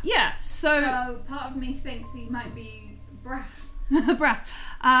staff. yeah. So So part of me thinks he might be brass. brass.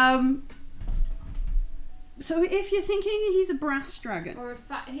 So if you're thinking he's a brass dragon, Or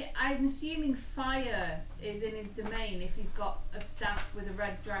I'm assuming fire is in his domain if he's got a staff with a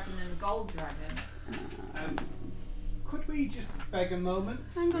red dragon and a gold dragon. Could we just beg a moment?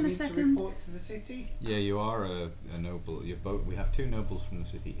 Hang on we a need second. to report to the city. Yeah, you are a noble. You're both. We have two nobles from the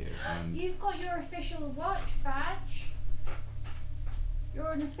city here. You've got your official watch badge.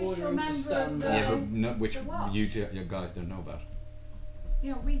 You're an official Order him to member of stand the... up. yeah, but which the watch. your guys don't know about.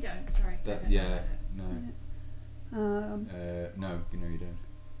 Yeah, we don't, sorry. That, I don't know yeah, about it. no, um, no, you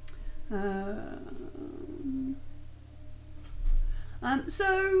don't.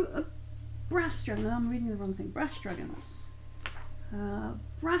 so brass dragon. I'm reading the wrong thing. Brass dragons.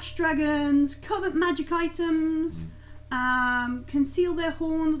 Brass dragons covet magic items. Conceal their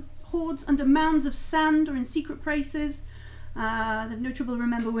hoards under mounds of sand or in secret places. They have no trouble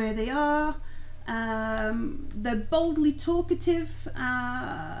remember where they are. They're boldly talkative.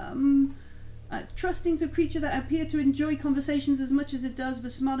 Trusting to a creature that appear to enjoy conversations as much as it does,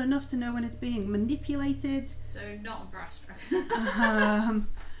 but smart enough to know when it's being manipulated. So not a brass dragon.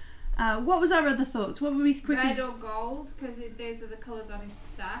 What was our other thoughts? What were we quickly? Red or gold, because those are the colours on his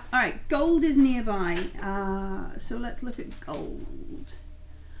staff. All right, gold is nearby. So let's look at gold.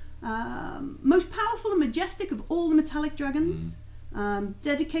 Most powerful and majestic of all the metallic dragons.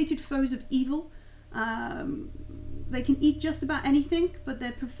 Dedicated foes of evil. They can eat just about anything, but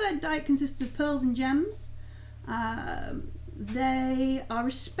their preferred diet consists of pearls and gems. They are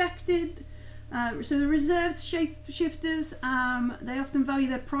respected. So the reserved shapeshifters, they often value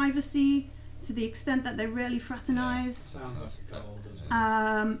their privacy to the extent that they rarely fraternize. Sounds like a gold, doesn't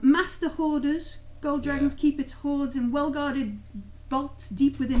it? Master hoarders. Gold dragons keep its hoards in well-guarded vaults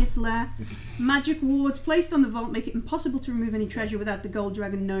deep within its lair. Magic wards placed on the vault make it impossible to remove any treasure without the gold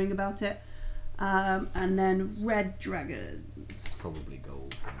dragon knowing about it. And then red dragons. Probably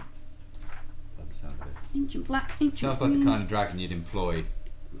gold. By the sound of it. Ancient black, ancient Sounds like green, the kind of dragon you'd employ.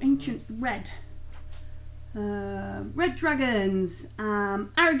 ancient red. Red dragons.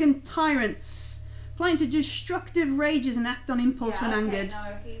 Arrogant tyrants. Applying to destructive rages and act on impulse when angered.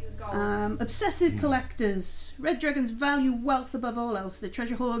 No, he's a gold. Obsessive collectors. Red dragons value wealth above all else. Their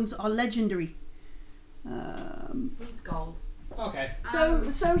treasure hoards are legendary. He's gold. Okay. So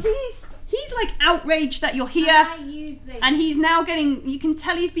he's like outraged that you're here, Can I use this? and he's now getting. You can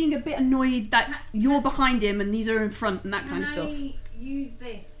tell he's being a bit annoyed that you're behind him and these are in front and that kind of stuff. Can I use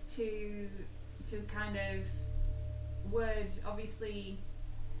this to kind of word? Obviously,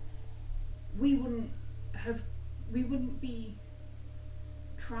 we wouldn't be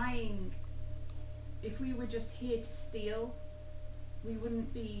trying if we were just here to steal. We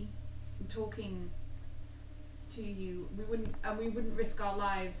wouldn't be talking to you. We wouldn't risk our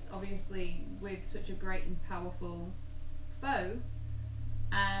lives, obviously, with such a great and powerful foe,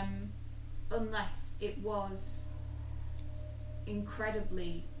 unless it was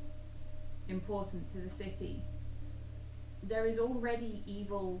incredibly important to the city. There is already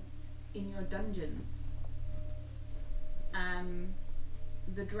evil in your dungeons.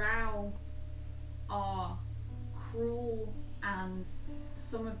 The Drow are cruel, and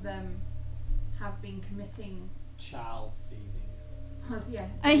some of them have been committing Child thieving. yeah.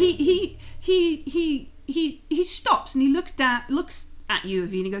 He stops and he looks at you,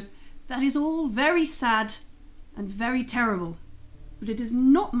 Avi, and he goes, "That is all very sad and very terrible, but it is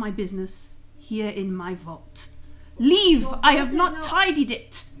not my business here in my vault. Leave! Your I vault have is not not- tidied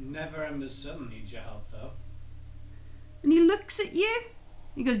it." Never Ember's son needs your help, though. And he looks at you.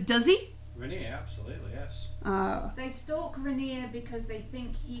 He goes, "Does he?" Rainier, absolutely, yes. They stalk Rainier because they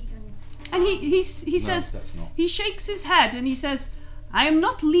think he can. And he says, that's not. he shakes his head and he says, "I am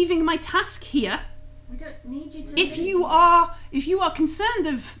not leaving my task here. We don't need you to. If you are concerned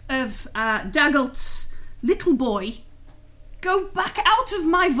of Daggult's little boy, go back out of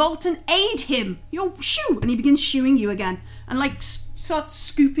my vault and aid him. Yo, shoo!" And he begins shooing you again, and like starts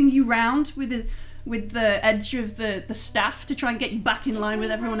scooping you round with the edge of the staff to try and get you back in line with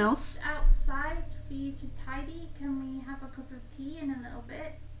everyone else. Outside for you to tidy. Can we have a cup of tea in a little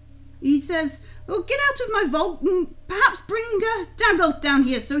bit? He says, "Well, get out of my vault and perhaps bring Daggult down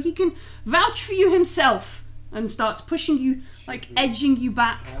here so he can vouch for you himself," and starts pushing you, like edging you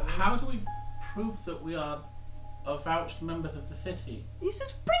back. How do we prove that we are avouched members of the city? He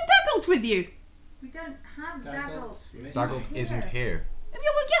says, "Bring Daggult with you." We don't have Daggult's Daggult's. missing. Dagult isn't here. Yeah,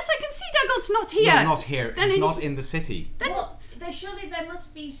 well, yes, I can see Daggult's not here. No, not here. Then He's it- not in the city. Well, surely there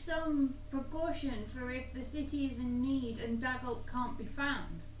must be some precaution for if the city is in need and Daggult can't be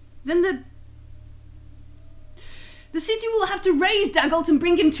found. Then the city will have to raise Daggult and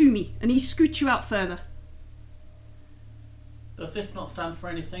bring him to me. And he scoots you out further. Does this not stand for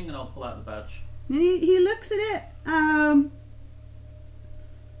anything? And I'll pull out the badge. And he looks at it. Oh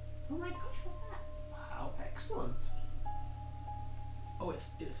my gosh, what's that? How excellent. Oh,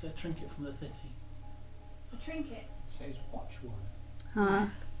 it's a trinket from the city. A trinket. It says watch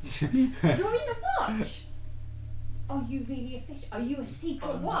one. You're in the watch. Are you really official? Are you a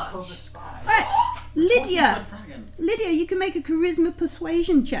secret watch? Undercover spy. Right, Lydia. Talking to a dragon. Lydia, you can make a charisma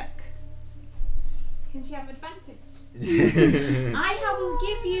persuasion check. Can she have advantage? I will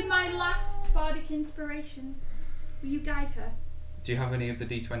give you my last bardic inspiration. Will you guide her? Do you have any of the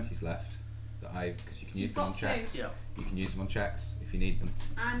D20s left? Because you can use them on got two. checks. Yeah. You can use them on checks if you need them.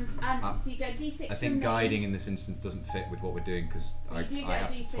 And so you get D6 I from think me. guiding in this instance doesn't fit with what we're doing because I do get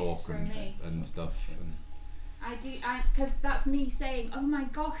have a to D6 talk from me. and stuff. And I do, because that's me saying, "Oh my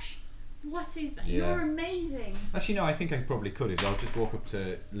gosh, what is that? Yeah. You're amazing." actually, no, I think I probably could. I'll just walk up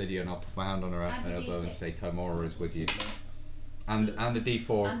to Lydia and I'll put my hand on her And a elbow and D6. say, "Timora is with you," and a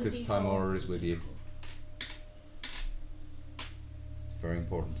D4 And a because D4. Timora is with you. Very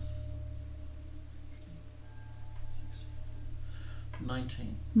important.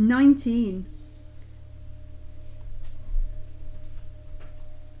 19. 19.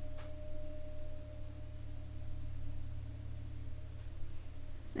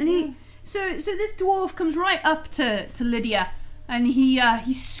 And so this dwarf comes right up to Lydia, and he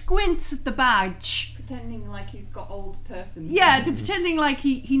squints at the badge. Pretending like he's got old person. Yeah, pretending like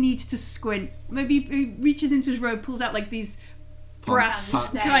he needs to squint. Maybe he reaches into his robe, pulls out like these brass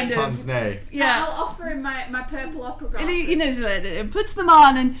Pince-nez. kind of. Pince-nez. Yeah. I'll offer him my purple opera glasses. And he knows it, puts them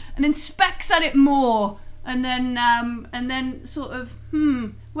on and inspects at it more, and then sort of,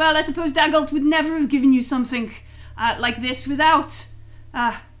 well, I suppose Daggult would never have given you something like this without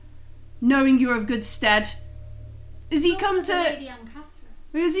knowing you're of good stead. Has he come to? Lady Anne Catherine.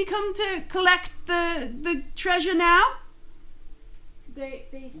 Has he come to collect the treasure now? The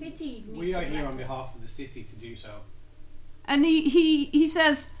city. Needs We to are here collect on it. behalf of the city to do so. And he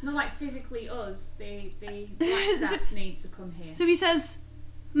says. Not like physically us. The black staff needs to come here. So he says,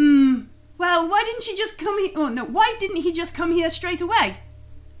 Well, why didn't you just come here? Oh no, why didn't he just come here straight away?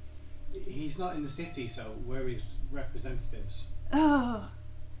 He's not in the city, so we're his representatives. Oh.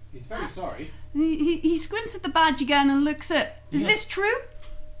 He's very sorry. He squints at the badge again and looks at. Is Yes. this true?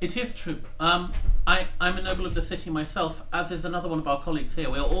 It is true. I'm a noble of the city myself, as is another one of our colleagues here.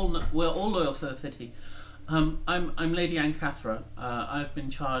 We're all loyal to the city. I'm Lady Anne Cathra. I've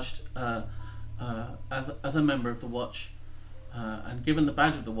been charged as a member of the Watch, and given the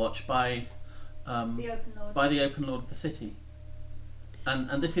badge of the Watch by The Open Lord. the Open Lord of the city.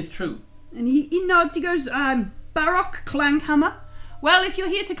 And this is true. And he nods. He goes, Baroque Clanghammer. Well, if you're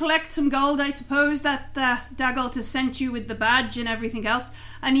here to collect some gold, I suppose that Dagult has sent you with the badge and everything else.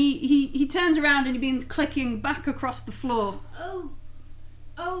 And he turns around and he begins clicking back across the floor.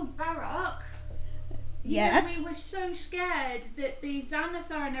 Oh, Barak. Yes? We were so scared that the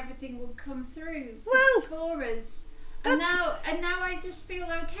Xanathar and everything would come through Well, for us. And now I just feel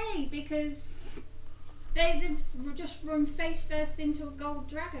okay because they'd have just run face first into a gold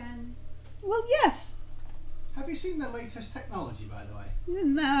dragon. Well, yes. Have you seen the latest technology, by the way?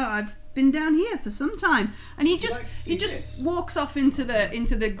 No, I've been down here for some time. And he Would you just like to see this? walks off into the I don't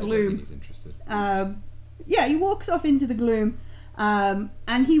think gloom. he's interested. Yeah, he walks off into the gloom,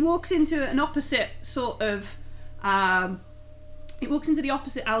 and he walks into an opposite sort of. He walks into the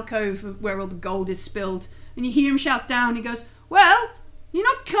opposite alcove of where all the gold is spilled, and you hear him shout down. He goes, "Well, you're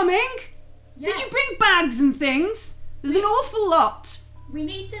not coming. Did you Yes. bring bags and things? There's an awful lot. We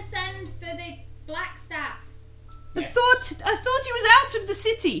need to send for the Black Staff. I Yes. thought he was out of the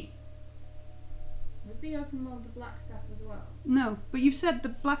city. Was the Open Lord the Black Staff as well? No, but you've said the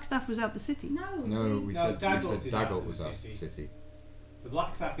Blackstaff was out the city. No. No, we No, said Dagult is out Dagult of was the out of the city. city. The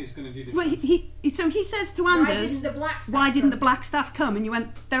Black Staff is going to do the Well, so he says to Why Anders, didn't the Black Staff "Why didn't the come? Blackstaff come?" And you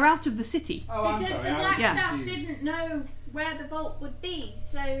went, "They're out of the city." Oh, I'm Because sorry. the I Black was Yeah. Staff confused. didn't know where the vault would be,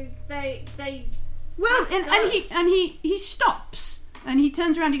 so they Well, Tasked and us. he stops and he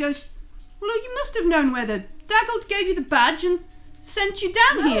turns around. He goes, "Well, you must have known where the Dagult gave you the badge and sent you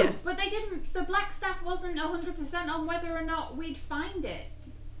down here." But they didn't. The Black Staff wasn't 100% on whether or not we'd find it.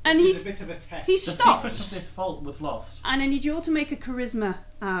 And This he's is a bit of a test. he The secret of stops, this vault was lost. and I need you all to make a charisma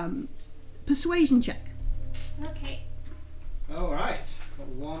persuasion check. Okay. All right. Got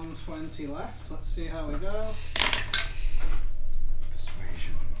 120 left. Let's see how we go.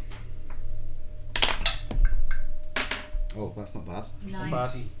 Persuasion. Oh, that's not bad.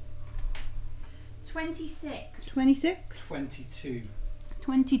 Nice. 26. 26, 22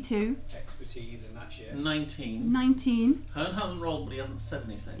 22, expertise in that shit. 19. 19. Hearn hasn't rolled, but he hasn't said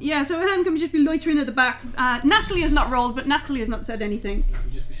anything. Yeah, so Hearn can just be loitering at the back. Natalie has not rolled, but Natalie has not said anything. You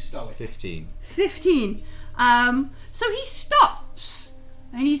can just be stoic. 15. 15. So he stops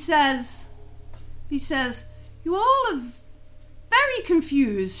and he says, "You all are very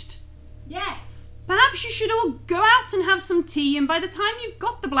confused. Yes. Perhaps you should all go out and have some tea, and by the time you've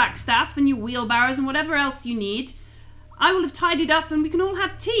got the Black Staff and your wheelbarrows and whatever else you need, I will have tidied up and we can all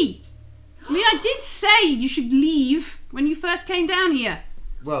have tea. I mean, I did say you should leave when you first came down here."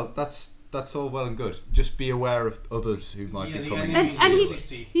 Well, that's all well and good. Just be aware of others who might Yeah, be the coming. enemies And in he the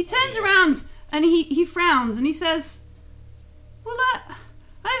city. he turns Yeah. around and he frowns and he says, "Well,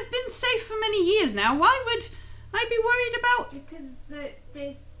 I've been safe for many years now. Why would I be worried about?" Because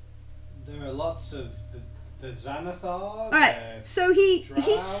there's. There are lots of the Xanathar. All right, so he Drow.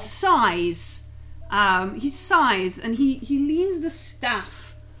 sighs. He sighs and he leans the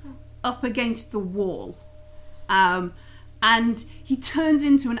staff up against the wall. And he turns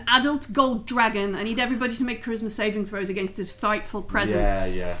into an adult gold dragon. I need everybody to make charisma saving throws against his frightful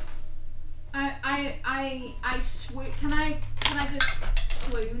presence. Yeah. I swoon. Can I just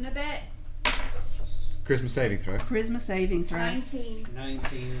swoon a bit? Christmas saving throw. Charisma saving throw. 19.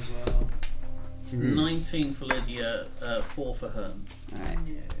 19 as well. 19 for Lydia, 4 for Hearn. Alright.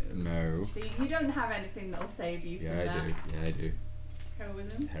 No. But you don't have anything that'll save you from Yeah, that. I do.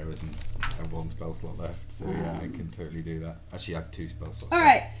 Heroism. Heroism. I have 1 spell slot left, so yeah, I can totally do that. Actually, I have 2 spell slots. All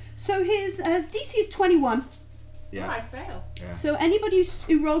right. So his DC is 21. Oh, I fail. Yeah. So anybody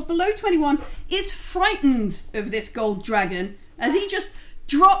who rolls below 21 is frightened of this gold dragon as he just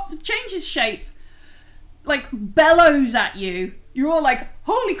changes shape, like bellows at you. You're all like,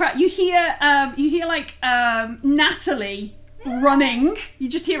 "Holy crap!" You hear like Natalie running. You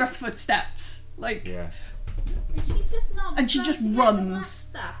just hear her footsteps, like, Yeah. Is she just not? And she trying just to get the Black runs.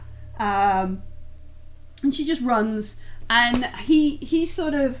 Staff? and she just runs, and he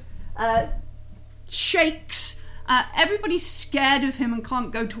sort of shakes. Everybody's scared of him and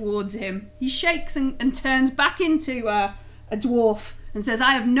can't go towards him. He shakes and turns back into a dwarf and says,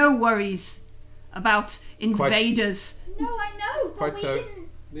 "I have no worries about invaders." No, I know, but Quite we so. didn't.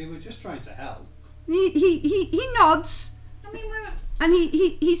 We were just trying to help. He nods, I mean, we're. and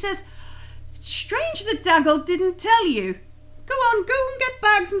he says, "Strange that Daggle didn't tell you. Go on, go and get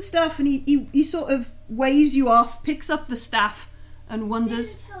bags and stuff." And he sort of waves you off, picks up the staff, and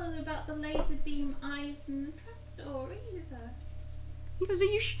wonders. Didn't tell us about the laser beam eyes and the trapdoor either. He goes, "Are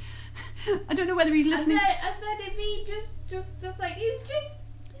you? I don't know whether he's listening." And then if he just like it's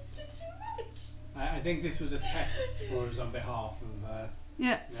just too much. I think this was a test for us on behalf of.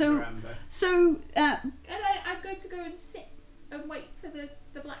 Yeah. Neverember. So. And I'm going to go and sit and wait for the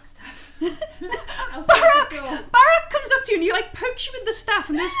black staff. Barak comes up to you and he like pokes you with the staff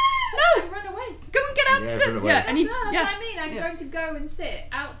and goes, "No, and run away. go and get out." Yeah, run away. And he, That's what yeah. I mean. I'm going to go and sit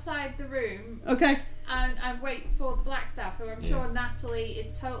outside the room Okay. and wait for the black staff, who I'm sure Natalie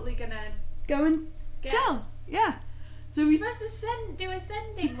is totally gonna Go and get. tell. Yeah. So We're we. supposed to do a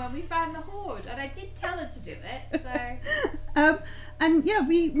sending when we found the horde, and I did tell her to do it. So And yeah,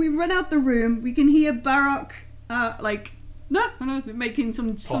 we run out the room. We can hear Barak like no, making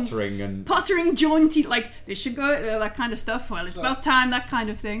some pottering, jaunty, like this should go, that kind of stuff. Well, it's about time, that kind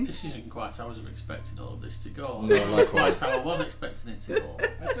of thing. This isn't quite how I was expecting all of this to go. No, likewise. Quite how I was expecting it to go.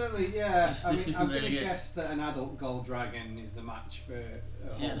 Certainly, yeah. This I'm isn't going to really it. guess that an adult gold dragon is the match for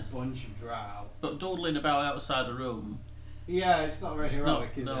a whole bunch of drow. But dawdling about outside the room. Yeah, it's not very It's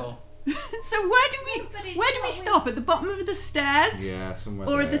heroic, not, is no. So where do we stop? At the bottom of the stairs? Yeah, somewhere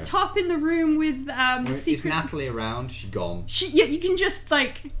Or there. at the top in the room with the Is secret? Natalie around? She's gone. Yeah, you can just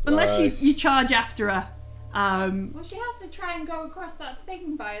like unless Right. you charge after her. well, she has to try and go across that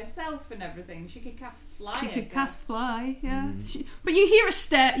thing by herself and everything. She could cast fly. She I could guess. cast fly, yeah. But you hear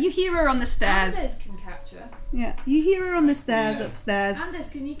you hear her on the stairs. Anders can catch her. Yeah, you hear her on the stairs Yeah. upstairs. Anders,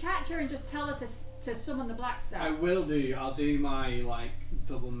 can you catch her and just tell her to summon the black staff? I will do. I'll do my like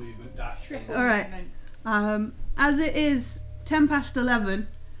double movement dash thing. Triple All right. movement. As it is 11:10,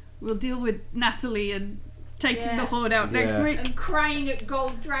 we'll deal with Natalie and taking the horde out next Yeah. week. And crying at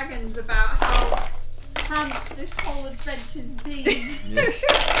gold dragons about how pants this whole adventure's been.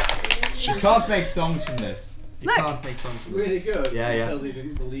 You can't make songs from this. You Look. can't make songs from this. Really good. Yeah, yeah. Until they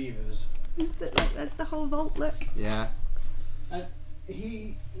didn't believe us. That's the whole vault look. Yeah. And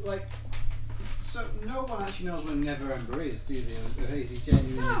he like. So no one actually knows when Neverember is, do they? Or is he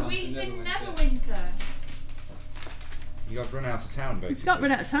genuinely No, gone to it's in Neverwinter? Neverwinter. You got run out of town, basically. Got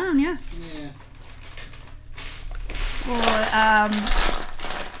rid out of town, yeah. Yeah.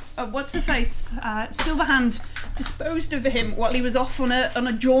 Or what's her face? Silverhand disposed of him while he was off on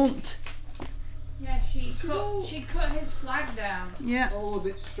a jaunt. Yeah, she cut his flag down. Yeah. All a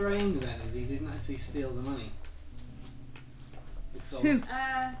bit strange then, is he didn't actually steal the money. It's all Who?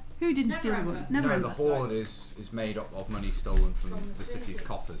 Who didn't steal the Neverember. money? No, Neverember. the horde is made up of money stolen from From the the city's city.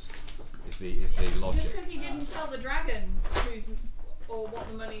 coffers. Is the logic. Just because he didn't tell the dragon or what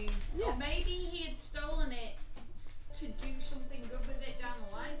the money, or maybe he had stolen it to do something good with it down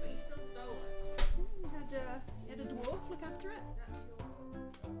the line, but he still stole it. He had a dwarf look after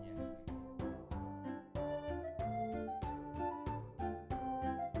it.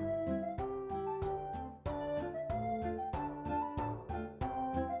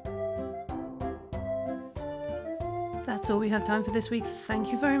 That's all we have time for this week.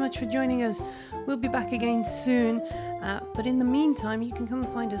 Thank you very much for joining us. We'll be back again soon. But in the meantime, you can come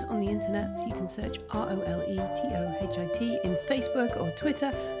and find us on the internet. So you can search ROLETOHIT in Facebook or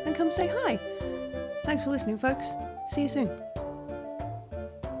Twitter and come say hi. Thanks for listening, folks. See you soon.